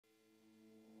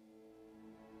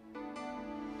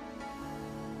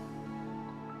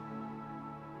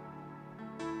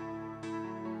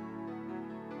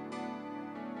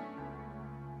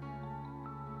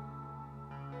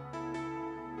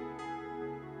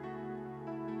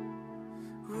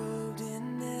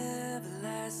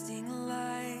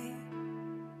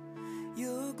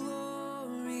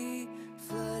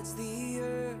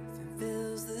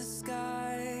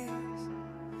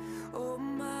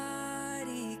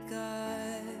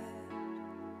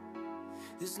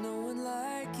There's no one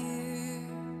like you.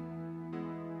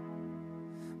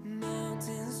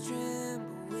 Mountains tremble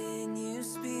when you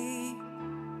speak.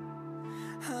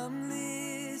 I'm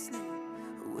listening.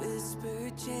 A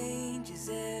whisper changes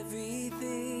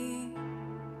everything.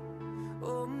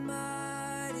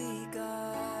 Almighty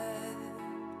God,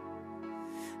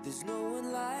 there's no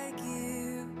one like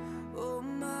you.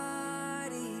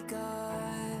 Almighty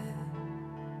God,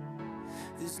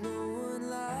 there's no one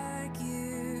like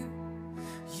you.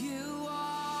 You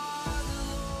are the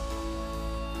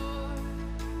Lord,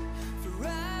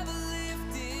 forever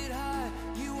lifted high.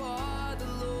 You are the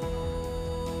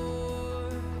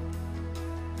Lord,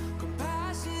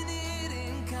 compassionate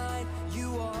and kind.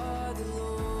 You are the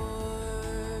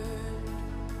Lord.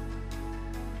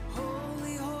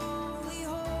 Holy, holy,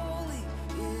 holy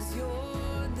is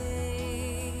your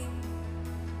name.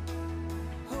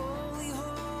 Holy,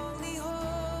 holy,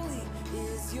 holy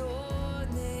is your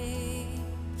name.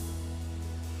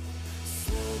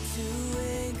 Slow to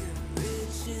anger,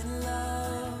 rich in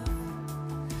love.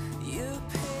 You're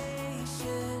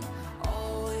patient,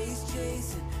 always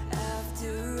chasing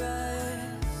after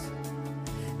us.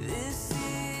 This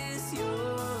is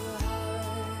your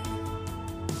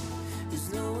heart. There's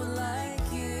no one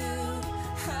like you.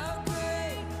 How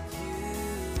great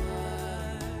you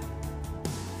are.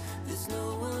 There's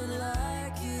no one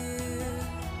like you.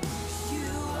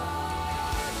 You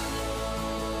are the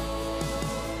Lord,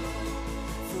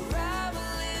 forever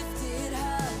lifted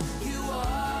high. You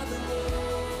are the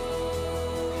Lord,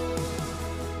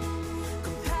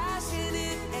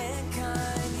 compassionate and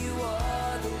kind. You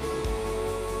are the Lord.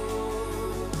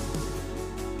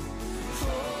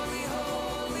 Holy,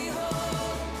 holy,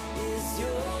 holy is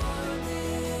your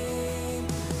name.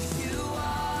 You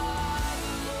are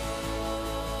the Lord.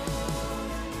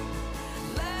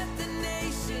 Let the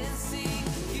nations sing.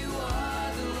 You are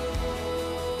the Lord.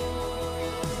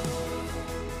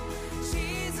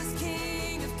 Jesus,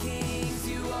 King of kings.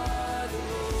 You are the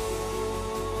Lord.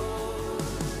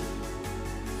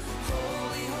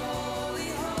 Holy,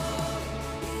 holy, holy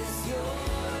is your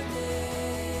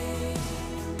name.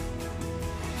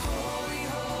 Holy,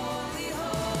 holy,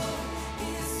 holy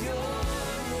is your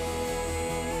name.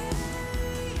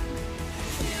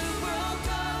 You broke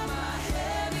all my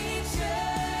heavy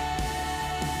chains,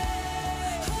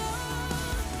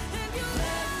 and you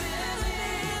left them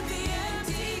in the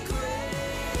empty grave.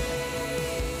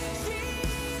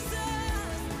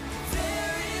 Jesus,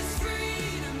 there is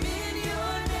freedom in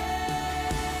your name.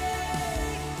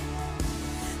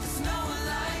 There's no one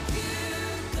like you,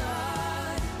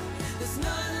 God. There's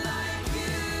none like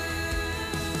you.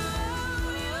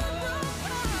 You broke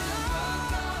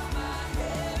off my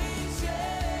heavy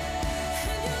chains,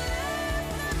 and you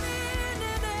left me in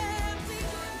an empty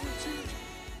grave.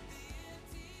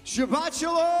 Shabbat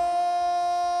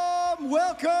Shalom!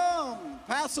 Welcome!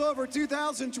 Passover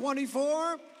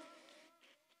 2024.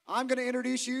 I'm going to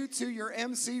introduce you to your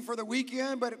MC for the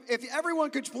weekend, but if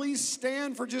everyone could please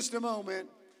stand for just a moment.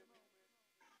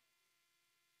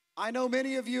 I know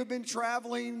many of you have been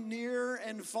traveling near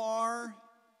and far,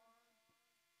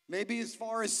 maybe as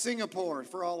far as Singapore,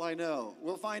 for all I know.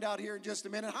 We'll find out here in just a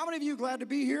minute. How many of you are glad to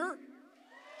be here?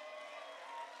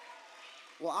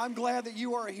 Well, I'm glad that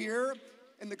you are here.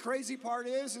 And the crazy part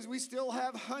is we still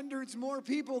have hundreds more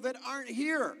people that aren't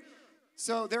here.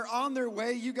 So they're on their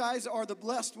way. You guys are the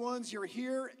blessed ones. You're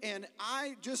here. And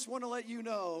I just want to let you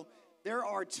know there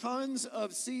are tons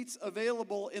of seats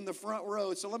available in the front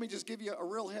row. So let me just give you a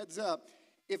real heads up.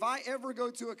 If I ever go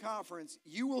to a conference,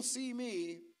 you will see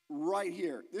me right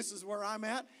here. This is where I'm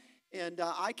at. And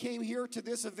I came here to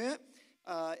this event,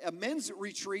 a men's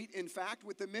retreat, in fact,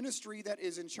 with the ministry that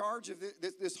is in charge of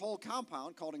this whole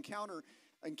compound called Encounter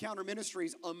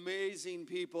Ministries. Amazing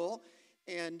people.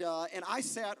 And I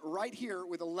sat right here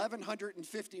with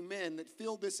 1,150 men that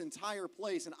filled this entire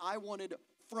place, and I wanted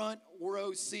front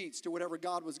row seats to whatever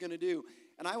God was going to do.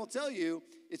 And I will tell you,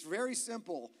 it's very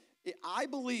simple. I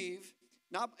believe,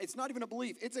 it's not even a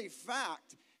belief, it's a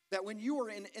fact that when you are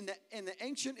in the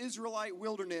ancient Israelite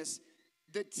wilderness,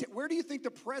 where do you think the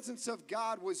presence of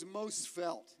God was most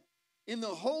felt? In the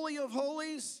Holy of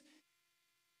Holies,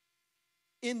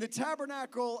 in the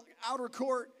tabernacle outer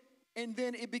court, and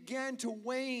then it began to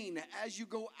wane as you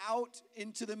go out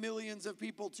into the millions of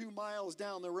people 2 miles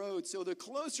down the road. So the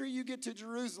closer you get to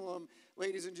Jerusalem,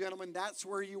 ladies and gentlemen, that's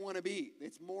where you want to be.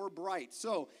 It's more bright.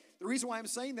 So the reason why I'm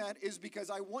saying that is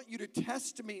because I want you to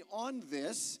test me on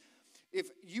this. If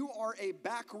you are a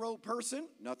back row person,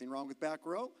 nothing wrong with back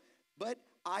row, but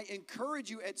I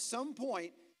encourage you at some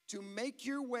point to make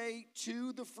your way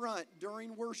to the front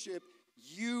during worship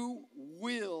you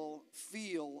will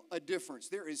feel a difference.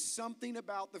 There is something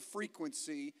about the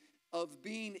frequency of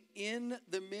being in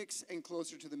the mix and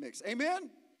closer to the mix. Amen?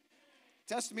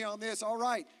 Test me on this. All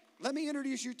right. Let me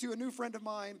introduce you to a new friend of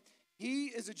mine. He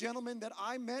is a gentleman that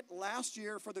I met last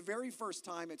year for the very first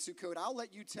time at Sukkot. I'll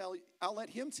let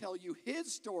him tell you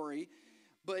his story.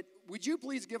 But would you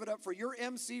please give it up for your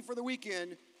MC for the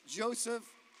weekend, Joseph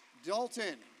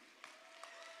Dalton.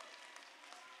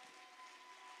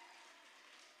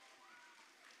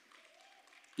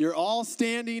 You're all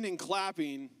standing and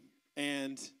clapping,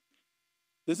 and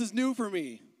this is new for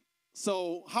me.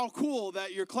 So how cool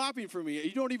that you're clapping for me.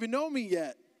 You don't even know me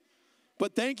yet.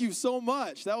 But thank you so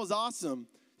much. That was awesome.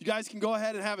 You guys can go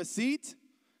ahead and have a seat.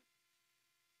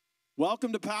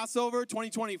 Welcome to Passover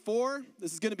 2024.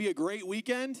 This is going to be a great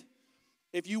weekend.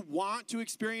 If you want to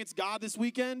experience God this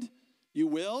weekend, you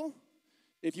will.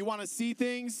 If you want to see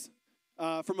things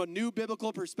from a new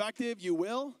biblical perspective, you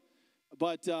will.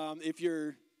 But if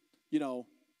you're,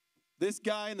 this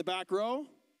guy in the back row,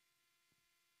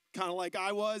 kind of like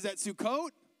I was at Sukkot,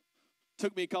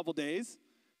 took me a couple days,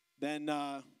 then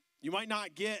you might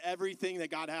not get everything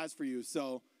that God has for you.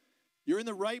 So you're in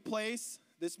the right place.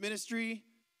 This ministry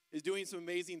is doing some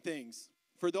amazing things.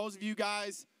 For those of you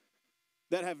guys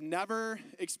that have never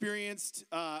experienced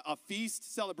a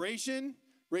feast celebration,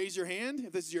 raise your hand.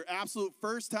 If this is your absolute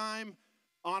first time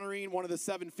honoring one of the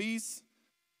 7 feasts,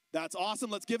 that's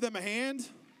awesome. Let's give them a hand.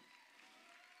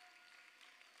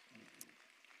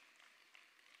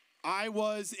 I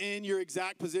was in your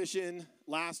exact position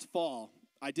last fall.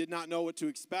 I did not know what to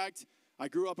expect. I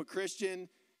grew up a Christian,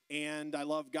 and I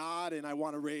love God, and I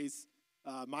want to raise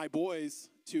my boys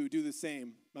to do the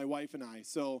same, my wife and I.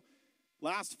 So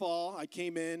last fall, I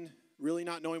came in really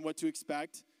not knowing what to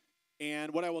expect.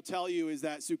 And what I will tell you is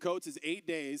that Sukkot is 8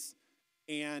 days,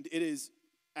 and it is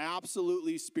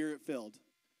absolutely spirit-filled.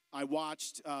 I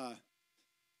watched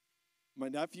my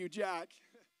nephew, Jack.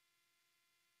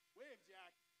 Wave,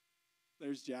 Jack.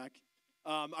 There's Jack.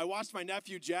 I watched my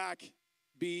nephew, Jack,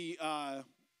 be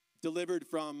delivered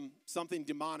from something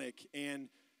demonic. And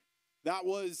that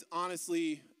was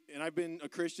honestly, and I've been a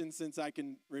Christian since I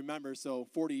can remember, so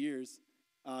 40 years.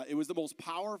 It was the most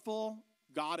powerful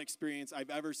God experience I've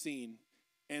ever seen.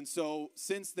 And so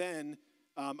since then,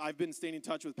 I've been staying in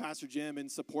touch with Pastor Jim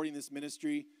and supporting this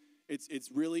ministry. It's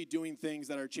really doing things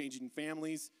that are changing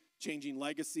families, changing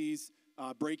legacies,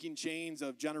 breaking chains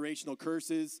of generational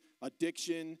curses,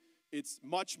 addiction. It's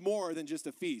much more than just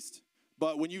a feast.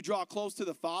 But when you draw close to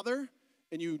the Father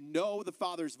and you know the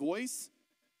Father's voice,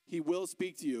 He will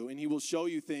speak to you and He will show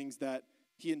you things that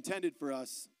He intended for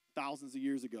us thousands of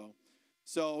years ago.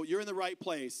 So you're in the right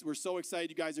place. We're so excited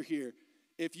you guys are here.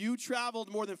 If you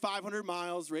traveled more than 500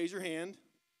 miles, raise your hand.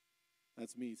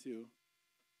 That's me too.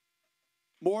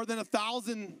 More than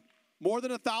 1,000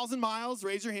 miles,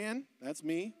 raise your hand. That's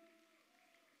me.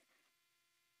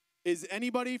 Is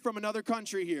anybody from another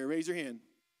country here? Raise your hand.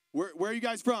 Where are you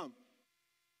guys from?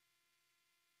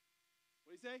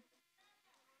 What do you say?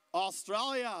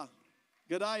 Australia.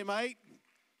 Good day, mate.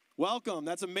 Welcome.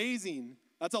 That's amazing.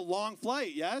 That's a long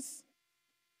flight, yes?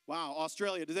 Wow,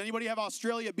 Australia. Does anybody have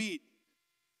Australia beat?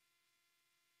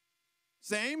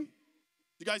 Same? Do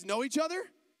you guys know each other?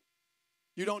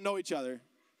 You don't know each other.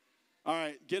 All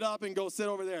right, get up and go sit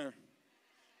over there.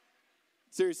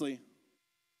 Seriously.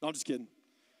 No, I'm just kidding.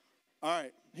 All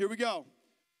right, here we go.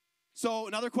 So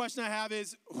another question I have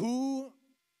is, who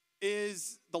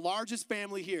is the largest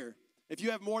family here? If you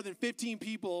have more than 15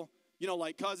 people,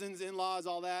 like cousins, in-laws,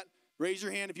 all that, raise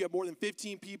your hand if you have more than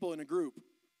 15 people in a group.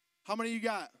 How many you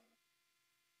got?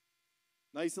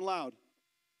 Nice and loud.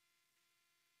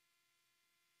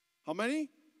 How many?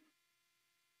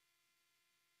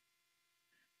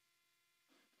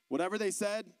 Whatever they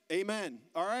said, amen.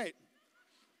 All right.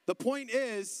 The point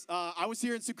is, I was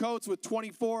here in Sukkot with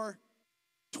 24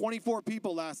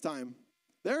 people last time.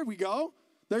 There we go.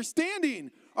 They're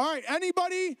standing. All right,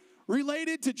 anybody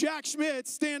related to Jack Schmidt,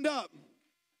 stand up.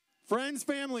 Friends,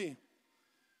 family.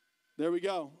 There we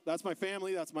go. That's my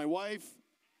family. That's my wife.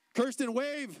 Kirsten,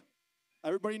 wave.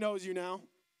 Everybody knows you now.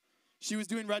 She was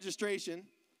doing registration.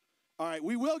 All right,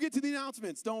 we will get to the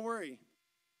announcements. Don't worry.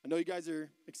 I know you guys are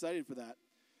excited for that.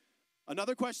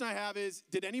 Another question I have is,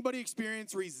 did anybody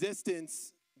experience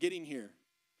resistance getting here?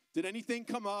 Did anything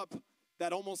come up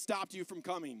that almost stopped you from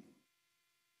coming?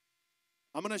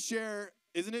 I'm going to share,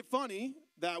 isn't it funny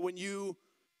that when you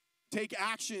take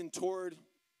action toward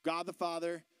God the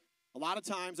Father, a lot of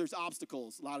times there's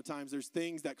obstacles. A lot of times there's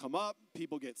things that come up.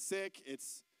 People get sick.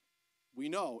 We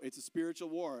know it's a spiritual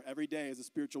war. Every day is a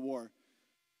spiritual war.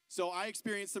 So I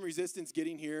experienced some resistance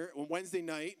getting here. On Wednesday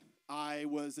night, I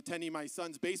was attending my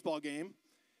son's baseball game,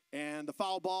 and the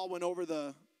foul ball went over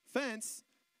the fence,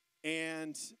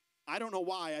 and I don't know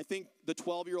why. I think the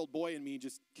 12-year-old boy in me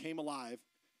just came alive,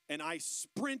 and I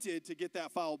sprinted to get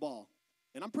that foul ball.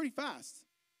 And I'm pretty fast.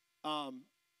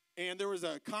 And there was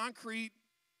a concrete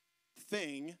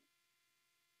thing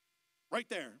right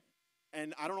there.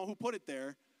 And I don't know who put it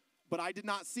there, but I did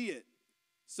not see it.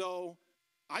 So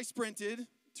I sprinted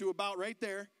to about right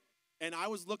there, and I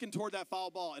was looking toward that foul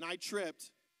ball, and I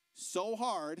tripped so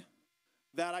hard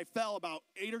that I fell about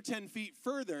 8 or 10 feet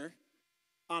further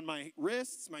on my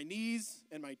wrists, my knees,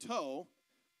 and my toe.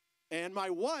 And my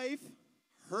wife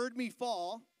heard me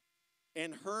fall,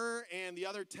 and her and the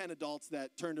other 10 adults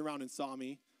that turned around and saw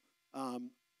me,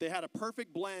 they had a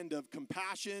perfect blend of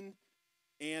compassion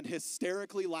and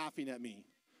hysterically laughing at me.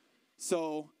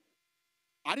 So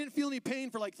I didn't feel any pain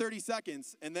for like 30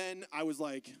 seconds, and then I was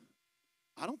like,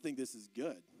 I don't think this is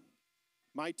good.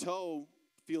 My toe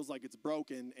feels like it's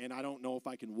broken, and I don't know if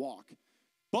I can walk.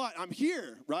 But I'm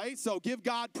here, right? So give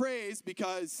God praise,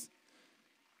 because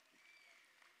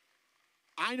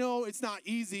I know it's not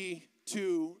easy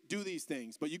to do these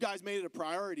things, but you guys made it a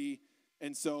priority,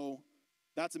 and so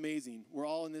that's amazing. We're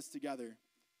all in this together.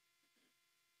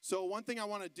 So one thing I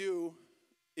want to do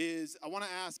is I want to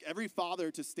ask every father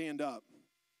to stand up.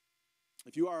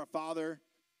 If you are a father,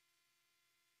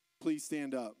 please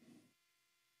stand up.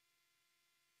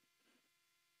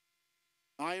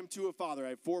 I am too a father. I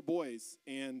have 4 boys,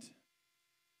 and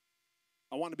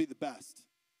I want to be the best.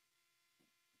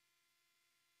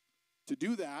 To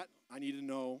do that, I need to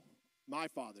know my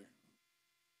father.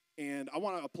 And I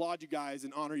want to applaud you guys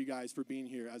and honor you guys for being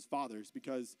here as fathers,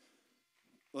 because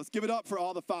let's give it up for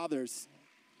all the fathers.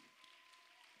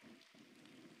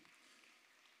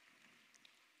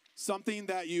 Something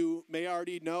that you may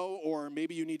already know, or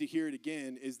maybe you need to hear it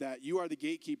again, is that you are the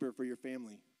gatekeeper for your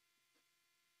family.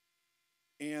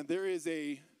 And there is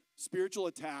a spiritual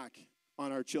attack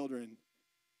on our children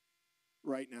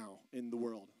right now in the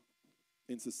world,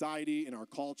 in society, in our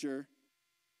culture,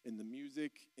 in the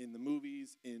music, in the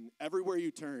movies, in everywhere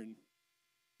you turn.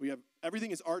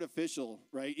 Everything is artificial,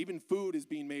 right? Even food is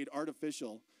being made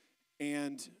artificial.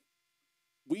 And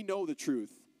we know the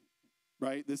truth,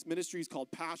 right? This ministry is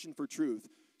called Passion for Truth.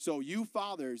 So you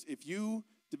fathers, if you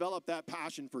develop that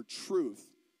passion for truth,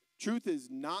 truth is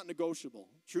not negotiable.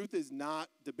 Truth is not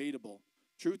debatable.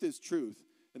 Truth is truth.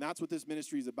 And that's what this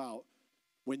ministry is about.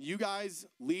 When you guys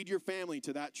lead your family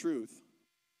to that truth,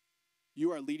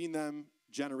 you are leading them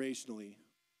generationally.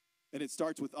 And it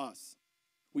starts with us.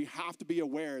 We have to be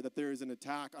aware that there is an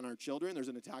attack on our children. There's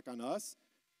an attack on us.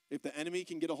 If the enemy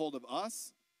can get a hold of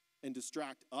us and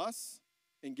distract us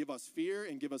and give us fear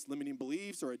and give us limiting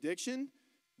beliefs or addiction,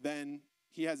 then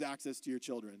he has access to your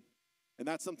children. And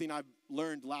that's something I've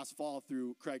learned last fall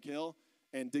through Craig Hill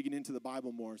and digging into the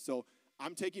Bible more. So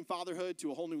I'm taking fatherhood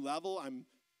to a whole new level. I'm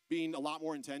being a lot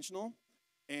more intentional.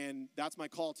 And that's my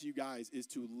call to you guys, is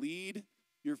to lead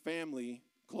your family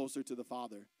closer to the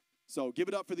Father. So give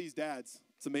it up for these dads.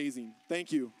 It's amazing.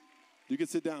 Thank you. You can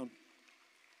sit down.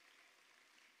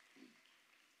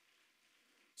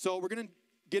 So we're going to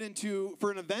get into,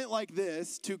 for an event like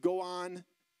this to go on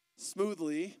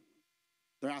smoothly,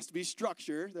 there has to be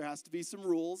structure. There has to be some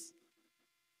rules.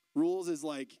 Rules is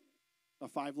like a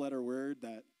 5-letter word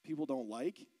that people don't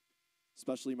like,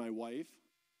 especially my wife.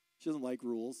 She doesn't like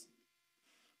rules.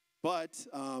 But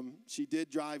she did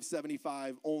drive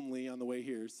 75 only on the way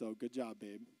here, so good job,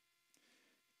 babe.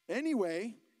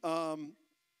 Anyway, so I'm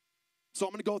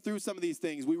going to go through some of these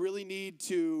things. We really need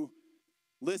to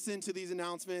listen to these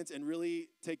announcements and really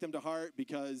take them to heart,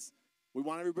 because we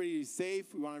want everybody to be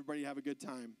safe. We want everybody to have a good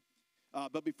time.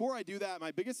 But before I do that,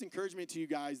 my biggest encouragement to you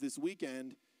guys this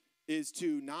weekend is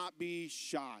to not be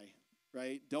shy,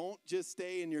 right? Don't just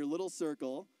stay in your little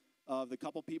circle of the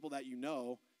couple people that you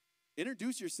know.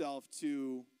 Introduce yourself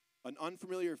to an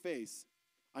unfamiliar face.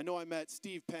 I know I met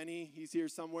Steve Penny. He's here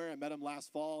somewhere. I met him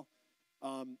last fall.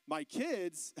 My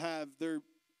kids have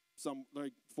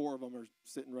like 4 of them are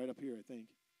sitting right up here, I think.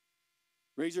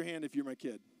 Raise your hand if you're my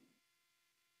kid.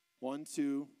 1,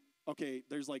 2. Okay,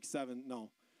 there's like 7.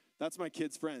 No, that's my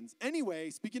kids' friends. Anyway,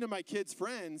 speaking of my kids'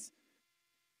 friends,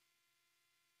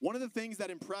 one of the things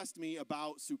that impressed me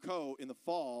about Sukkot in the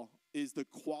fall is the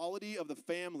quality of the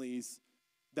families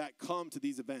that come to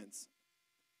these events.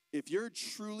 If you're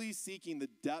truly seeking the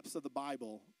depths of the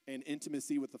Bible and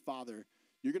intimacy with the Father,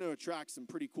 you're going to attract some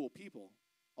pretty cool people.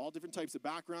 All different types of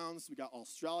backgrounds. We got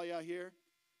Australia here,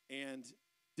 and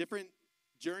different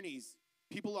journeys.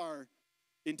 People are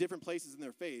in different places in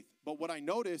their faith. But what I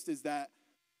noticed is that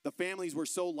the families were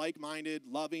so like-minded,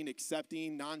 loving,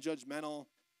 accepting, non-judgmental,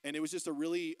 And it was just a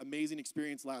really amazing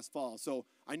experience last fall. So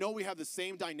I know we have the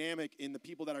same dynamic in the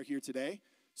people that are here today.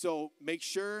 So make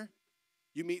sure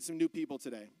you meet some new people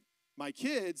today. My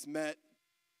kids met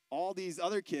all these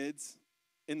other kids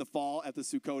in the fall at the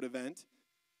Sukkot event.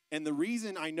 And the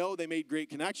reason I know they made great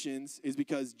connections is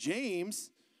because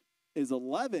James is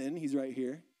 11. He's right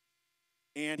here.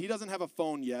 And he doesn't have a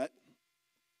phone yet.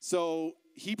 So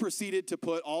he proceeded to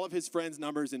put all of his friends'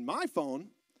 numbers in my phone.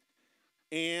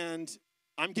 And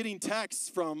I'm getting texts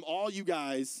from all you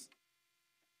guys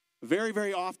very,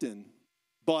 very often.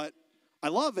 But I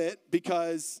love it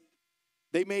because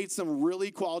they made some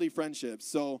really quality friendships.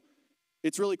 So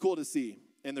it's really cool to see.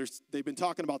 And they've been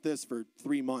talking about this for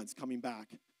 3 months, coming back.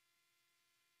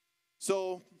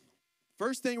 So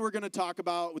first thing we're going to talk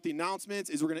about with the announcements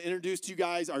is we're going to introduce to you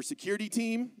guys our security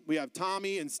team. We have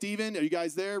Tommy and Steven. Are you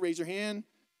guys there? Raise your hand.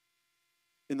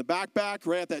 In the backpack,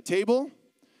 right at that table.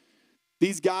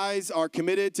 These guys are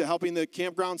committed to helping the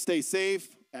campground stay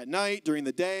safe at night, during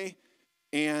the day.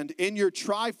 And in your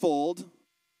trifold,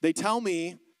 they tell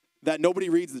me that nobody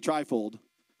reads the trifold.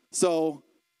 So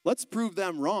let's prove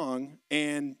them wrong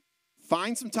and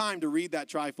find some time to read that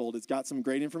trifold. It's got some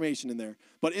great information in there.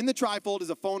 But in the trifold is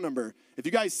a phone number. If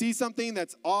you guys see something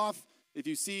that's off, if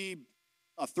you see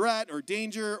a threat or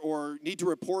danger or need to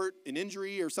report an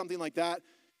injury or something like that,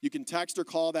 you can text or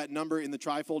call that number in the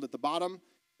trifold at the bottom,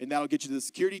 and that'll get you to the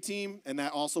security team, and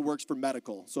that also works for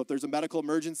medical. So if there's a medical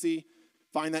emergency,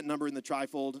 find that number in the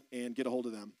trifold and get a hold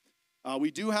of them.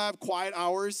 We do have quiet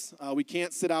hours. We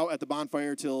can't sit out at the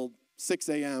bonfire till 6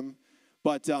 a.m.,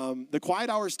 but the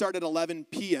quiet hours start at 11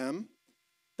 p.m.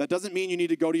 That doesn't mean you need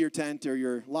to go to your tent or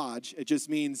your lodge. It just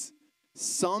means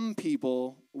some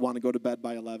people want to go to bed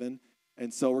by 11,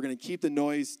 and so we're going to keep the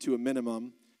noise to a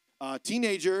minimum.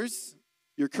 Teenagers,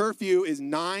 your curfew is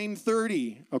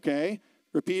 9:30, okay?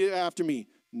 Repeat it after me,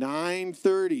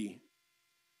 9:30.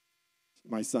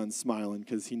 My son's smiling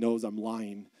because he knows I'm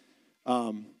lying.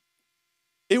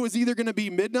 It was either going to be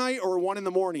midnight or 1 in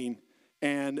the morning,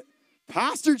 and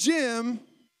Pastor Jim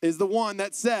is the one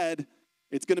that said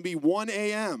it's going to be 1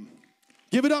 a.m.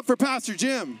 Give it up for Pastor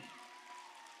Jim.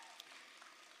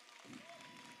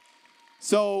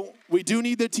 So we do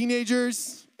need the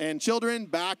teenagers and children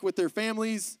back with their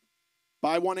families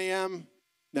by 1 a.m.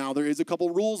 Now, there is a couple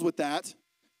rules with that,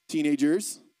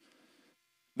 teenagers.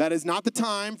 That is not the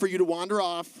time for you to wander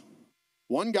off.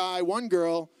 One guy, one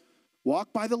girl,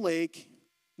 walk by the lake.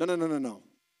 No.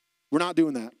 We're not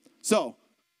doing that. So,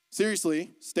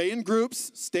 seriously, stay in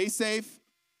groups, stay safe,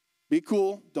 be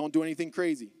cool, don't do anything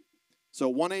crazy. So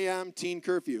 1 a.m., teen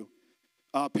curfew.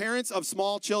 Parents of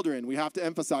small children, we have to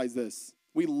emphasize this.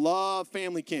 We love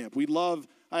family camp.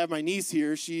 I have my niece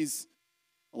here. She's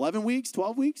 11 weeks,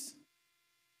 12 weeks,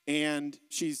 and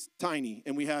she's tiny,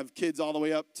 and we have kids all the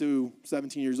way up to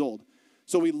 17 years old.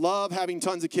 So we love having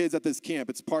tons of kids at this camp.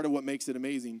 It's part of what makes it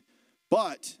amazing.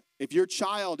 But if your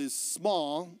child is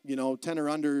small, 10 or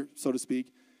under, so to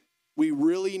speak, we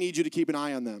really need you to keep an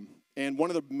eye on them. And one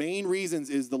of the main reasons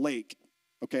is the lake,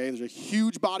 okay? There's a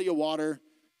huge body of water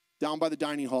down by the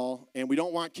dining hall, and we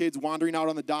don't want kids wandering out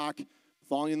on the dock,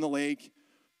 falling in the lake.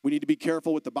 We need to be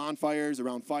careful with the bonfires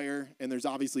around fire, and there's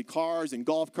obviously cars and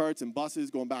golf carts and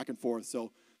buses going back and forth.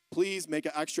 So please make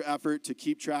an extra effort to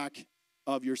keep track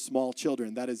of your small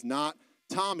children. That is not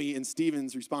Tommy and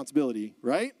Steven's responsibility,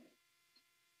 right?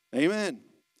 Amen.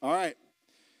 All right.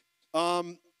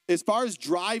 As far as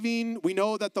driving, we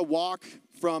know that the walk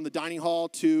from the dining hall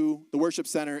to the worship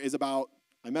center is about,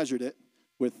 I measured it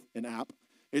with an app,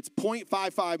 it's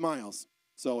 0.55 miles.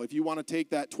 So if you want to take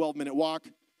that 12-minute walk,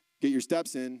 get your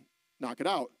steps in, knock it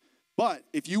out. But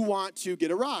if you want to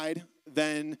get a ride,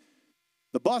 then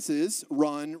the buses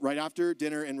run right after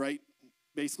dinner and right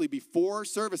basically before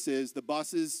services. The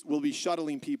buses will be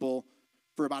shuttling people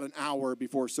for about an hour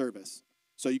before service.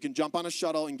 So you can jump on a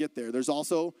shuttle and get there. There's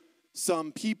also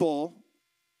some people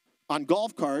on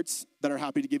golf carts that are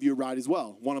happy to give you a ride as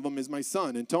well. One of them is my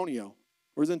son, Antonio.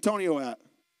 Where's Antonio at?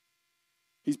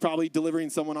 He's probably delivering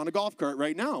someone on a golf cart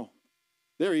right now.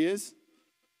 There he is.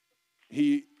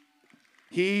 He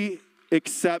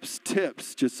accepts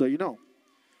tips, just so you know.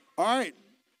 All right.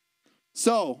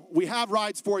 So we have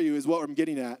rides for you is what I'm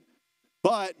getting at.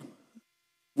 But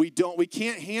we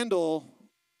can't handle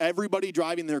everybody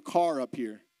driving their car up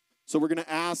here. So we're going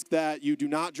to ask that you do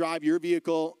not drive your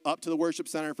vehicle up to the worship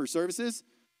center for services.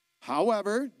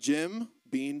 However, Jim,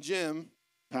 being Jim,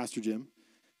 Pastor Jim,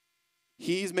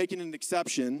 he's making an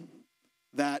exception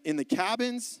that in the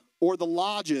cabins or the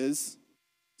lodges,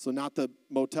 so not the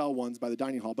motel ones by the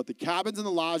dining hall, but the cabins and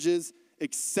the lodges,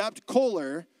 except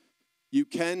Kohler, you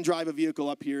can drive a vehicle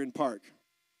up here and park.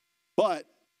 But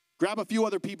Grab a few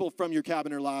other people from your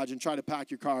cabin or lodge and try to pack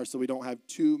your car so we don't have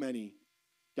too many. You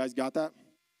guys got that?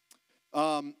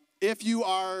 If you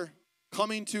are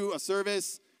coming to a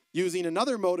service using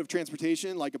another mode of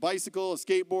transportation, like a bicycle, a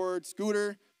skateboard,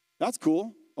 scooter, that's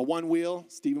cool. A one wheel.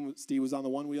 Steve was on the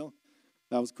one wheel.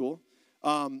 That was cool.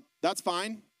 That's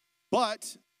fine.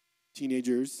 But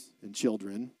teenagers and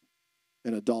children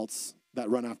and adults that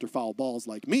run after foul balls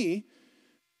like me,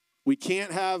 we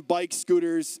can't have bikes,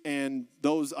 scooters, and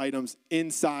those items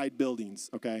inside buildings,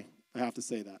 okay? I have to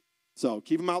say that. So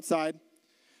keep them outside.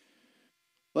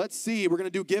 Let's see. We're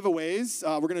going to do giveaways.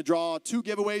 We're going to draw 2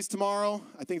 giveaways tomorrow.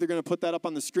 I think they're going to put that up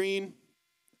on the screen.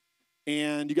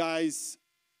 And you guys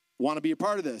want to be a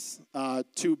part of this.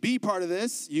 To be part of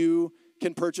this, you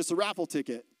can purchase a raffle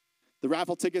ticket. The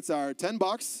raffle tickets are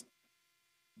 $10,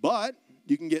 but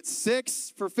you can get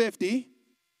 6 for $50.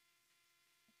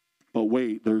 But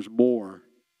wait, there's more.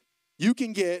 You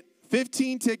can get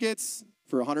 15 tickets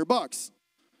for $100.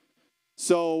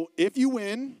 So if you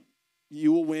win,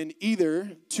 you will win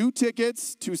either 2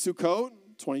 tickets to Sukkot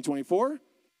 2024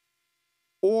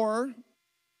 or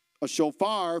a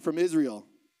shofar from Israel.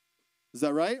 Is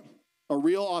that right? A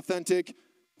real, authentic,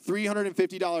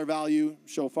 $350 value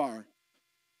shofar.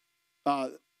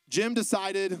 Jim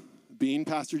decided, being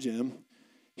Pastor Jim,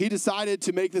 he decided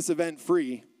to make this event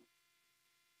free.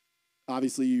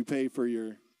 Obviously, you pay for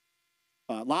your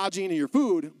lodging and your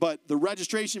food, but the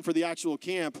registration for the actual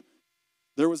camp,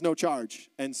 there was no charge.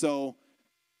 And so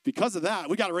because of that,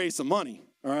 we got to raise some money,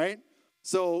 all right?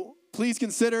 So please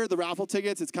consider the raffle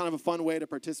tickets. It's kind of a fun way to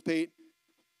participate.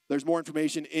 There's more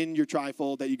information in your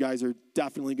trifold that you guys are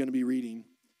definitely going to be reading.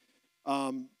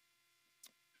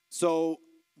 So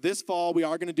this fall, we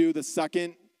are going to do the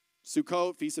second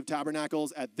Sukkot, Feast of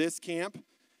Tabernacles, at this camp.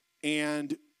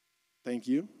 And thank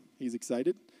you. He's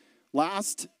excited.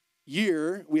 Last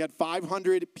year, we had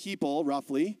 500 people,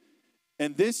 roughly.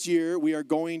 And this year, we are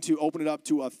going to open it up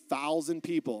to 1,000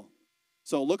 people.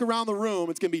 So look around the room.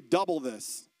 It's going to be double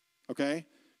this, okay?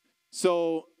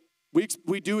 So we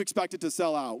do expect it to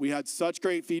sell out. We had such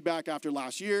great feedback after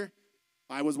last year.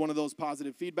 I was one of those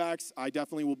positive feedbacks. I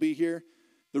definitely will be here.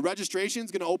 The registration is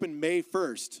going to open May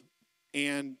 1st.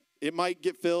 And it might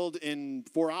get filled in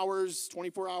 4 hours,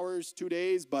 24 hours, 2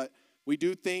 days, but we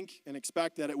do think and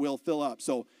expect that it will fill up.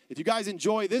 So if you guys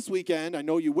enjoy this weekend, I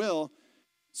know you will,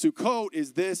 Sukkot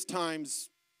is this times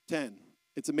 10.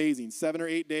 It's amazing. 7 or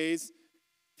 8 days,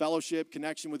 fellowship,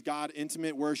 connection with God,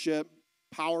 intimate worship,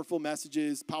 powerful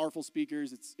messages, powerful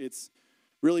speakers. It's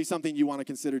really something you want to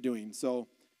consider doing. So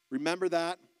remember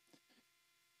that.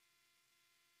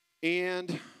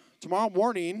 And tomorrow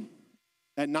morning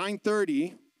at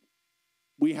 9:30,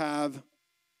 we have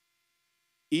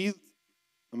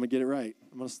I'm going to get it right.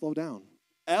 I'm going to slow down.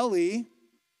 Eli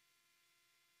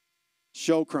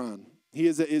Shokron. He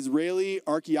is an Israeli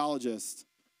archaeologist.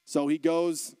 So he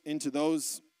goes into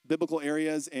those biblical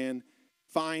areas and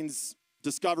finds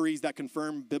discoveries that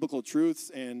confirm biblical truths.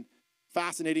 And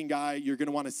fascinating guy. You're going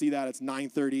to want to see that. It's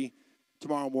 9:30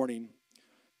 tomorrow morning.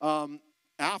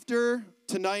 After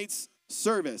tonight's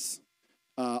service,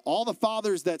 all the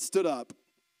fathers that stood up,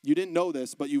 you didn't know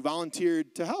this, but you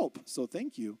volunteered to help. So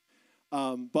thank you.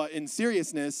 But in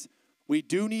seriousness, we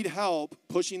do need help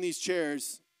pushing these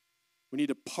chairs. We need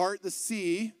to part the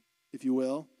sea, if you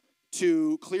will,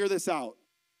 to clear this out.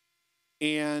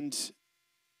 And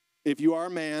if you are a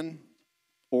man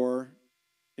or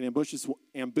an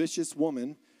ambitious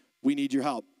woman, we need your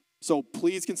help. So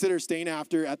please consider staying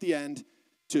after at the end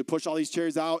to push all these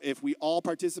chairs out. If we all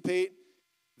participate,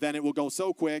 then it will go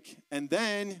so quick. And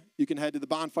then you can head to the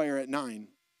bonfire at 9.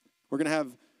 We're going to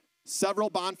have several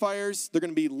bonfires. They're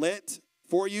going to be lit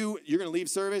for you. You're going to leave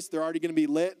service. They're already going to be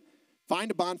lit.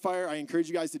 Find a bonfire. I encourage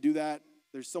you guys to do that.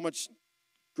 There's so much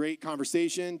great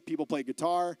conversation. People play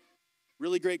guitar.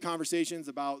 Really great conversations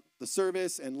about the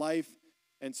service and life.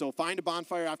 And so find a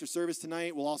bonfire after service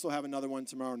tonight. We'll also have another one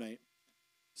tomorrow night.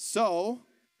 So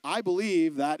I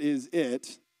believe that is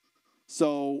it.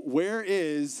 So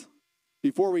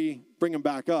before we bring them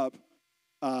back up,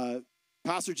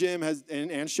 Pastor Jim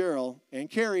and Cheryl and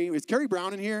Carrie. Is Carrie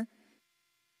Brown in here?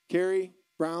 Carrie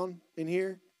Brown in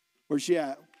here? Where's she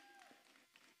at?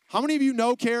 How many of you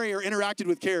know Carrie or interacted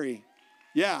with Carrie?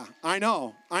 Yeah, I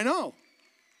know.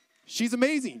 She's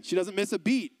amazing. She doesn't miss a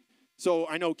beat. So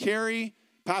I know Carrie,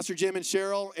 Pastor Jim and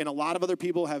Cheryl, and a lot of other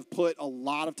people have put a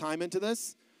lot of time into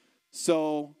this.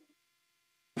 So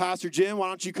Pastor Jim, why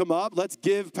don't you come up? Let's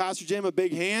give Pastor Jim a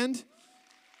big hand.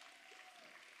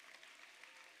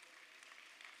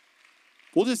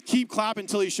 We'll just keep clapping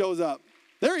until he shows up.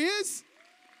 There he is.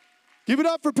 Give it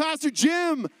up for Pastor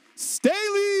Jim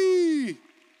Staley.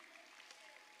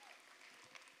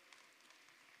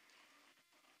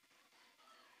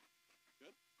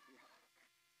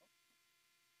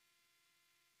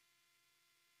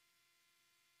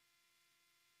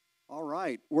 All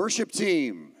right, worship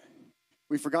team.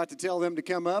 We forgot to tell them to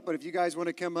come up, but if you guys want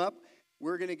to come up,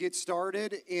 we're going to get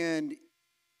started. And,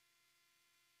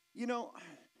 you know,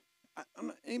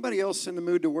 anybody else in the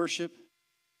mood to worship?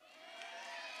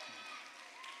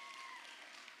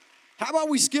 How about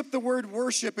we skip the word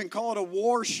worship and call it a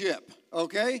warship,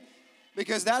 okay?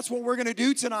 Because that's what we're going to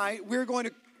do tonight. We're going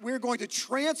to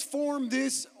transform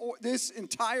this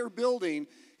entire building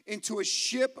into a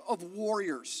ship of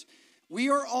warriors. We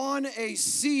are on a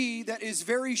sea that is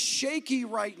very shaky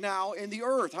right now in the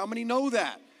earth. How many know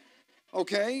that?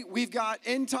 Okay, we've got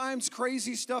end times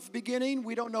crazy stuff beginning.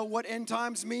 We don't know what end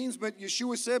times means, but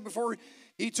Yeshua said before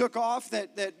he took off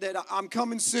that I'm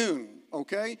coming soon,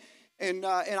 okay? And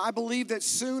I believe that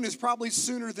soon is probably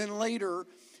sooner than later.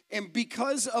 And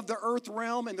because of the earth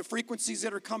realm and the frequencies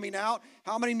that are coming out,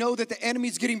 how many know that the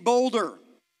enemy's getting bolder?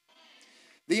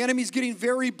 The enemy's getting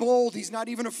very bold. He's not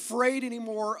even afraid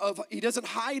anymore he doesn't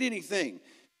hide anything.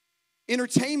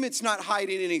 Entertainment's not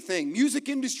hiding anything. Music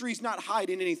industry's not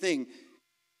hiding anything.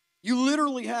 You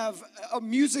literally have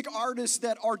music artists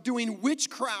that are doing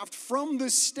witchcraft from the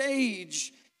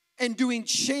stage and doing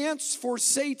chants for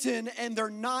Satan, and they're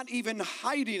not even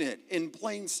hiding it in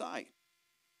plain sight.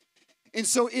 And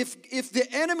so if the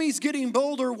enemy's getting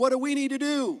bolder, what do we need to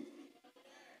do?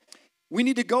 We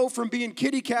need to go from being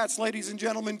kitty cats, ladies and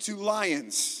gentlemen, to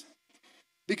lions.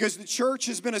 Because the church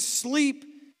has been asleep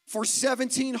for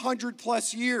 1,700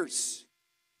 plus years.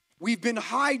 We've been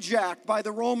hijacked by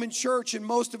the Roman church, and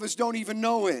most of us don't even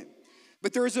know it.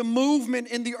 But there is a movement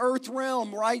in the earth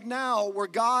realm right now where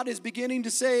God is beginning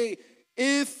to say,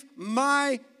 if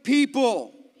my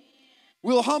people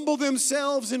will humble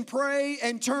themselves and pray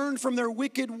and turn from their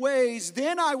wicked ways,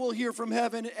 then I will hear from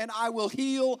heaven and I will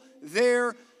heal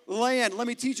their land. Let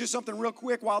me teach you something real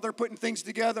quick while they're putting things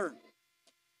together.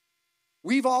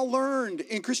 We've all learned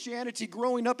in Christianity,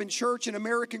 growing up in church and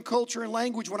American culture and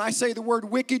language, when I say the word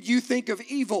wicked, you think of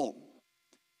evil.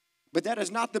 But that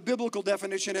is not the biblical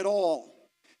definition at all.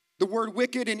 The word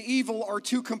wicked and evil are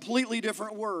two completely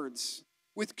different words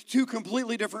with two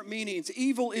completely different meanings.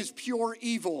 Evil is pure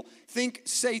evil. Think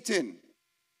Satan.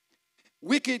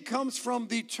 Wicked comes from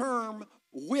the term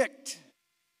wicked.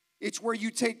 It's where you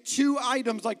take two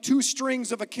items, like two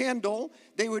strings of a candle.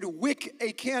 They would wick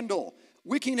a candle.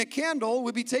 Wicking a candle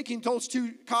would be taking those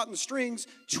two cotton strings,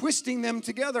 twisting them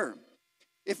together.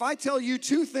 If I tell you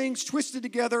two things twisted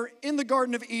together in the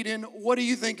Garden of Eden, what do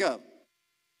you think of?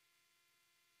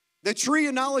 The tree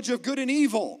of knowledge of good and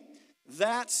evil.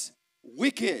 That's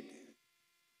wicked.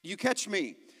 You catch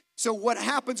me? So what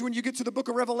happens when you get to the book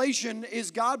of Revelation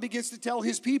is God begins to tell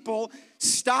his people,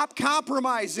 stop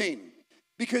compromising.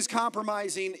 Because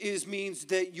compromising means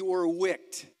that you're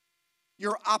wicked.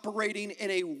 You're operating in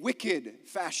a wicked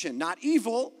fashion, not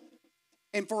evil.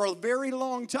 And for a very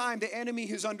long time, the enemy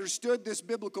has understood this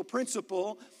biblical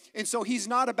principle. And so he's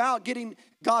not about getting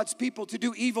God's people to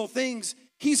do evil things.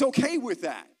 He's okay with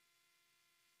that.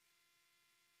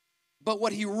 But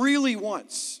what he really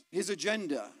wants, his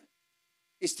agenda,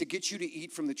 is to get you to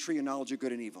eat from the tree of knowledge of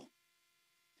good and evil.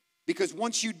 Because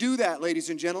once you do that,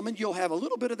 ladies and gentlemen, you'll have a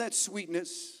little bit of that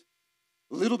sweetness,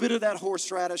 a little bit of that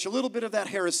horseradish, a little bit of that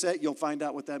haricet. You'll find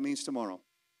out what that means tomorrow.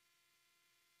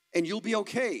 And you'll be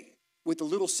okay with a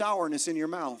little sourness in your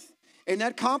mouth. And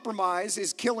that compromise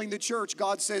is killing the church.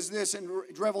 God says this in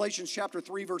Revelation chapter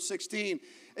 3, verse 16,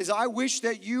 is I wish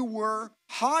that you were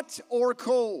hot or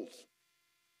cold,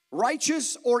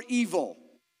 righteous or evil.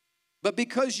 But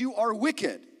because you are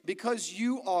wicked, because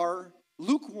you are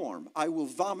lukewarm, I will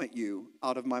vomit you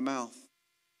out of my mouth.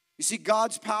 You see,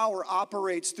 God's power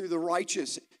operates through the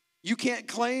righteous. You can't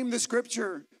claim the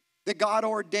scripture that God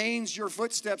ordains your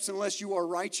footsteps unless you are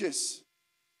righteous.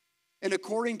 And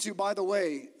according to, by the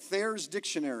way, Thayer's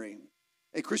dictionary,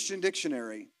 a Christian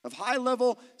dictionary of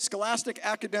high-level scholastic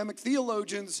academic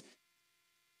theologians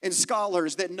and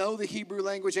scholars that know the Hebrew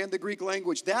language and the Greek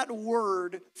language, that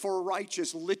word for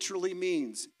righteous literally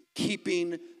means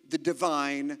keeping the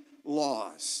divine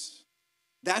laws.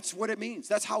 That's what it means.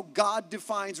 That's how God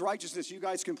defines righteousness. You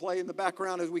guys can play in the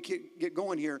background as we get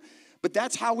going here. But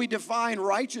that's how we define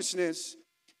righteousness,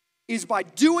 is by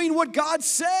doing what God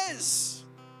says.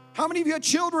 How many of you have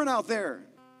children out there?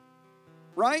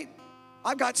 Right?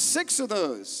 I've got 6 of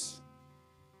those.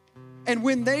 And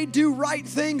when they do right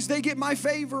things, they get my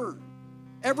favor.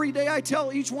 Every day I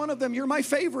tell each one of them, you're my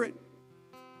favorite.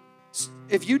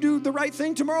 If you do the right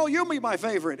thing tomorrow, you'll be my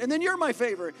favorite. And then you're my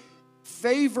favorite.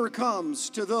 Favor comes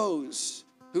to those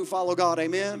who follow God.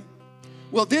 Amen?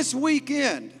 Well, this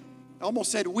weekend, I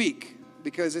almost said week,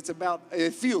 because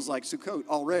it feels like Sukkot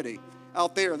already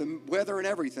out there, the weather and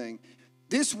everything.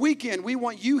 This weekend, we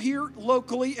want you here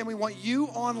locally and we want you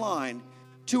online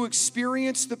to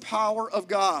experience the power of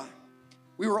God.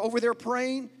 We were over there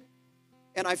praying,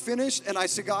 and I finished, and I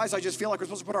said, guys, I just feel like we're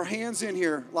supposed to put our hands in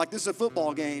here like this is a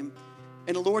football game.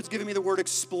 And the Lord's giving me the word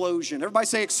explosion. Everybody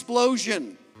say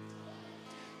explosion.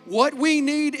 What we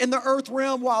need in the earth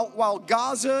realm while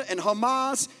Gaza and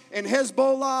Hamas and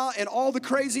Hezbollah and all the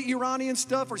crazy Iranian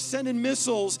stuff are sending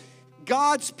missiles,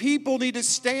 God's people need to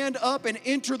stand up and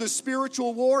enter the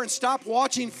spiritual war and stop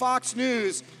watching Fox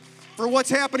News for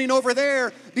what's happening over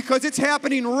there, because it's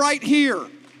happening right here.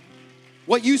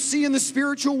 What you see in the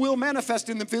spiritual will manifest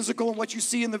in the physical, and what you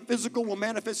see in the physical will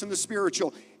manifest in the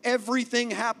spiritual.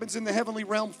 Everything happens in the heavenly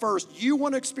realm first. You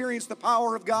want to experience the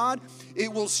power of God?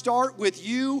 It will start with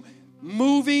you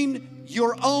moving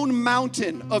your own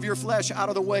mountain of your flesh out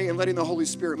of the way and letting the Holy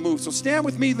Spirit move. So stand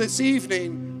with me this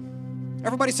evening.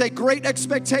 Everybody say, great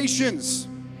expectations.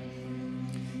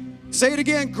 Say it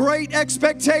again, great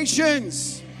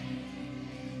expectations.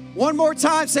 One more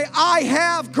time, say, I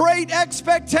have great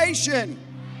expectation.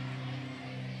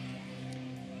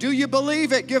 Do you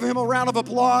believe it? Give him a round of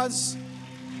applause.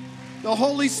 The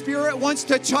Holy Spirit wants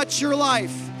to touch your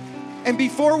life. And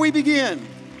before we begin,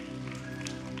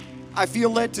 I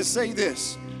feel led to say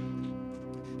this.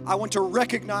 I want to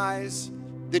recognize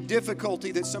the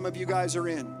difficulty that some of you guys are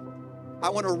in. I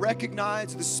want to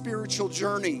recognize the spiritual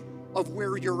journey of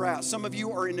where you're at. Some of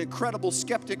you are in an incredible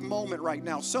skeptic moment right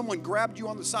now. Someone grabbed you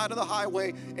on the side of the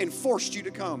highway and forced you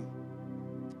to come.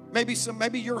 Maybe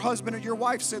your husband or your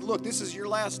wife said, look, this is your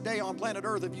last day on planet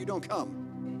Earth if you don't come.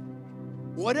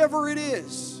 Whatever it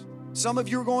is, some of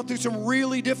you are going through some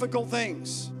really difficult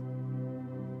things.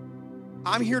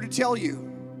 I'm here to tell you,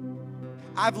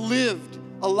 I've lived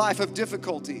a life of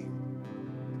difficulty.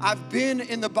 I've been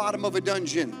in the bottom of a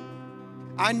dungeon.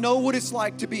 I know what it's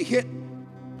like to be hit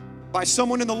by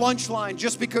someone in the lunch line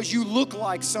just because you look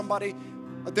like somebody,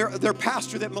 their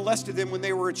pastor that molested them when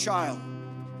they were a child.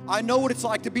 I know what it's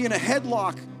like to be in a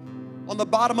headlock on the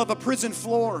bottom of a prison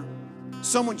floor,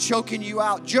 someone choking you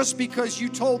out just because you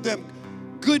told them,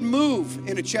 good move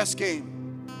in a chess game.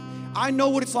 I know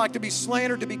what it's like to be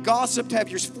slandered, to be gossiped, to have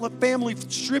your family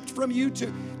stripped from you,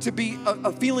 to be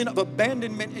a feeling of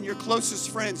abandonment, and your closest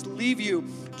friends leave you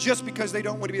just because they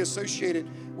don't want to be associated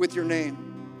with your name.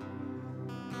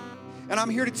 And I'm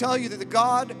here to tell you that the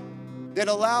God that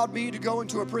allowed me to go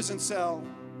into a prison cell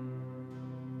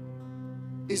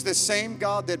is the same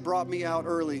God that brought me out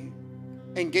early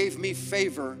and gave me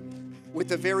favor with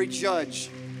the very judge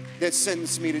that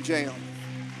sentenced me to jail.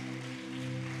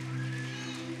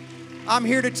 I'm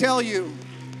here to tell you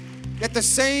that the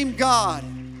same God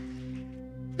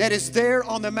that is there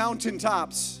on the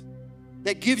mountaintops,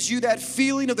 that gives you that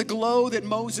feeling of the glow that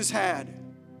Moses had,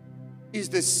 is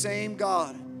the same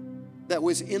God that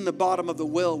was in the bottom of the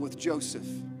well with Joseph.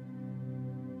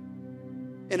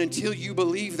 And until you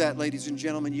believe that, ladies and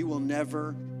gentlemen, you will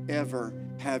never, ever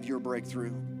have your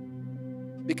breakthrough.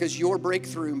 Because your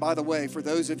breakthrough, and by the way, for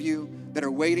those of you that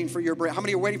are waiting for your breakthrough, how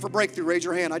many are waiting for breakthrough? Raise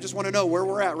your hand. I just want to know where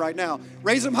we're at right now.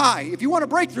 Raise them high. If you want a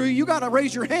breakthrough, you got to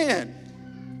raise your hand.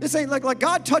 This ain't like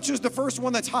God touches the first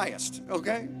one that's highest,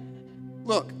 okay?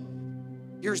 Look,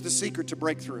 here's the secret to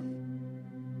breakthrough.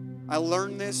 I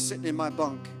learned this sitting in my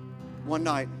bunk one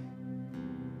night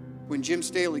when Jim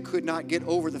Staley could not get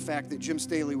over the fact that Jim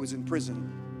Staley was in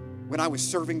prison. When I was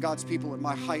serving God's people at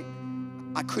my height,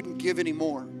 I couldn't give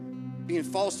anymore. Being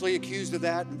falsely accused of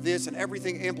that and this and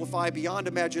everything amplified beyond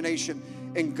imagination.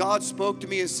 And God spoke to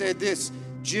me and said this,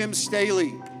 Jim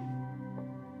Staley,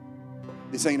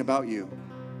 this ain't about you.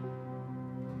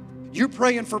 You're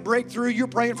praying for breakthrough. You're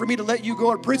praying for me to let you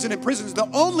go to prison. And prison is the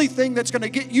only thing that's going to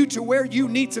get you to where you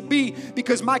need to be,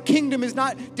 because my kingdom is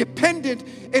not dependent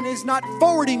and is not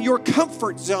forwarding your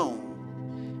comfort zone.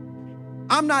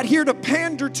 I'm not here to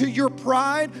pander to your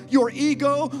pride, your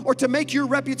ego, or to make your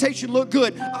reputation look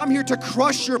good. I'm here to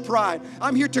crush your pride.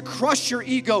 I'm here to crush your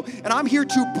ego. And I'm here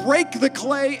to break the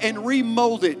clay and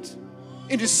remold it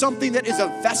into something that is a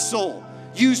vessel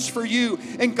used for you.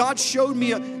 And God showed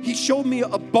me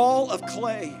a ball of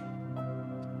clay.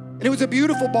 And it was a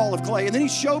beautiful ball of clay. And then he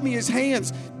showed me his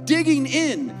hands digging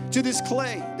in to this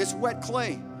clay, this wet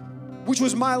clay, which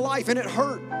was my life, and it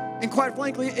hurt. And quite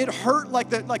frankly, it hurt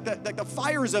like the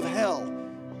fires of hell.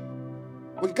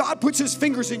 When God puts his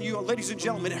fingers in you, ladies and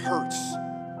gentlemen, it hurts.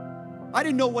 I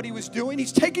didn't know what he was doing.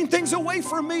 He's taking things away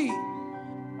from me.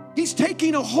 He's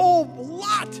taking a whole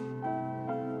lot.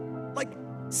 Like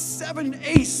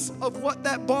 7/8 of what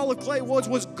that ball of clay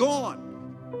was gone.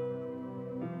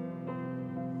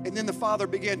 And then the Father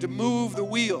began to move the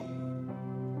wheel.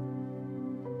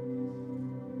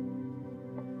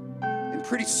 And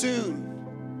pretty soon,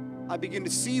 I began to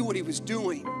see what he was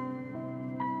doing.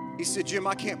 He said, Jim,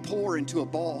 I can't pour into a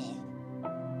ball.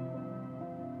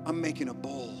 I'm making a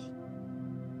bowl.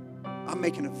 I'm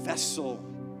making a vessel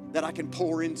that I can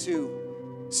pour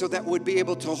into so that would be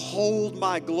able to hold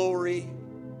my glory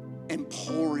and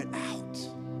pour it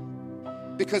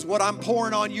out. Because what I'm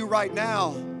pouring on you right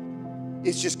now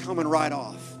is just coming right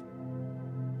off.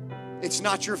 It's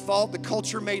not your fault. The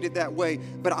culture made it that way,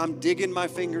 but I'm digging my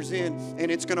fingers in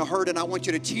and it's going to hurt. And I want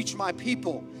you to teach my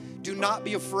people, do not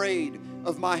be afraid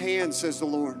of my hand, says the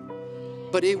Lord,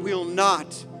 but it will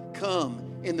not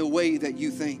come in the way that you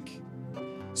think.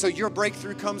 So your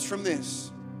breakthrough comes from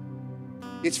this.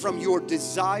 It's from your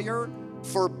desire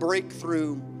for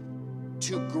breakthrough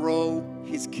to grow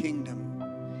his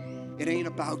kingdom. It ain't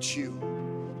about you.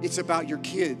 It's about your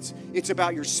kids. It's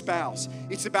about your spouse.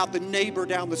 It's about the neighbor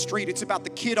down the street. It's about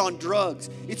the kid on drugs.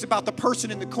 It's about the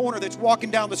person in the corner that's walking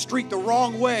down the street the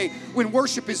wrong way when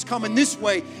worship is coming this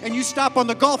way. And you stop on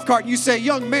the golf cart and you say,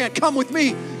 young man, come with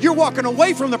me. You're walking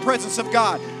away from the presence of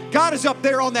God. God is up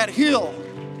there on that hill.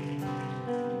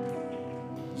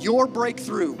 Your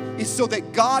breakthrough is so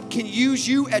that God can use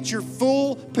you at your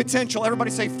full potential.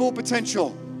 Everybody say full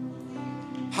potential.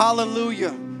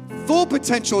 Hallelujah. Full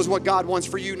potential is what God wants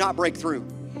for you, not breakthrough.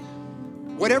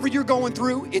 Whatever you're going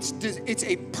through, it's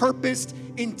a purposed,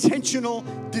 intentional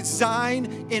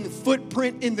design and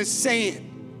footprint in the sand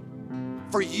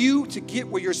for you to get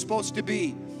where you're supposed to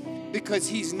be. Because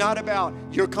he's not about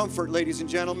your comfort, ladies and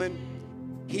gentlemen.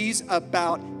 He's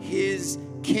about his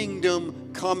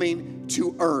kingdom coming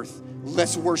to earth.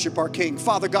 Let's worship our King.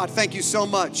 Father God, thank you so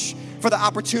much for the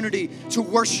opportunity to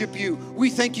worship you.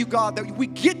 We thank you, God, that we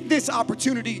get this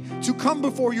opportunity to come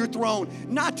before your throne,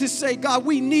 not to say, God,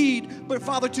 we need, but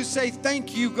Father, to say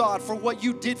thank you, God, for what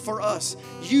you did for us.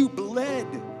 You bled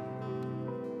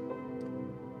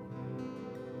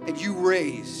and you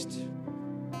raised,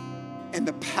 and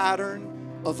the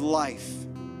pattern of life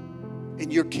in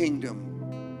your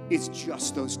kingdom is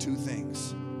just those two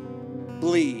things: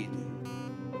 bleed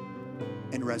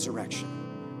and resurrection.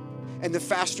 And the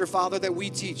faster, Father, that we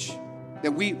teach,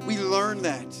 that we learn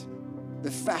that,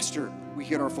 the faster we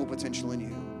hit our full potential in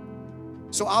you.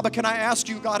 So, Abba, can I ask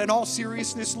you, God, in all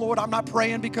seriousness, Lord, I'm not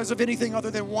praying because of anything other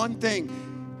than one thing.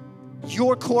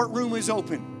 Your courtroom is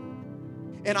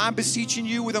open. And I'm beseeching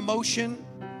you with emotion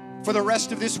for the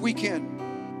rest of this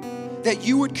weekend that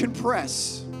you would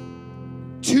compress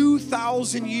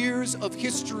 2,000 years of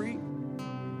history,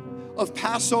 of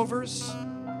Passovers,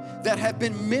 that have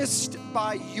been missed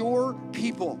by your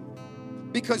people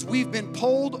because we've been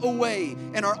pulled away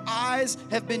and our eyes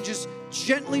have been just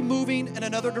gently moving in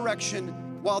another direction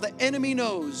while the enemy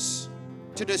knows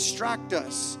to distract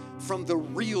us from the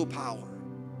real power,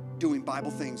 doing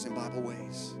Bible things in Bible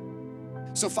ways.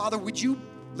 So, Father, would you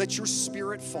let your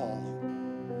spirit fall?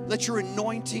 Let your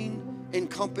anointing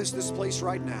encompass this place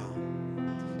right now.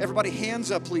 Everybody,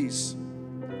 hands up, please.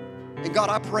 And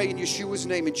God, I pray in Yeshua's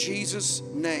name, in Jesus'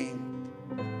 name,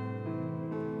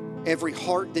 every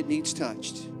heart that needs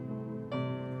touched,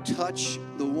 touch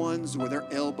the ones where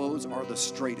their elbows are the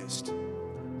straightest.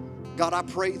 God, I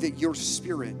pray that your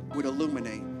spirit would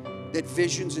illuminate, that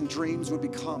visions and dreams would be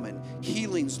common.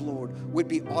 Healings, Lord, would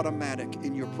be automatic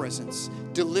in your presence.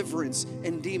 Deliverance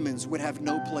and demons would have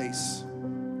no place.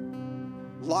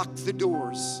 Lock the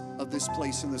doors of this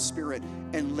place in the spirit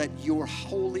and let your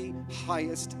holy,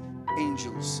 highest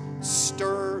angels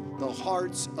stir the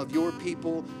hearts of your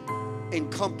people,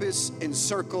 encompass,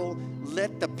 encircle.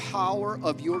 Let the power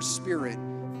of your spirit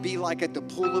be like at the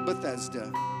pool of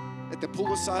Bethesda, at the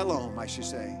pool of Siloam, I should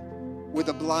say, where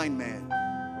the blind man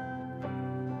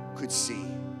could see.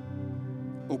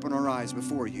 Open our eyes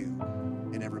before you.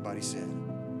 And everybody said,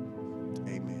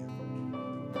 amen.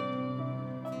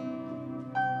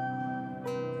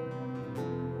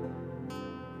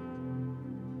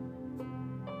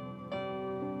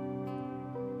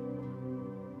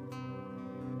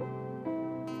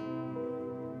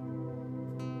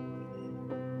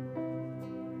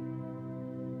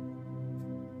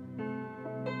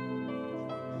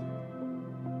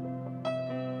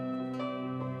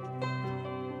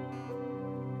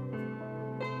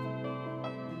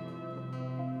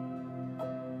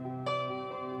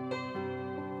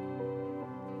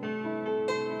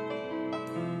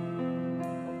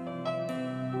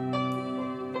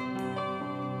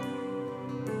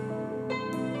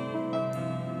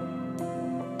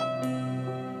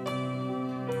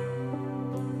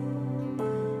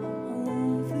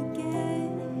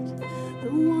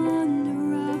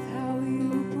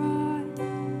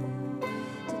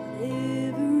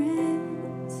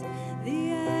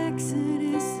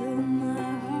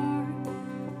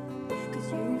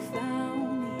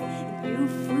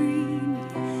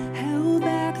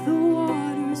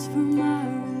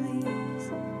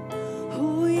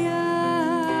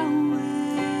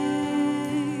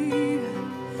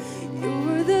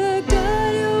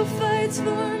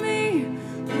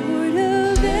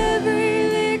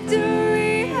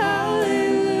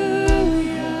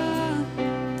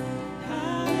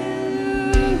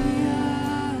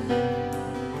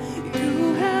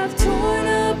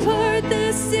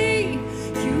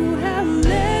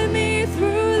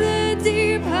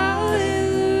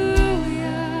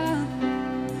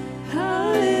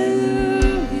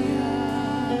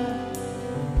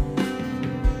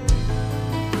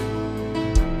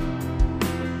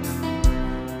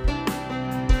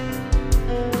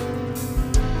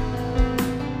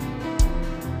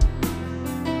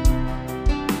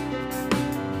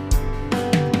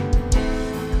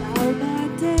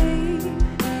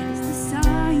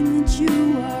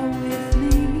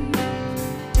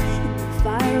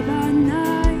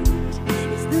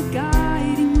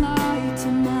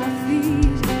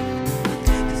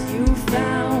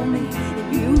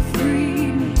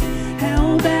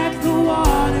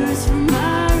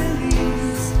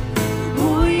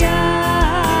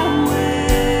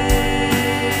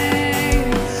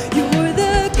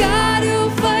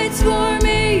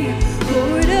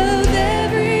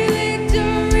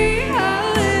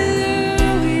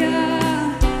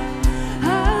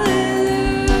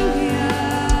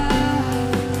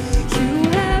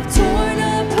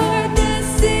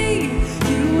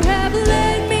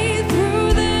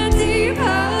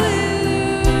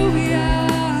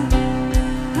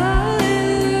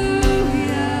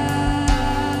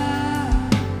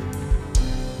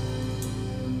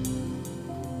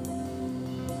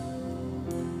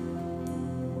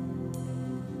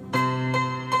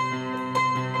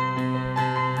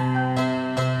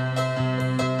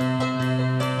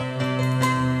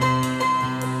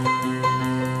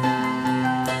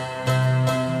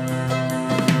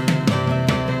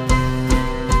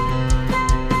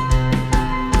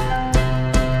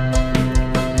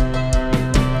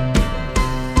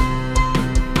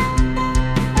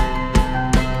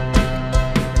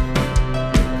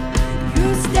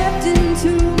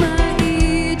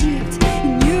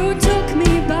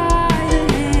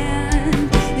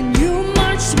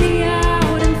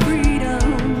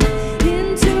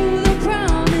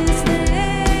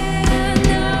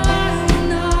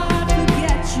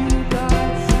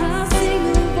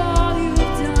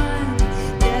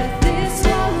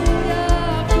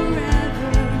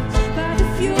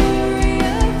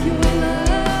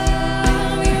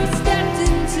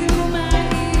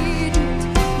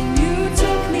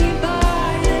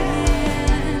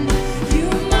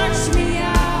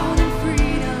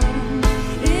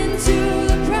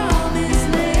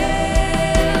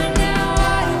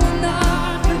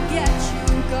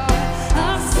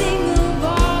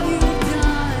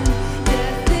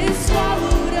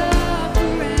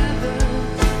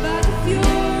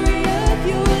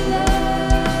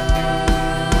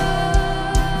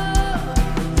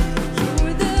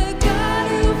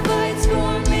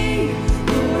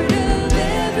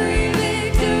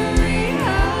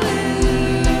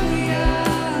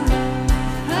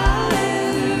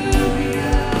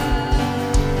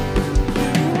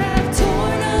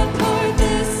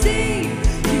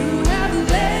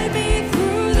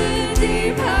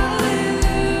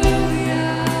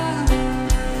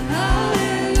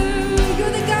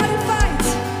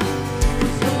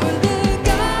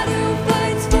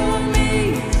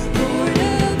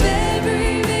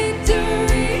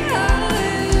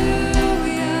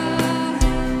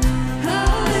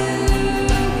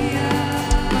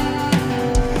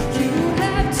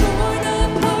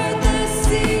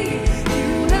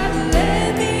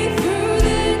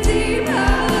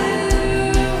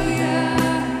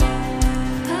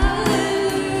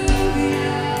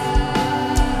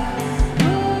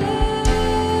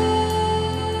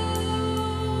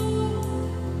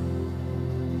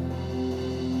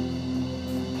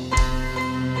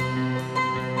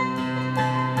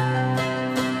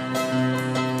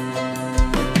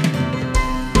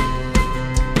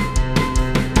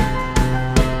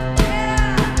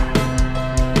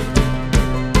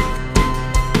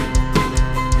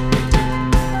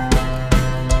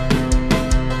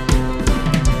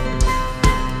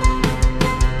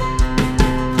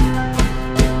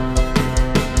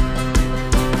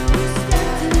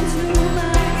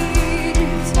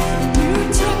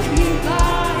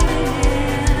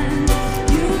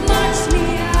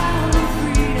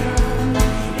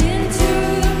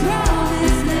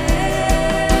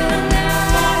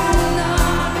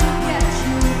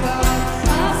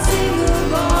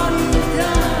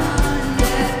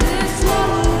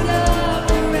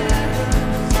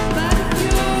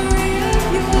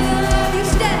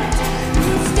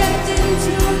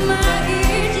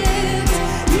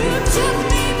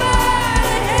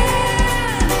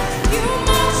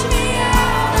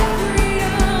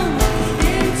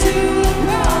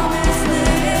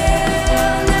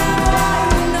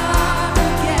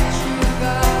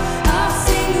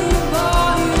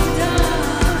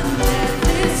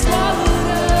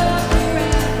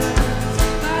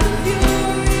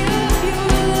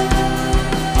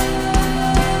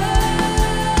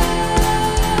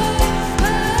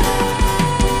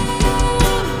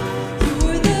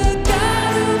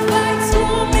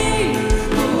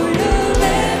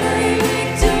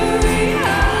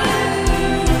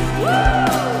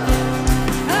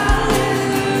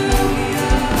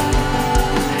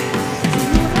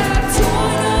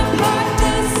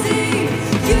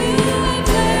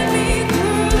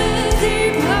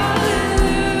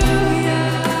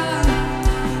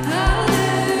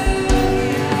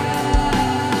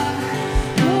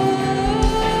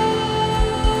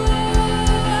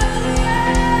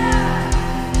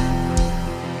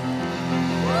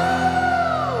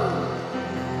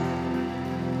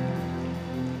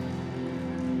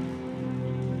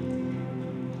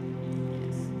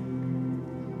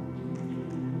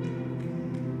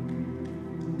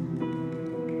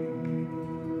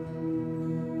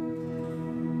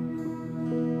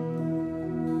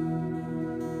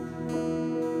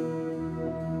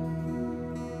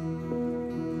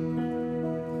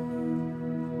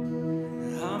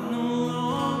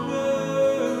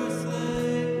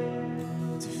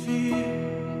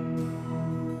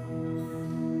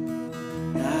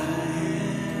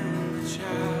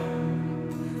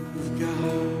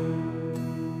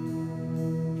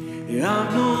 I'm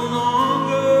no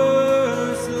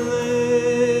longer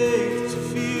slave to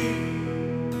fear.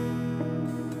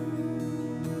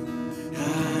 I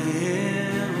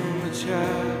am a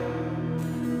child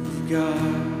of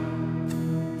God.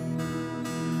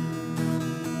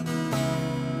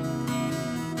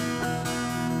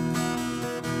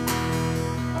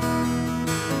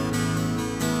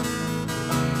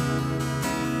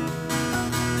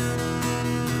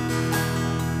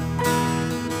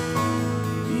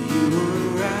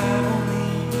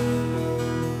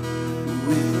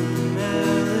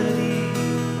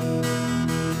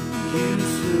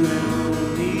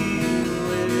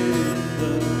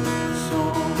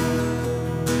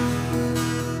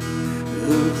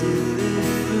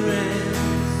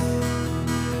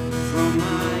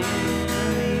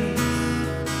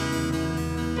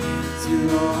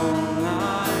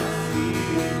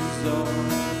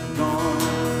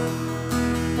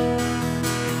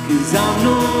 I'm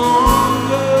no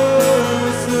longer a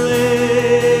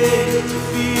slave to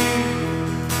fear.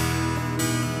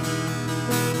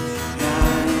 I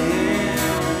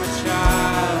am a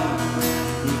child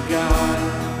of God.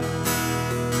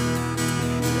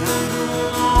 I'm no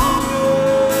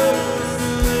longer a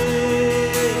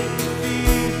slave to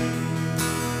fear.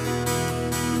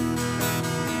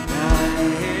 I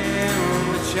am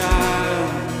a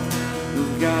child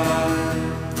of God.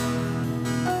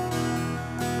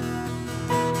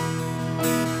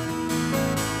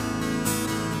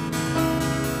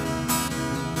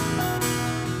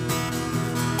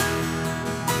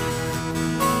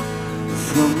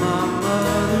 From my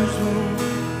mother's womb,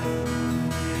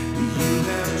 you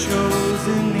have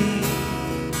chosen me.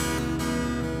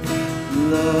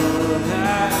 Love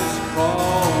has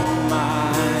called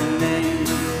my name,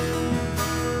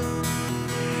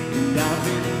 and I've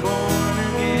been born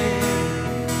again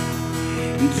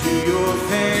into your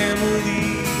family.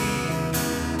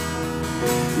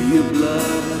 Your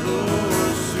blood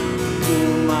flows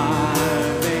through my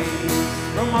veins.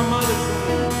 From my mother's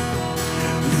womb.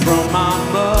 From my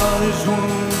mother's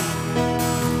womb,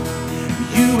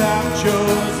 you have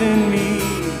chosen me.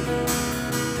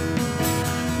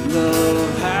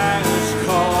 Love has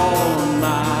called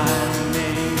my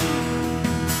name,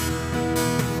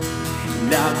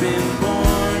 and I've been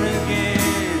born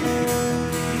again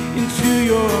into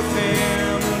your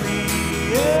family.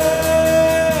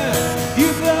 Yeah.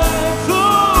 Your blood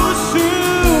flows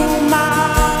through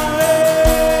my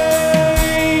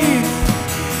veins,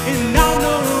 and I'm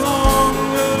no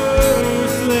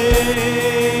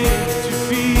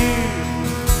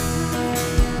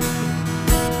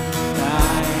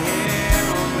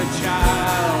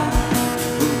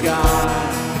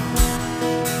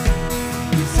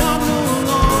I'm no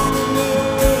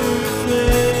longer a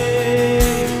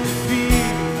slave to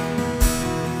fear.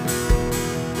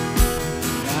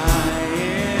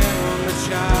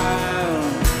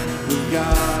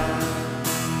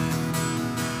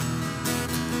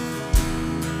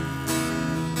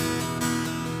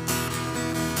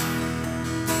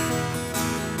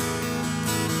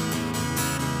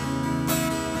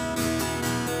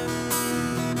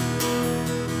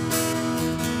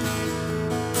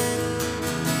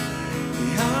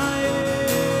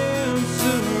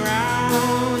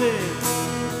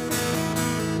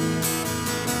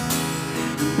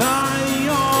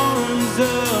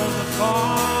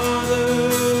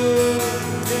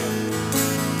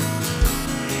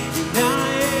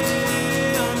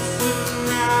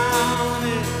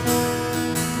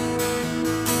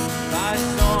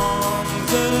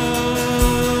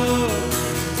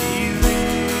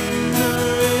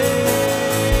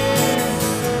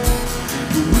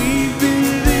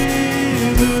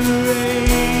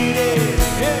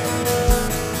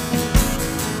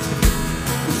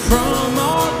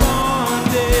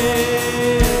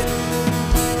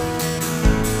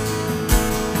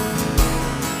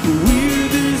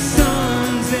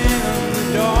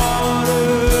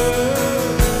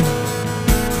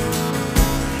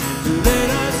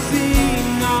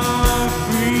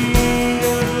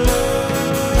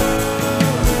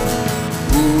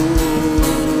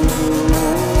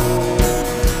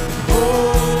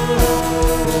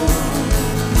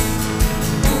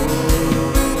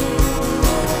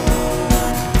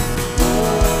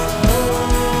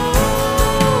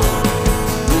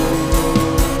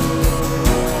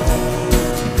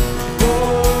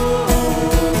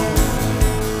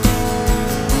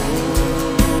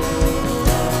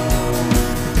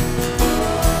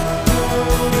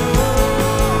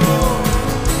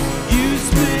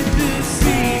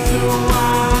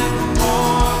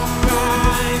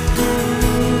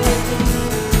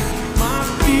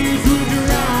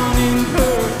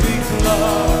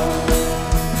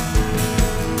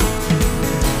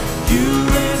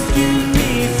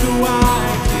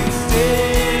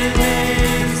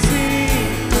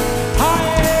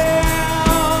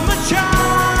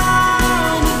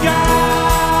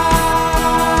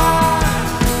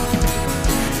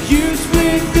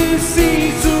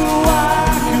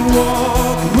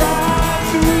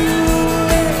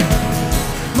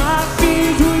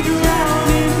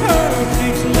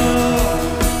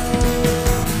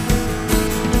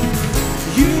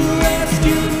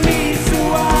 rescued me so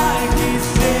I can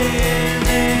stand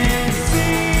and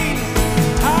sing.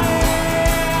 I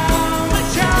am a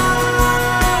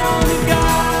child of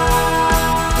God.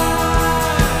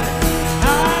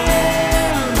 I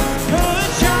am a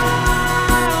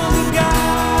child of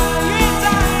God. Yes,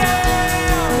 I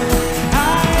am. I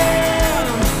am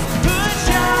a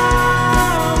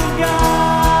child of God.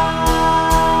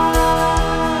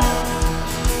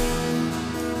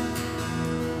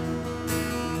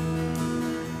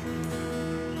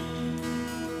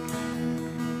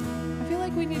 I feel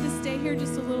like we need to stay here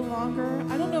just a little longer.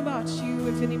 I don't know about you,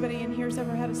 if anybody in here has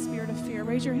ever had a spirit of fear.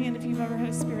 Raise your hand if you've ever had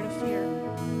a spirit of fear.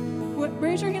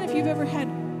 Raise your hand if you've ever had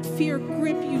fear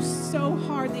grip you so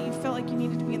hard that you felt like you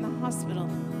needed to be in the hospital.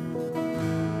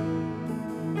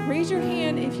 Raise your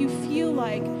hand if you feel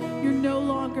like you're no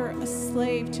longer a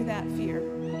slave to that fear.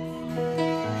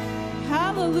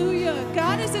 Hallelujah.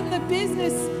 God is in the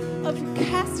business of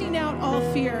casting out all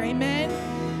fear. Amen.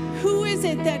 Who is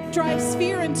it that drives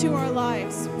fear into our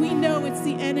lives? We know it's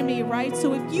the enemy, right?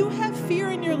 So if you have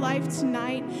fear in your life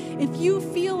tonight, if you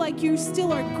feel like you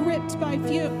still are gripped by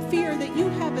fear, that you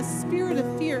have a spirit of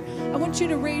fear, I want you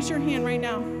to raise your hand right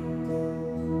now.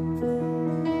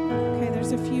 Okay,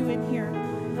 there's a few in here.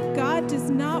 God does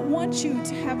not want you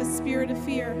to have a spirit of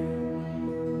fear.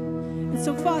 And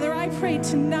so, Father, I pray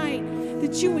tonight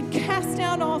that you would cast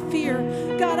down all fear.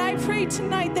 God, I pray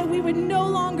tonight that we would no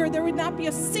longer, there would not be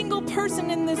a single person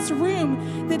in this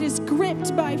room that is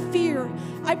gripped by fear.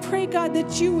 I pray, God,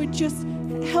 that you would just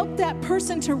help that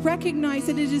person to recognize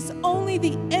that it is only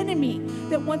the enemy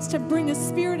that wants to bring a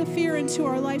spirit of fear into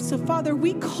our life. So, Father,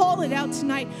 we call it out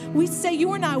tonight. We say you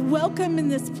are not welcome in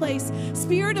this place.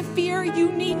 Spirit of fear,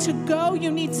 you need to go. You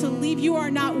need to leave. You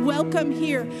are not welcome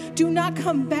here. Do not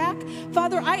come back.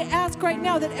 Father, I ask right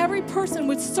now that every person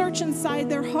would search inside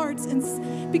their hearts, and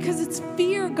because it's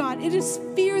fear, God. It is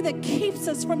fear that keeps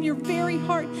us from your very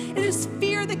heart. It is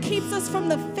fear that keeps us from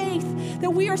the faith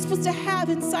that we are supposed to have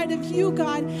inside of you,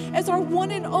 God, as our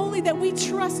one and only that we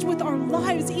trust with our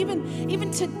lives,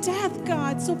 even to death,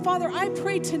 God. So, Father, I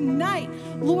pray tonight,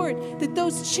 Lord, that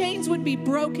those chains would be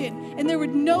broken and there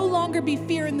would no longer be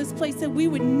fear in this place, that we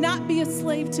would not be a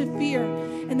slave to fear,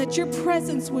 and that your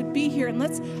presence would be here. And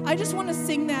I just want to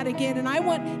sing that again. And I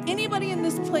want anybody in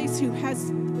this place who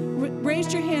has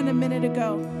raised your hand a minute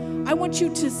ago, I want you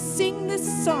to sing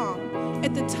this song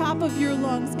at the top of your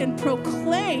lungs and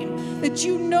proclaim that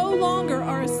you no longer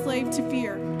are a slave to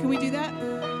fear. Can we do that?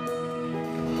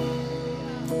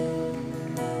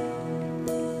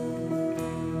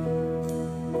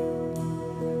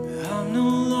 I'm no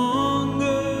longer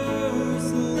a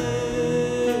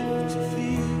slave to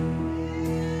fear.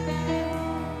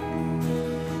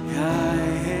 I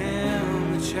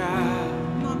am a child.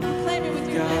 Come on, proclaim it with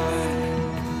your lips.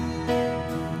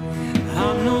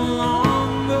 I'm no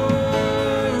longer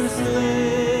a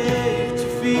slave to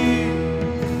fear.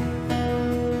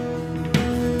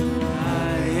 I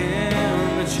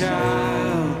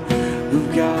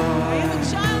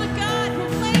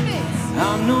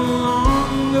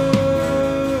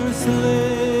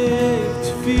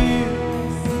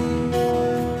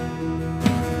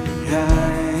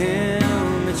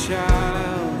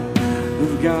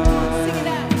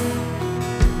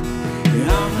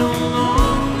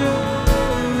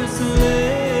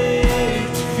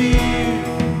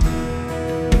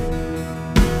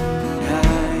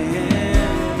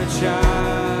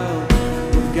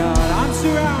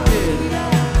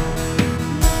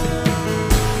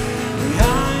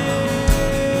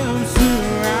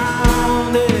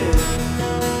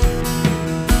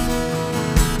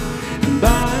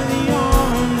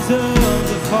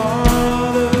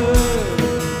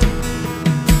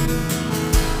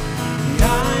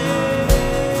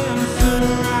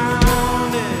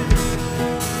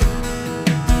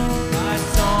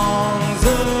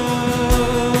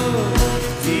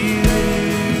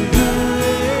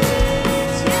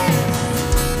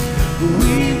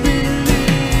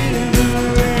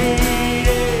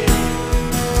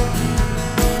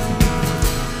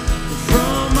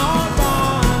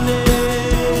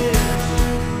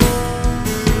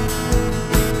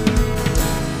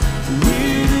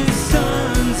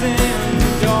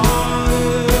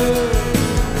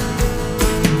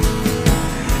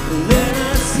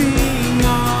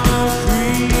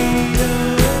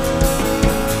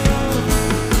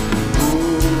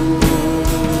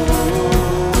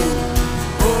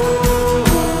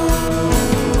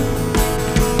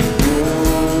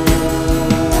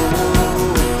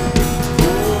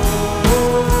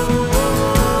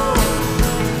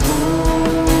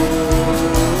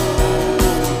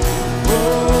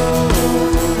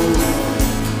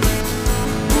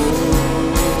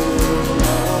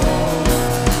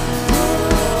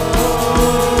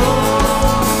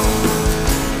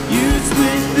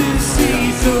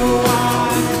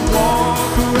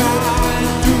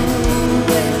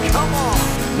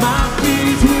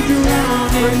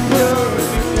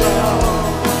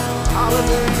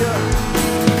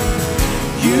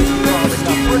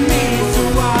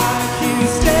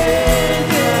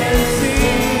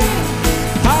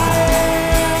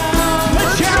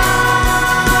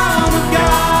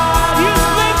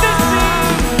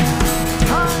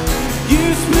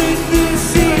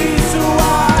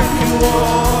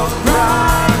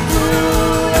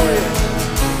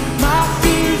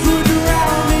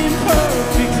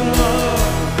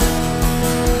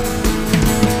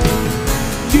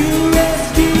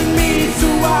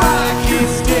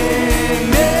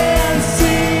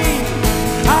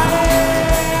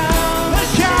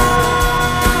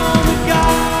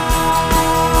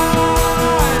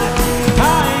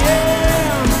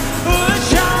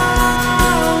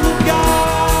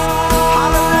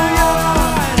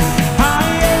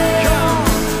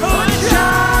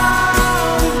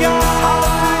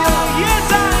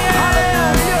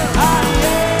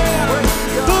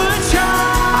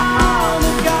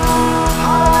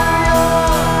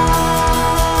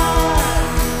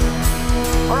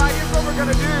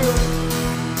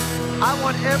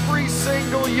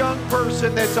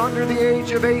under the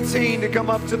age of 18 to come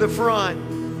up to the front.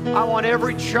 I want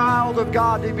every child of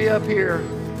God to be up here.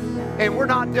 And we're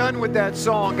not done with that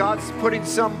song. God's putting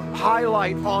some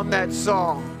highlight on that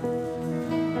song.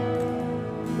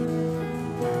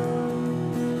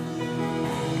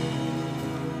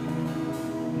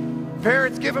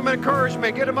 Parents, give them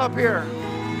encouragement. Get them up here.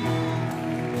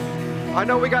 I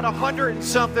know we got 100 and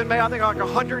something, I think like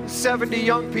 170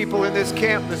 young people in this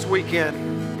camp this weekend.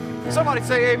 Somebody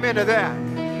say amen to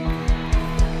that.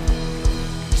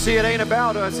 See, it ain't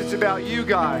about us, it's about you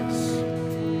guys.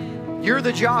 You're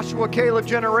the Joshua Caleb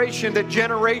generation that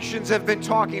generations have been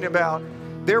talking about.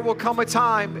 There will come a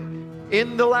time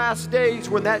in the last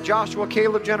days when that Joshua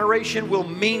Caleb generation will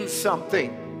mean something.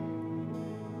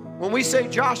 When we say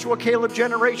Joshua Caleb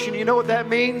generation, you know what that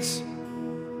means?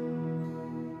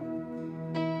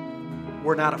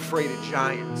 We're not afraid of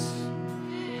giants.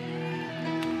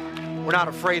 We're not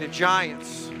afraid of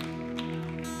giants.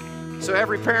 So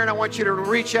every parent, I want you to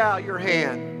reach out your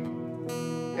hand.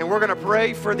 And we're going to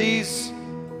pray for these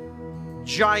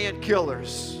giant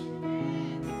killers.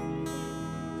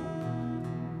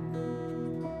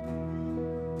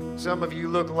 Some of you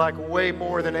look like way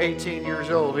more than 18 years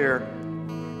old here.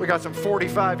 We got some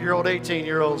 45-year-old,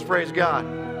 18-year-olds, praise God.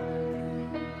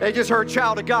 They just heard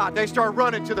child of God. They start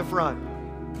running to the front.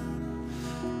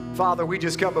 Father, we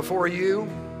just come before you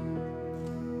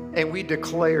and we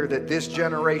declare that this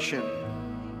generation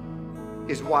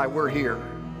is why we're here.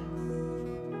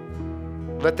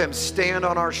 Let them stand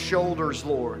on our shoulders,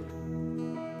 Lord.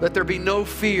 Let there be no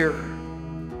fear,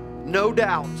 no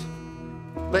doubt.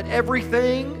 Let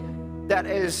everything that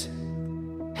has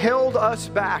held us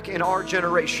back in our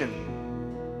generation,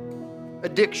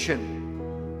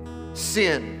 addiction,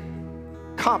 sin,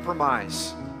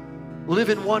 compromise, live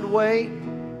in one way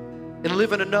and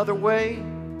live in another way,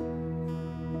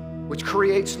 which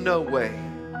creates no way.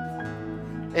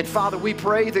 And Father, we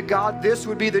pray that God, this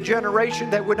would be the generation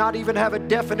that would not even have a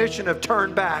definition of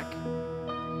turn back.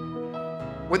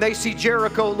 When they see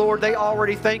Jericho, Lord, they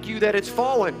already thank you that it's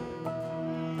fallen.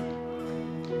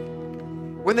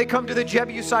 When they come to the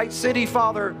Jebusite city,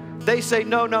 Father, they say,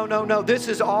 no, no, no, no, this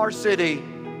is our city.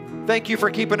 Thank you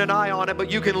for keeping an eye on it, but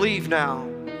you can leave now.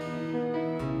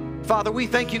 Father, we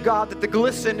thank you, God, that the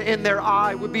glisten in their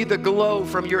eye would be the glow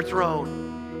from your throne.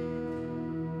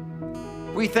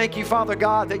 We thank you, Father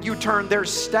God, that you turn their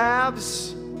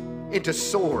staves into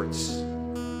swords.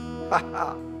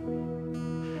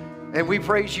 And we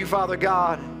praise you, Father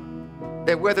God,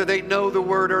 that whether they know the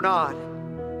word or not,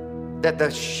 that the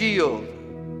shield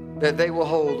that they will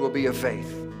hold will be a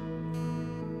faith.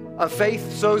 A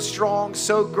faith so strong,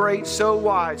 so great, so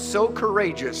wise, so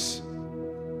courageous,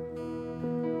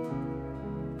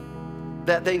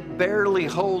 that they barely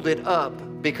hold it up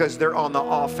because they're on the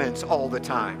offense all the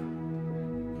time.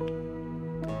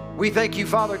 We thank you,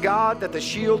 Father God, that the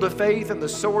shield of faith and the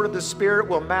sword of the Spirit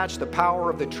will match the power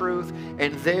of the truth,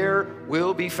 and there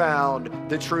will be found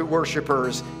the true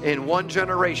worshipers. In one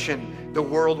generation, the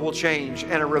world will change,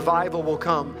 and a revival will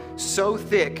come so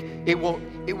thick, it will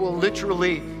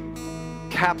literally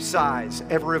capsize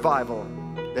every revival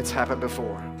that's happened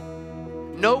before.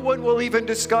 No one will even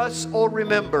discuss or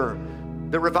remember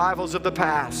the revivals of the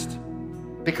past,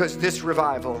 because this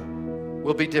revival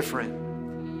will be different.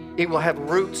 It will have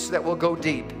roots that will go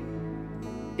deep.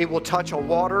 It will touch a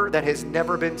water that has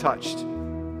never been touched,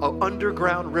 an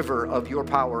underground river of your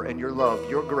power and your love,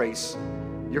 your grace,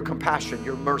 your compassion,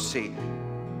 your mercy,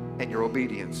 and your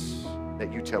obedience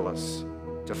that you tell us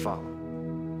to follow.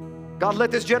 God,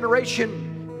 let this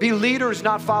generation be leaders,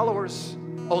 not followers,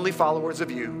 only followers of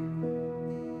you.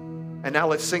 And now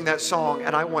let's sing that song,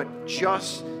 and I want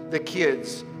just the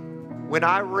kids. When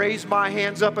I raise my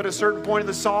hands up at a certain point in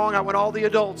the song, I want all the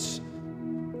adults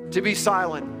to be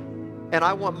silent. And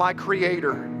I want my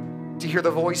Creator to hear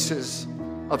the voices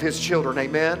of His children.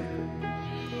 Amen?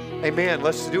 Amen.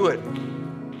 Let's do it.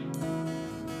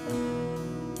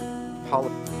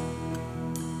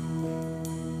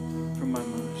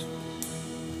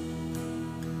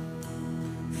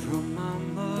 From my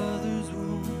mother's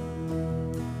womb,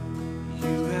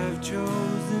 you have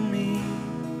chosen me.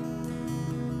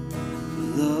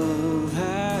 Love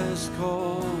has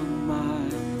called my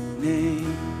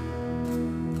name.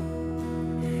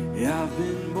 I've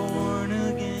been born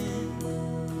again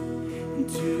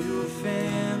into your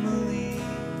family.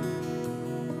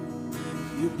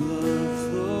 Your blood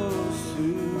flows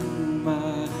through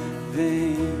my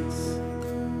veins,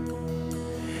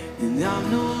 and I'm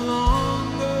no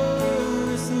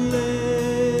longer a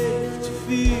slave to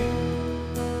fear.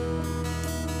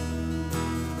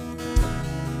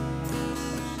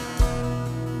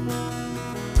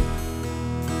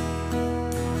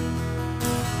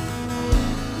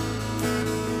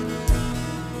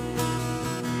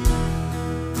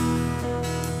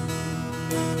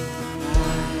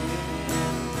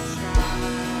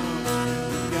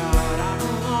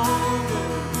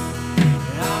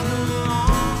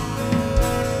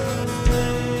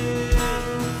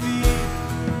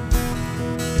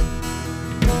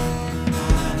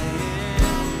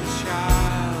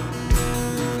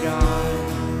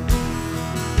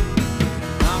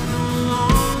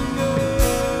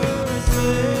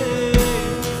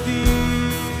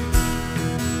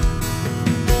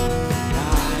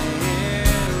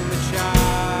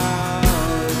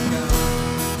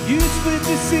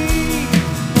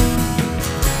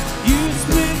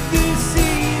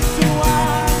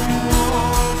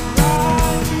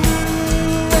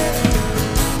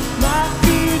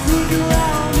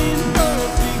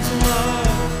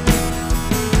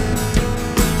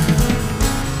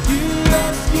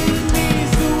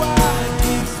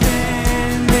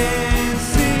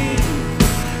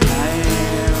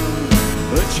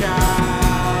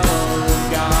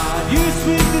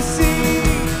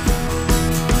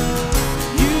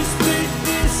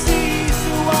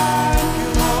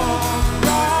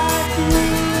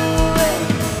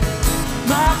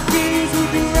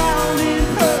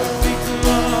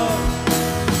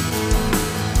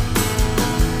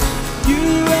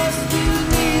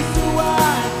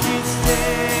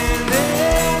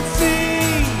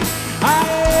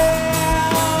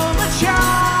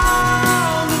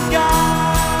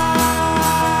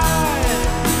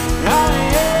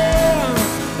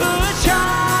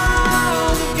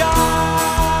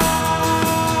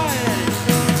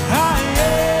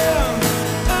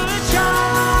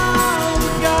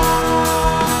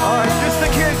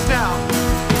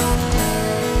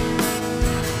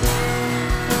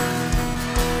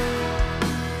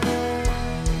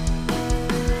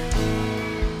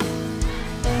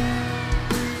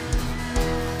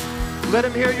 Let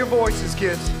him hear your voices,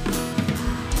 kids.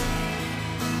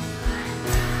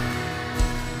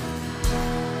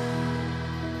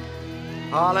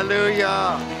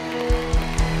 Hallelujah.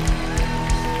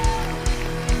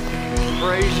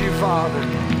 Praise you, Father.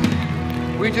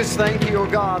 We just thank you, oh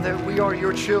God, that we are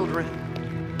your children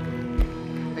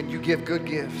and you give good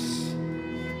gifts.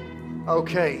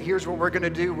 Okay, here's what we're going to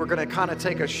do. We're going to kind of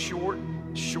take a short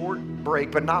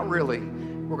break, but not really.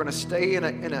 We're going to stay in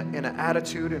an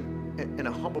attitude and in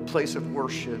a humble place of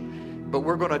worship, but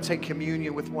we're going to take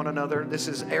communion with one another. This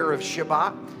is Erev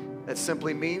Shabbat. That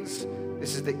simply means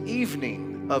this is the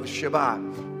evening of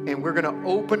Shabbat, and we're going to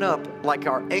open up like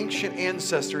our ancient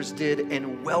ancestors did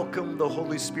and welcome the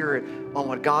Holy Spirit on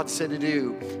what God said to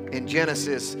do in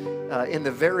Genesis. In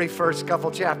the very first couple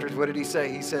chapters, what did he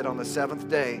say? He said, on the seventh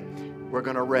day, we're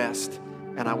going to rest.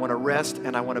 And I want to rest,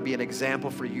 and I want to be an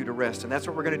example for you to rest. And that's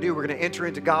what we're going to do. We're going to enter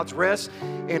into God's rest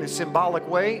in a symbolic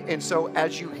way. And so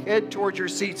as you head towards your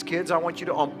seats, kids, I want you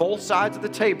to, on both sides of the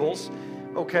tables,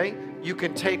 okay, you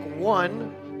can take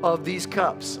one of these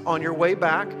cups on your way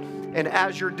back. And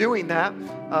as you're doing that,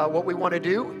 what we want to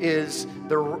do is,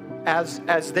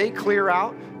 as they clear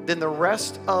out, then the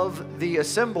rest of the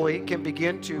assembly can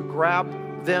begin to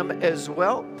grab them as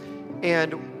well.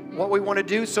 And what we want to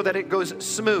do so that it goes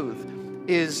smooth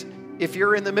is, if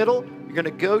you're in the middle, you're going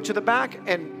to go to the back,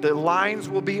 and the lines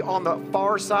will be on the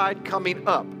far side coming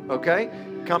up, okay?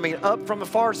 Coming up from the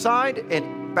far side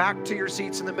and back to your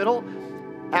seats in the middle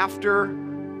after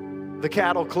the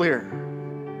cattle clear.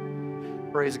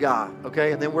 Praise God,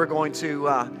 okay? And then we're going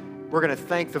to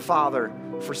thank the Father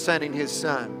for sending his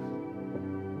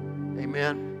Son.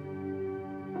 Amen.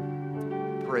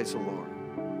 Praise the Lord.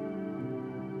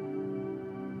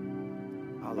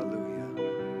 Hallelujah.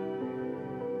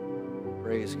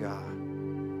 Praise God.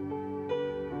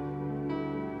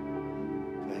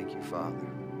 Thank you, Father.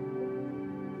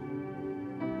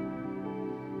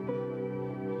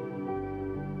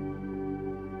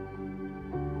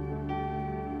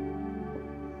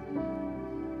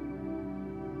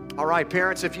 All right,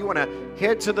 parents, if you want to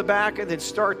head to the back and then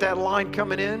start that line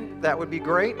coming in, that would be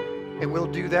great, and we'll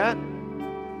do that.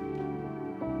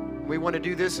 We want to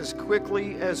do this as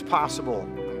quickly as possible,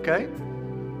 okay?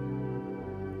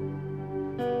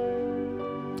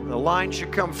 The line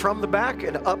should come from the back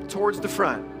and up towards the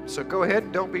front. So go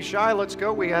ahead, don't be shy, let's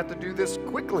go. We have to do this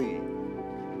quickly.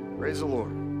 Praise the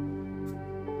Lord.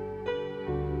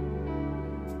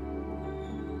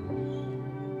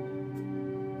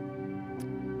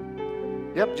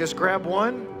 Yep, just grab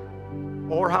one,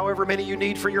 or however many you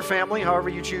need for your family, however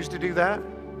you choose to do that.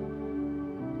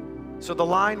 So the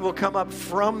line will come up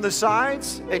from the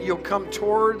sides, and you'll come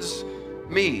towards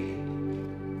me.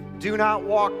 Do not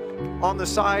walk on the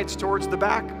sides towards the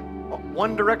back,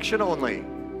 one direction only.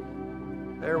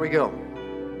 There we go.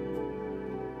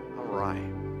 All right.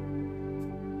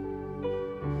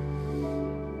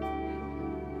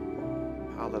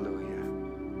 Hallelujah.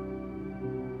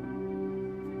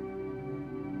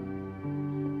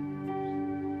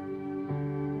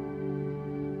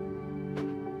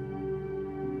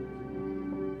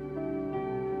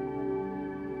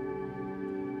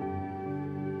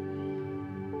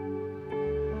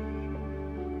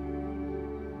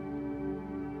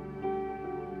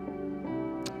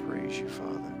 You,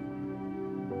 Father.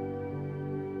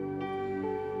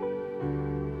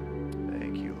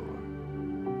 Thank you, Lord.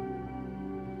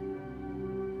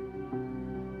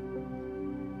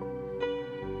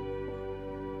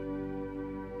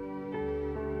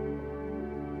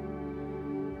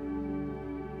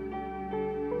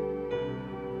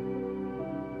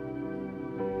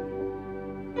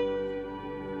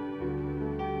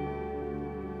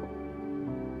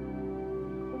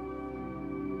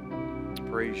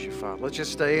 Praise you, Father. Let's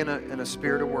just stay in a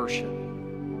spirit of worship.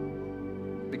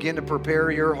 Begin to prepare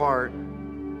your heart.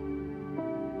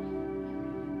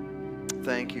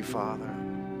 Thank you, Father.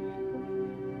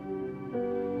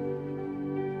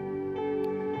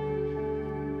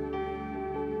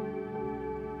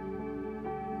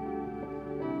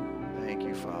 Thank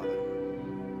you, Father.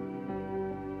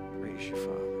 Praise you,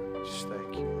 Father. Just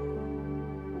thank you,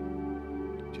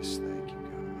 Lord. Just thank you, God.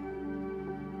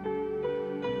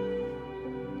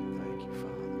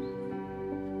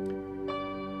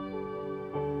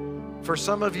 For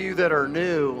some of you that are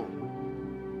new,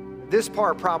 this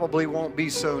part probably won't be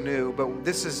so new, but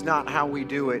this is not how we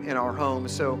do it in our home.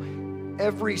 So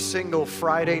every single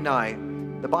Friday night,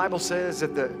 the Bible says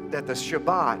that the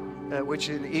Shabbat, which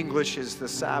in English is the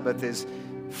Sabbath, is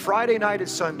Friday night at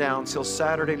sundown till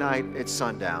Saturday night at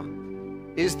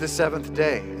sundown, is the seventh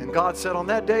day. And God said on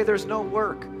that day, there's no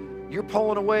work. You're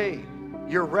pulling away.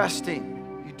 You're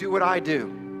resting. You do what I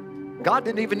do. God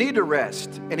didn't even need to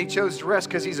rest, and he chose to rest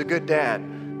because he's a good dad.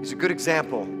 He's a good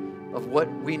example of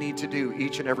what we need to do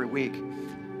each and every week.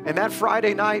 And that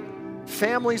Friday night,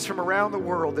 families from around the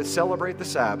world that celebrate the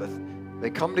Sabbath, they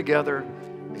come together,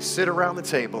 they sit around the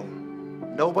table.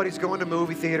 Nobody's going to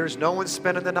movie theaters. No one's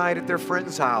spending the night at their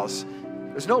friend's house.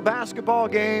 There's no basketball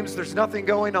games. There's nothing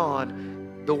going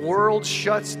on. The world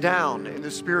shuts down in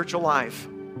the spiritual life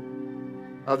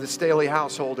of the Staley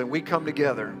household, and we come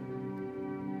together.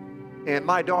 And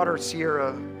my daughter,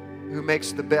 Sierra, who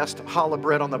makes the best challah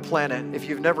bread on the planet, if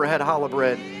you've never had challah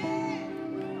bread,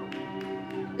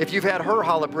 if you've had her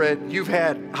challah bread, you've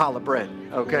had challah bread,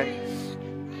 okay?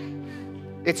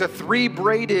 It's a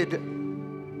 3-braided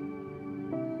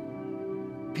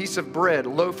piece of bread,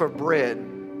 loaf of bread.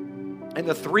 And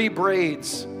the 3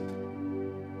 braids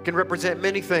can represent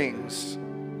many things. It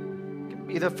can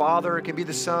be the Father, it can be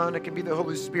the Son, it can be the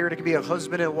Holy Spirit, it can be a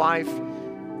husband and wife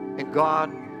and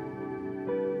God.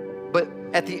 But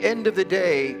at the end of the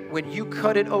day, when you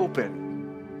cut it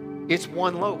open, it's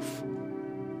one loaf.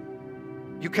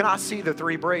 You cannot see the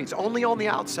 3 braids. Only on the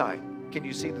outside can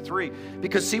you see the 3.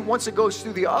 Because see, once it goes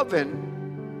through the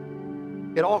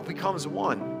oven, it all becomes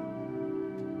one.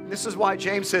 And this is why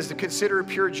James says to consider it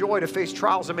pure joy to face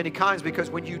trials of many kinds, because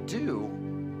when you do,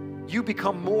 you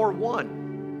become more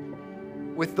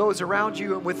one with those around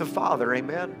you and with the Father.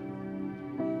 Amen.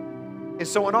 And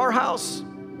so in our house,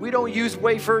 we don't use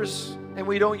wafers and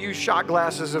we don't use shot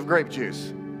glasses of grape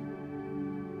juice.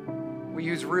 We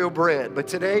use real bread. But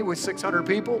today with 600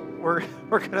 people, we're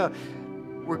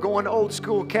going old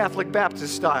school Catholic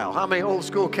Baptist style. How many old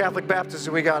school Catholic Baptists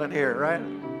have we got in here, right?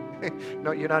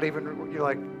 No, you're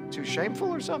like too shameful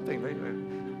or something.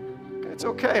 It's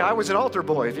okay. I was an altar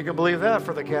boy, if you can believe that,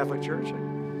 for the Catholic Church.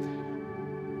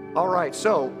 All right,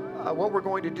 so what we're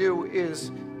going to do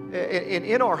is,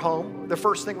 in our home, the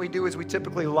first thing we do is we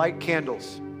typically light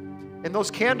candles. And those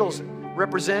candles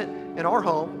represent, in our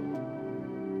home,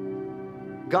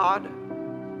 God.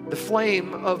 The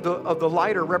flame of the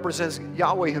lighter represents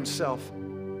Yahweh himself,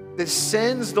 that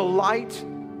sends the light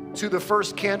to the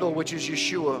first candle, which is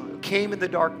Yeshua, who came in the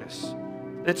darkness.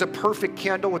 And it's a perfect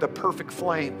candle with a perfect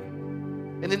flame.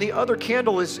 And then the other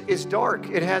candle is dark.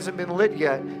 It hasn't been lit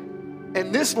yet.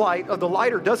 And this light of the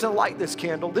lighter doesn't light this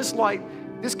candle. This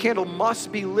candle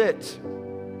must be lit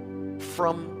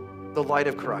from the light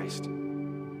of Christ.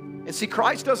 And see,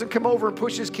 Christ doesn't come over and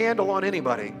push his candle on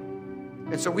anybody.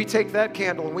 And so we take that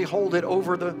candle and we hold it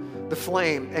over the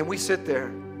flame, and we sit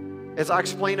there. As I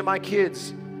explain to my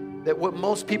kids, that what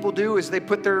most people do is they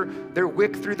put their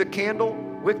wick through the candle,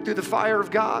 wick through the fire of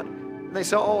God, and they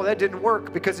say, oh, that didn't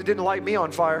work because it didn't light me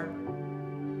on fire.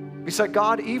 We said,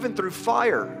 God, even through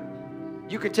fire,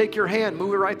 you can take your hand,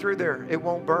 move it right through there. It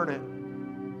won't burn it.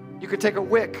 You can take a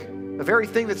wick, the very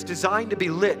thing that's designed to be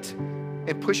lit,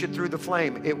 and push it through the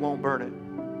flame. It won't burn it.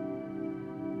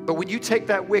 But when you take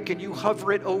that wick and you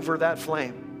hover it over that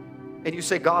flame, and you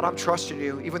say, God, I'm trusting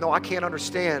you, even though I can't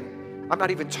understand. I'm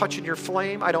not even touching your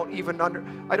flame. I don't even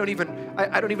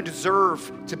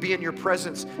deserve to be in your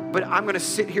presence. But I'm going to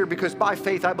sit here because by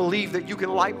faith I believe that you can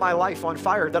light my life on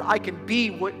fire, that I can be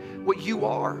what you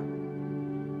are.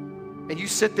 And you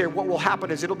sit there, what will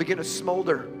happen is it'll begin to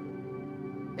smolder,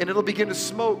 and it'll begin to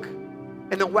smoke,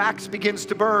 and the wax begins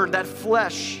to burn, that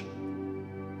flesh,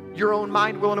 your own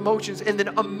mind, will, and emotions, and then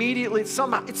immediately, it's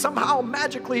somehow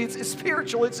magically, it's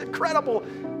spiritual, it's incredible,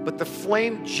 but the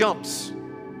flame jumps.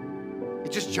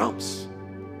 It just jumps.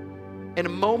 In a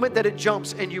moment that it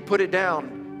jumps and you put it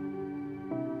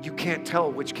down, you can't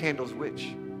tell which candle's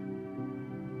which.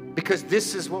 Because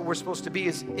this is what we're supposed to be,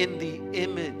 is in the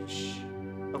image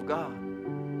of God.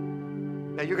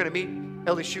 Now you're going to meet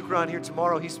Eli Shukran here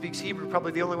tomorrow. He speaks Hebrew,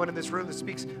 probably the only one in this room that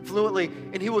speaks fluently,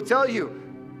 and he will tell you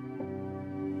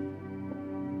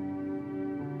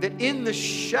that in the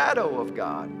shadow of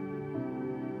God,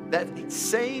 that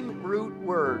same root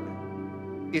word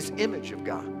is image of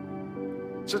God.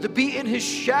 So to be in his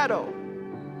shadow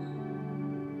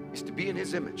is to be in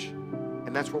his image.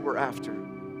 And that's what we're after.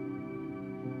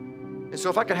 And so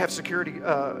if I could have security,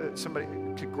 somebody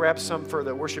could grab some for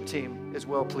the worship team as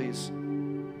well, please.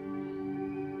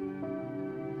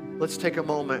 Let's take a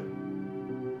moment.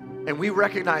 And we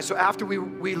recognize, so after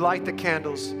we light the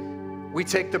candles, we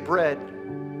take the bread,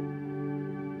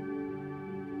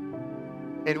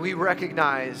 and we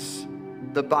recognize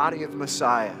the body of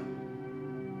Messiah,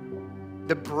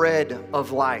 the bread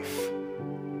of life.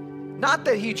 Not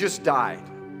that he just died,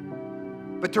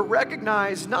 but to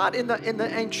recognize, not in the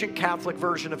ancient Catholic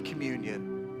version of communion,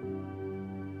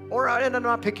 and I'm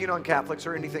not picking on Catholics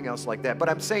or anything else like that, but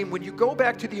I'm saying when you go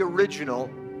back to the original,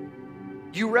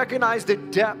 You recognize the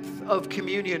depth of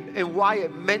communion and why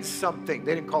it meant something.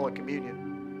 They didn't call it communion.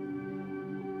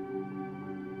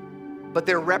 But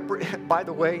by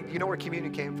the way, you know where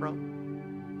communion came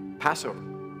from? Passover.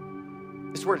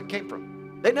 This is where it came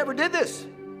from. They never did this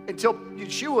until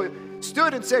Yeshua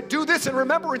stood and said, do this in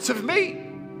remembrance of me.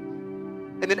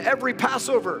 And then every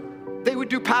Passover, they would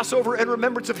do Passover in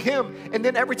remembrance of him. And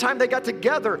then every time they got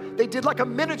together, they did like a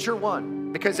miniature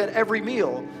one. Because at every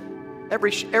meal,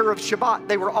 every Erev Shabbat,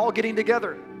 they were all getting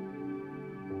together.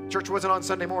 Church wasn't on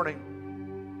Sunday morning.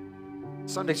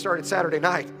 Sunday started Saturday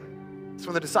night. That's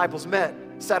when the disciples met,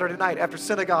 Saturday night after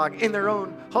synagogue in their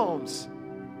own homes.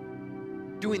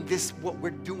 Doing this, what we're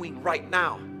doing right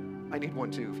now. I need one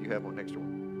too, if you have one next door.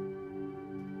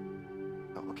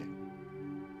 Oh, okay.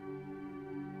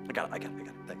 I got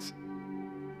it, thanks.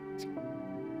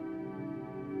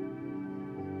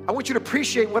 I want you to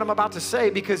appreciate what I'm about to say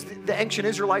because the ancient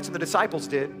Israelites and the disciples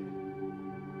did.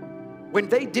 When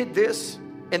they did this,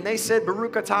 and they said,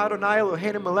 Baruch atah Adonai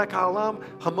Eloheinu melech haolam,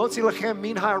 hamotzi lechem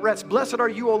min haaretz. Blessed are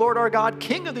you, O Lord our God,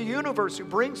 King of the universe, who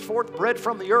brings forth bread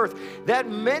from the earth. That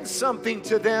meant something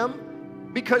to them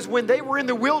because when they were in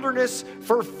the wilderness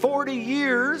for 40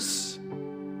 years,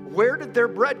 where did their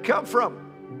bread come from?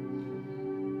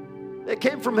 It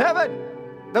came from heaven,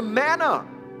 the manna.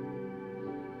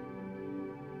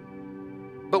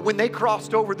 But when they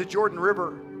crossed over the Jordan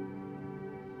River,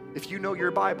 if you know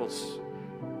your Bibles,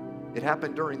 it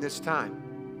happened during this time.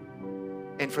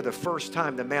 And for the first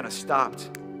time, the manna stopped.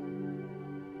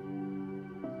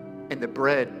 And the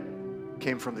bread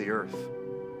came from the earth.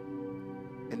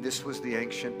 And this was the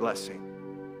ancient blessing.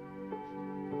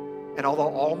 And although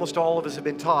almost all of us have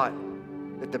been taught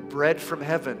that the bread from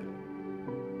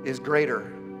heaven is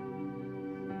greater,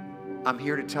 I'm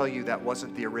here to tell you that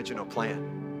wasn't the original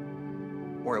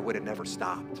plan, or it would have never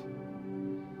stopped.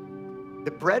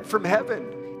 The bread from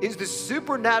heaven is the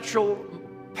supernatural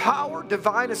power,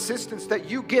 divine assistance that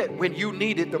you get when you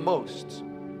need it the most.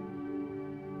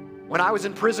 When I was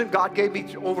in prison, God gave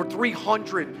me over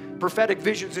 300 prophetic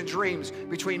visions and dreams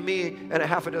between me and a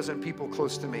half a dozen people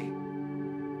close to me.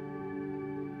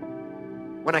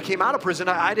 When I came out of prison,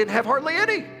 I didn't have hardly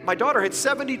any. My daughter had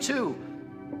 72.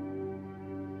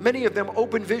 Many of them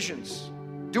open visions.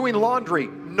 Doing laundry,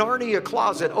 Narnia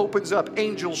closet opens up,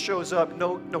 angel shows up,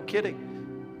 no kidding.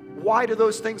 Why do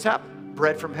those things happen?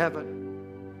 Bread from heaven.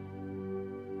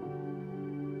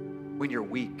 When you're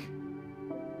weak.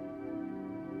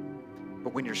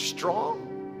 But when you're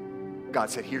strong, God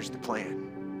said, here's the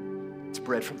plan. It's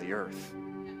bread from the earth.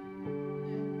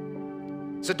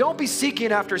 So don't be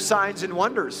seeking after signs and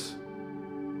wonders.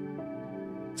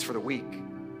 It's for the weak.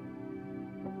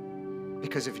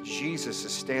 Because if Jesus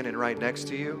is standing right next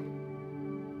to you,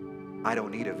 I don't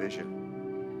need a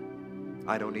vision.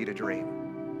 I don't need a dream.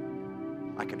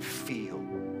 I can feel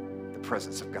the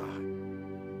presence of God.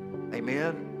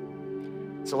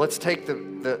 Amen? So let's take the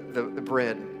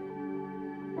bread.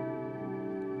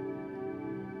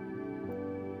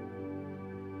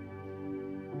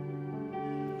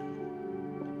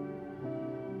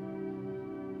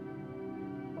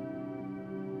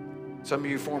 Some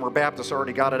of you former Baptists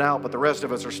already got it out, but the rest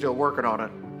of us are still working on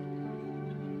it.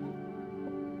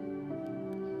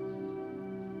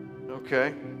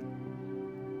 Okay.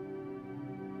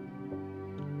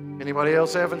 Anybody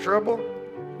else having trouble?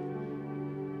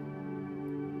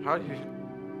 How do you?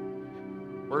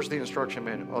 Where's the instruction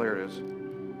manual? Oh, there it is.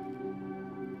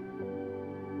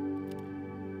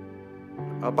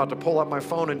 I'm about to pull up my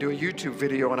phone and do a YouTube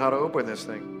video on how to open this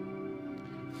thing.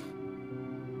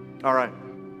 All right.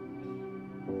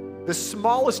 The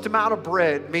smallest amount of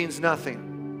bread means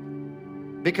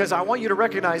nothing. Because I want you to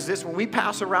recognize this. When we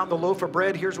pass around the loaf of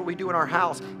bread, here's what we do in our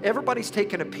house. Everybody's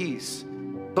taking a piece.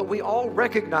 But we all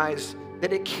recognize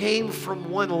that it came from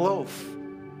one loaf.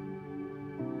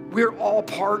 We're all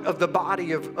part of the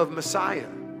body of Messiah.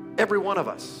 Every one of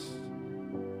us.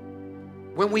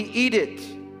 When we eat it,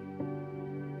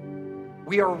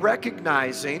 we are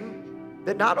recognizing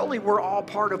that not only we're all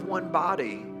part of one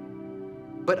body,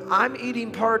 but I'm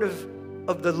eating part of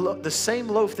the same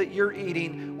loaf that you're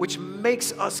eating, which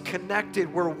makes us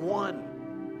connected. We're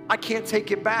one. I can't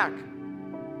take it back.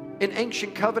 In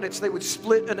ancient covenants, they would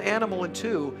split an animal in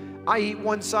two. I eat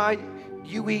one side,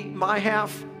 you eat my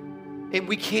half, and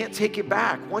we can't take it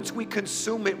back. Once we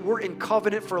consume it, we're in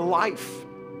covenant for life.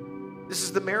 This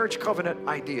is the marriage covenant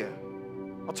idea.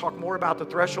 I'll talk more about the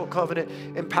threshold covenant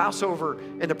and Passover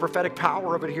and the prophetic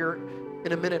power of it here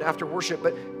in a minute after worship.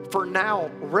 But for now,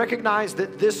 recognize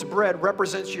that this bread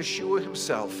represents Yeshua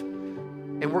himself.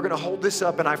 And we're going to hold this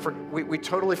up, and we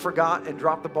totally forgot and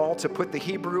dropped the ball to put the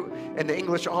Hebrew and the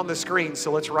English on the screen,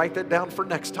 so let's write that down for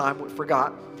next time. We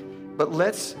forgot. But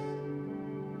let's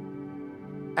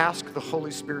ask the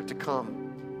Holy Spirit to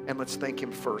come, and let's thank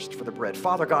him first for the bread.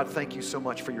 Father God, thank you so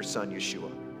much for your son, Yeshua.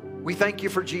 We thank you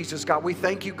for Jesus, God. We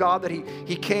thank you, God, that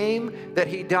he came, that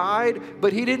he died,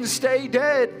 but he didn't stay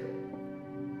dead,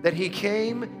 that he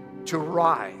came to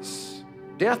rise.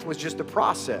 Death was just a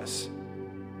process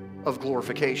of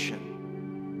glorification.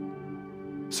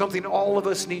 Something all of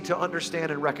us need to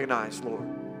understand and recognize, Lord.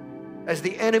 As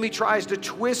the enemy tries to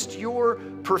twist your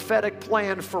prophetic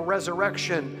plan for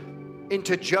resurrection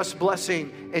into just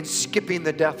blessing and skipping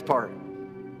the death part,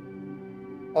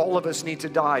 all of us need to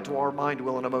die to our mind,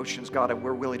 will, and emotions, God, and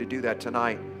we're willing to do that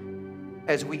tonight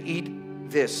as we eat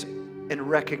this and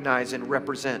recognize and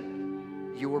represent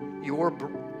your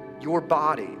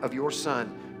body of your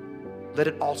Son. Let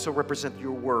it also represent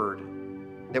your word,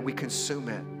 that we consume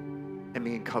it and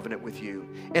be in covenant with you.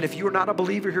 And if you're not a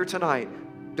believer here tonight,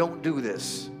 don't do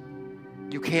this.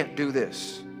 You can't do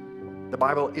this. The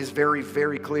Bible is very,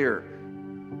 very clear.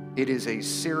 It is a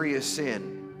serious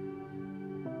sin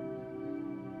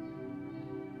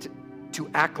to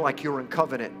act like you're in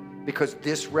covenant, because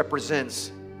this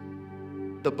represents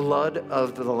the blood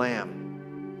of the Lamb.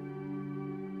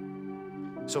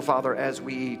 So, Father, as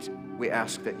we eat, we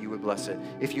ask that you would bless it.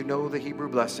 If you know the Hebrew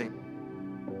blessing,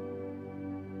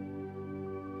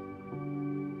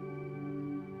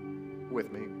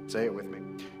 with me, say it with me.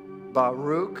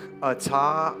 Baruch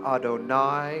atah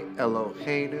Adonai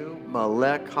Eloheinu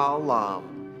melech haolam,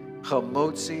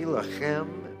 chamotzi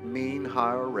lechem min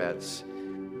haaretz.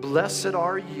 Blessed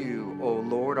are you, O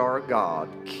Lord our God,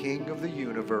 King of the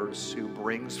universe, who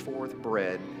brings forth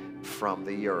bread from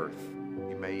the earth.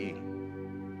 You may eat.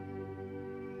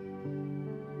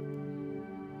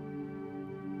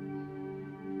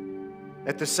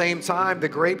 At the same time, the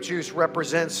grape juice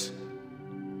represents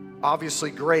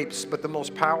obviously grapes, but the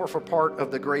most powerful part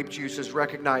of the grape juice is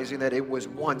recognizing that it was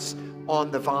once on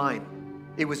the vine.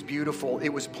 It was beautiful, it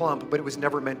was plump, but it was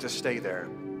never meant to stay there.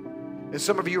 And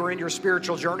some of you are in your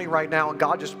spiritual journey right now, and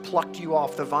God just plucked you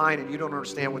off the vine and you don't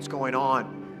understand what's going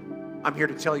on. I'm here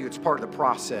to tell you it's part of the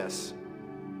process.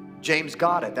 James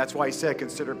got it. That's why he said,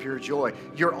 consider pure joy.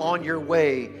 You're on your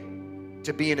way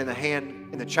to being in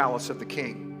the chalice of the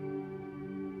King.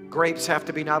 Grapes have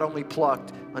to be not only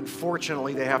plucked,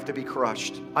 unfortunately, they have to be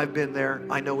crushed. I've been there.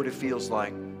 I know what it feels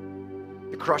like.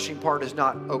 The crushing part is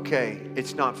not okay.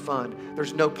 It's not fun.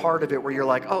 There's no part of it where you're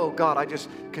like, oh, God, I just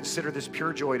consider this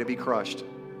pure joy to be crushed.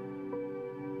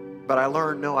 But I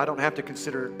learned, no, I don't have to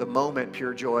consider the moment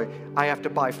pure joy. I have to,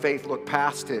 by faith, look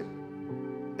past it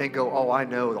and go, oh, I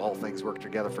know all things work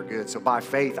together for good. So by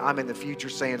faith, I'm in the future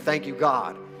saying, thank you,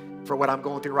 God, for what I'm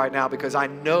going through right now, because I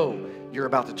know you're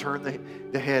about to turn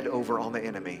the head over on the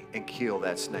enemy and kill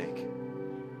that snake.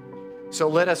 So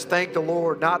let us thank the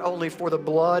Lord not only for the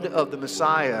blood of the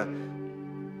Messiah,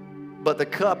 but the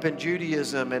cup in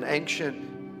Judaism and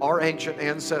our ancient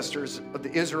ancestors of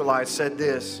the Israelites said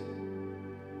this.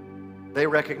 They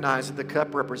recognized that the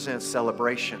cup represents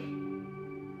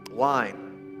celebration.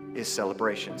 Wine is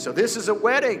celebration. So this is a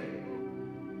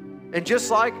wedding. And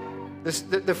just like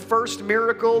the first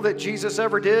miracle that Jesus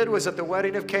ever did was at the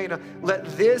wedding of Cana, let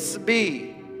this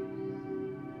be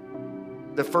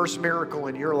the first miracle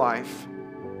in your life.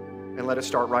 And let us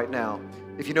start right now.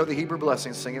 If you know the Hebrew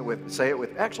blessing, say it with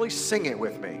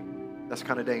me. That's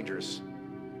kind of dangerous.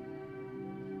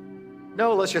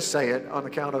 No, let's just say it on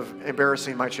account of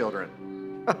embarrassing my children.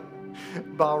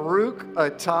 Baruch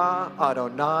atah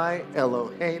Adonai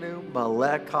Eloheinu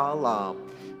melech haolam,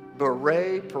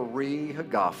 Berei peri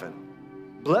hagafen.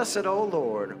 Blessed, O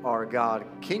Lord, our God,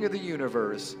 King of the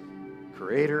universe,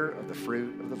 creator of the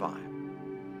fruit of the vine.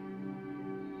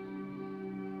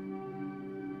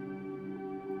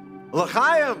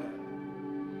 L'chaim.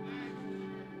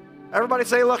 Everybody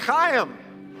say l'chaim.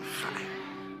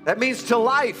 That means to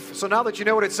life. So now that you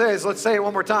know what it says, let's say it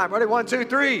one more time. Ready? 1, 2,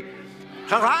 3.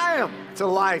 L'chaim. To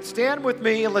life. Stand with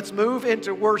me and let's move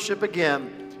into worship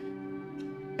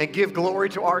again and give glory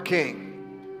to our King.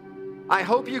 I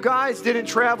hope you guys didn't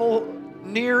travel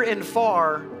near and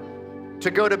far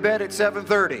to go to bed at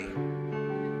 7:30.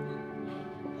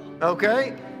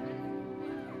 Okay?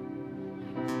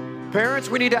 Parents,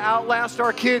 we need to outlast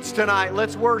our kids tonight.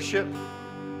 Let's worship.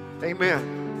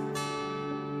 Amen.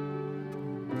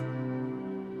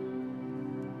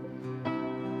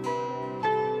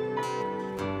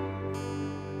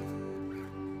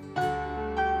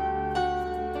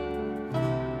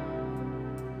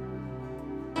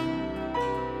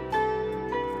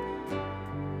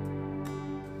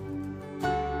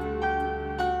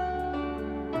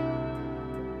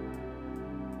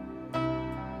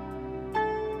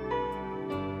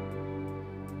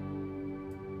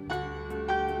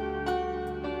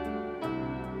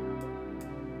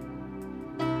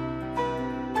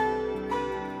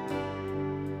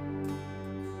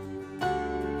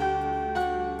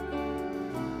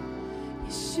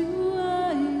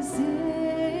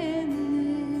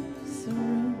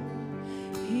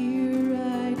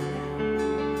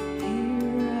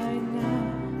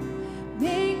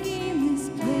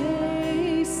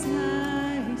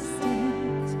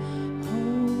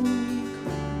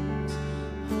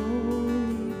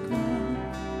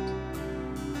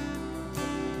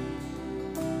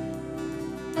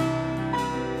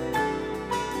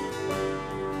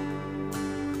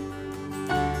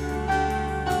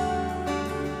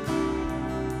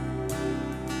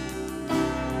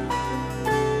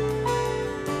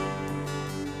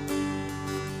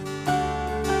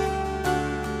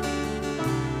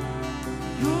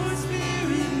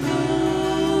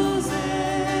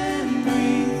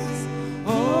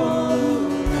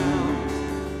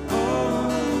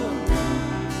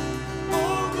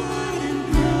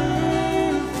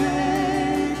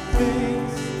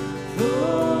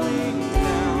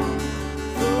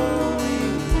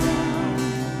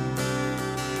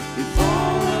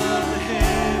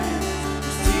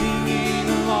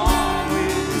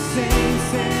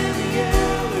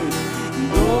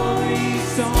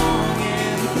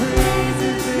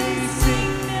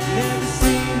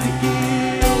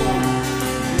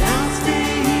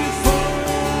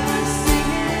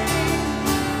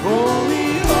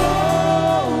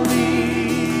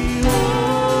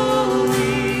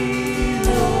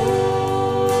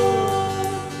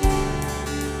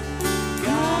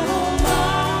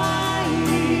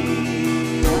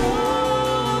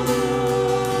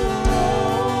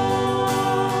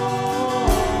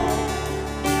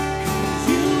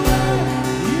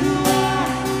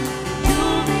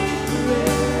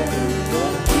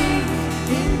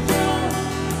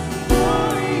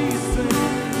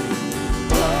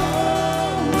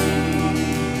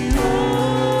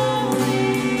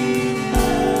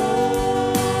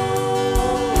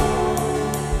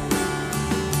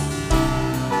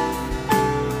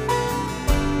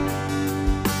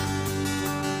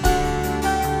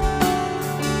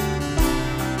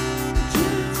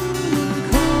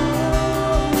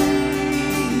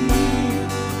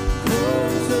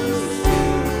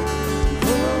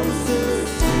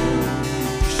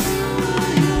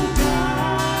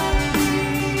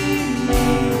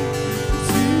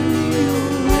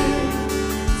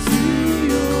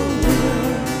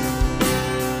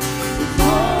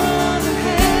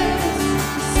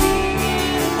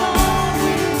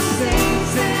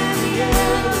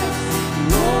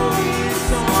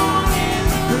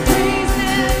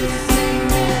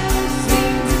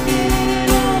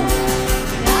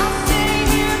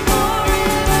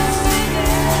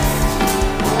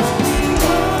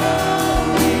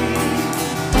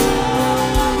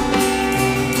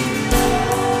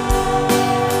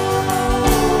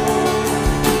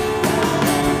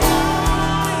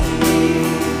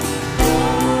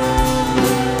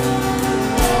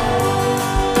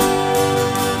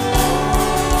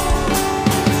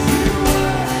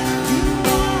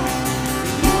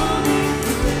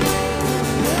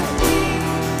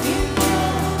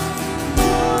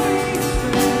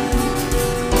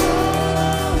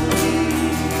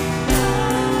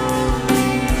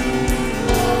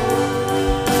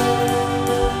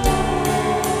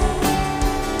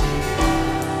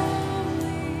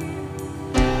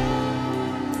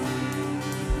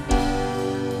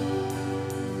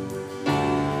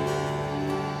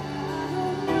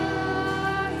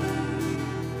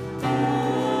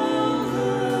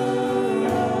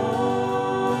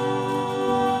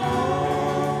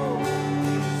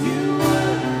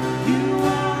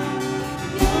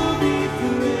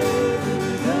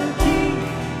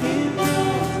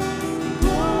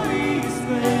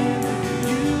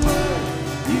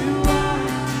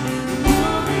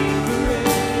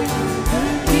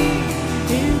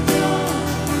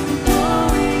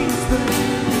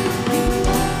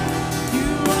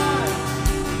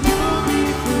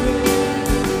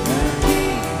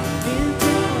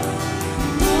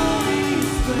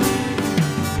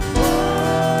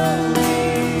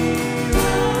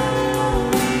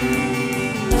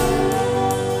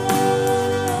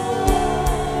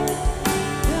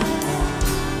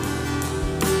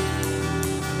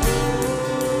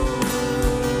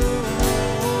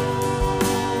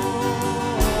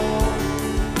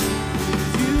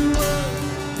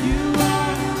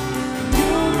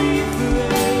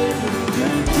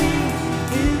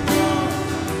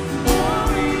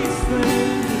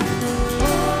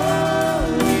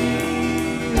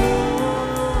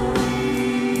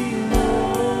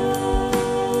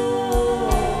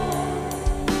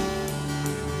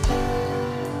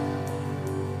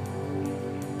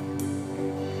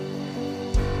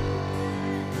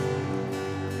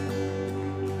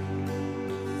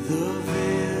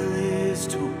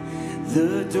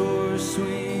 The doors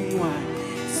swing wide,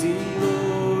 sing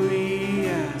glory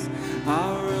as I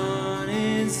run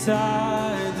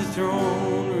inside the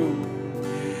throne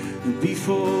room.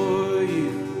 Before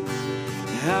you,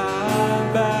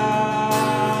 I bow,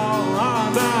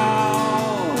 I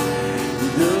bow.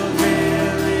 The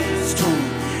veil is torn,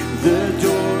 the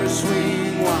doors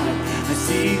swing wide. I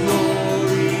see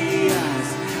glory as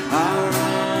I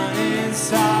run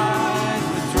inside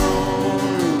the throne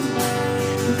room.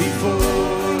 Before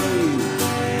you,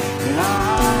 I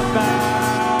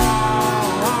bow,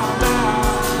 I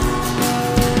bow.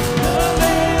 The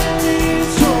veil is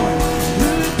torn,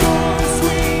 the doors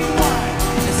swing wide.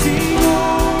 I see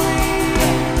glory.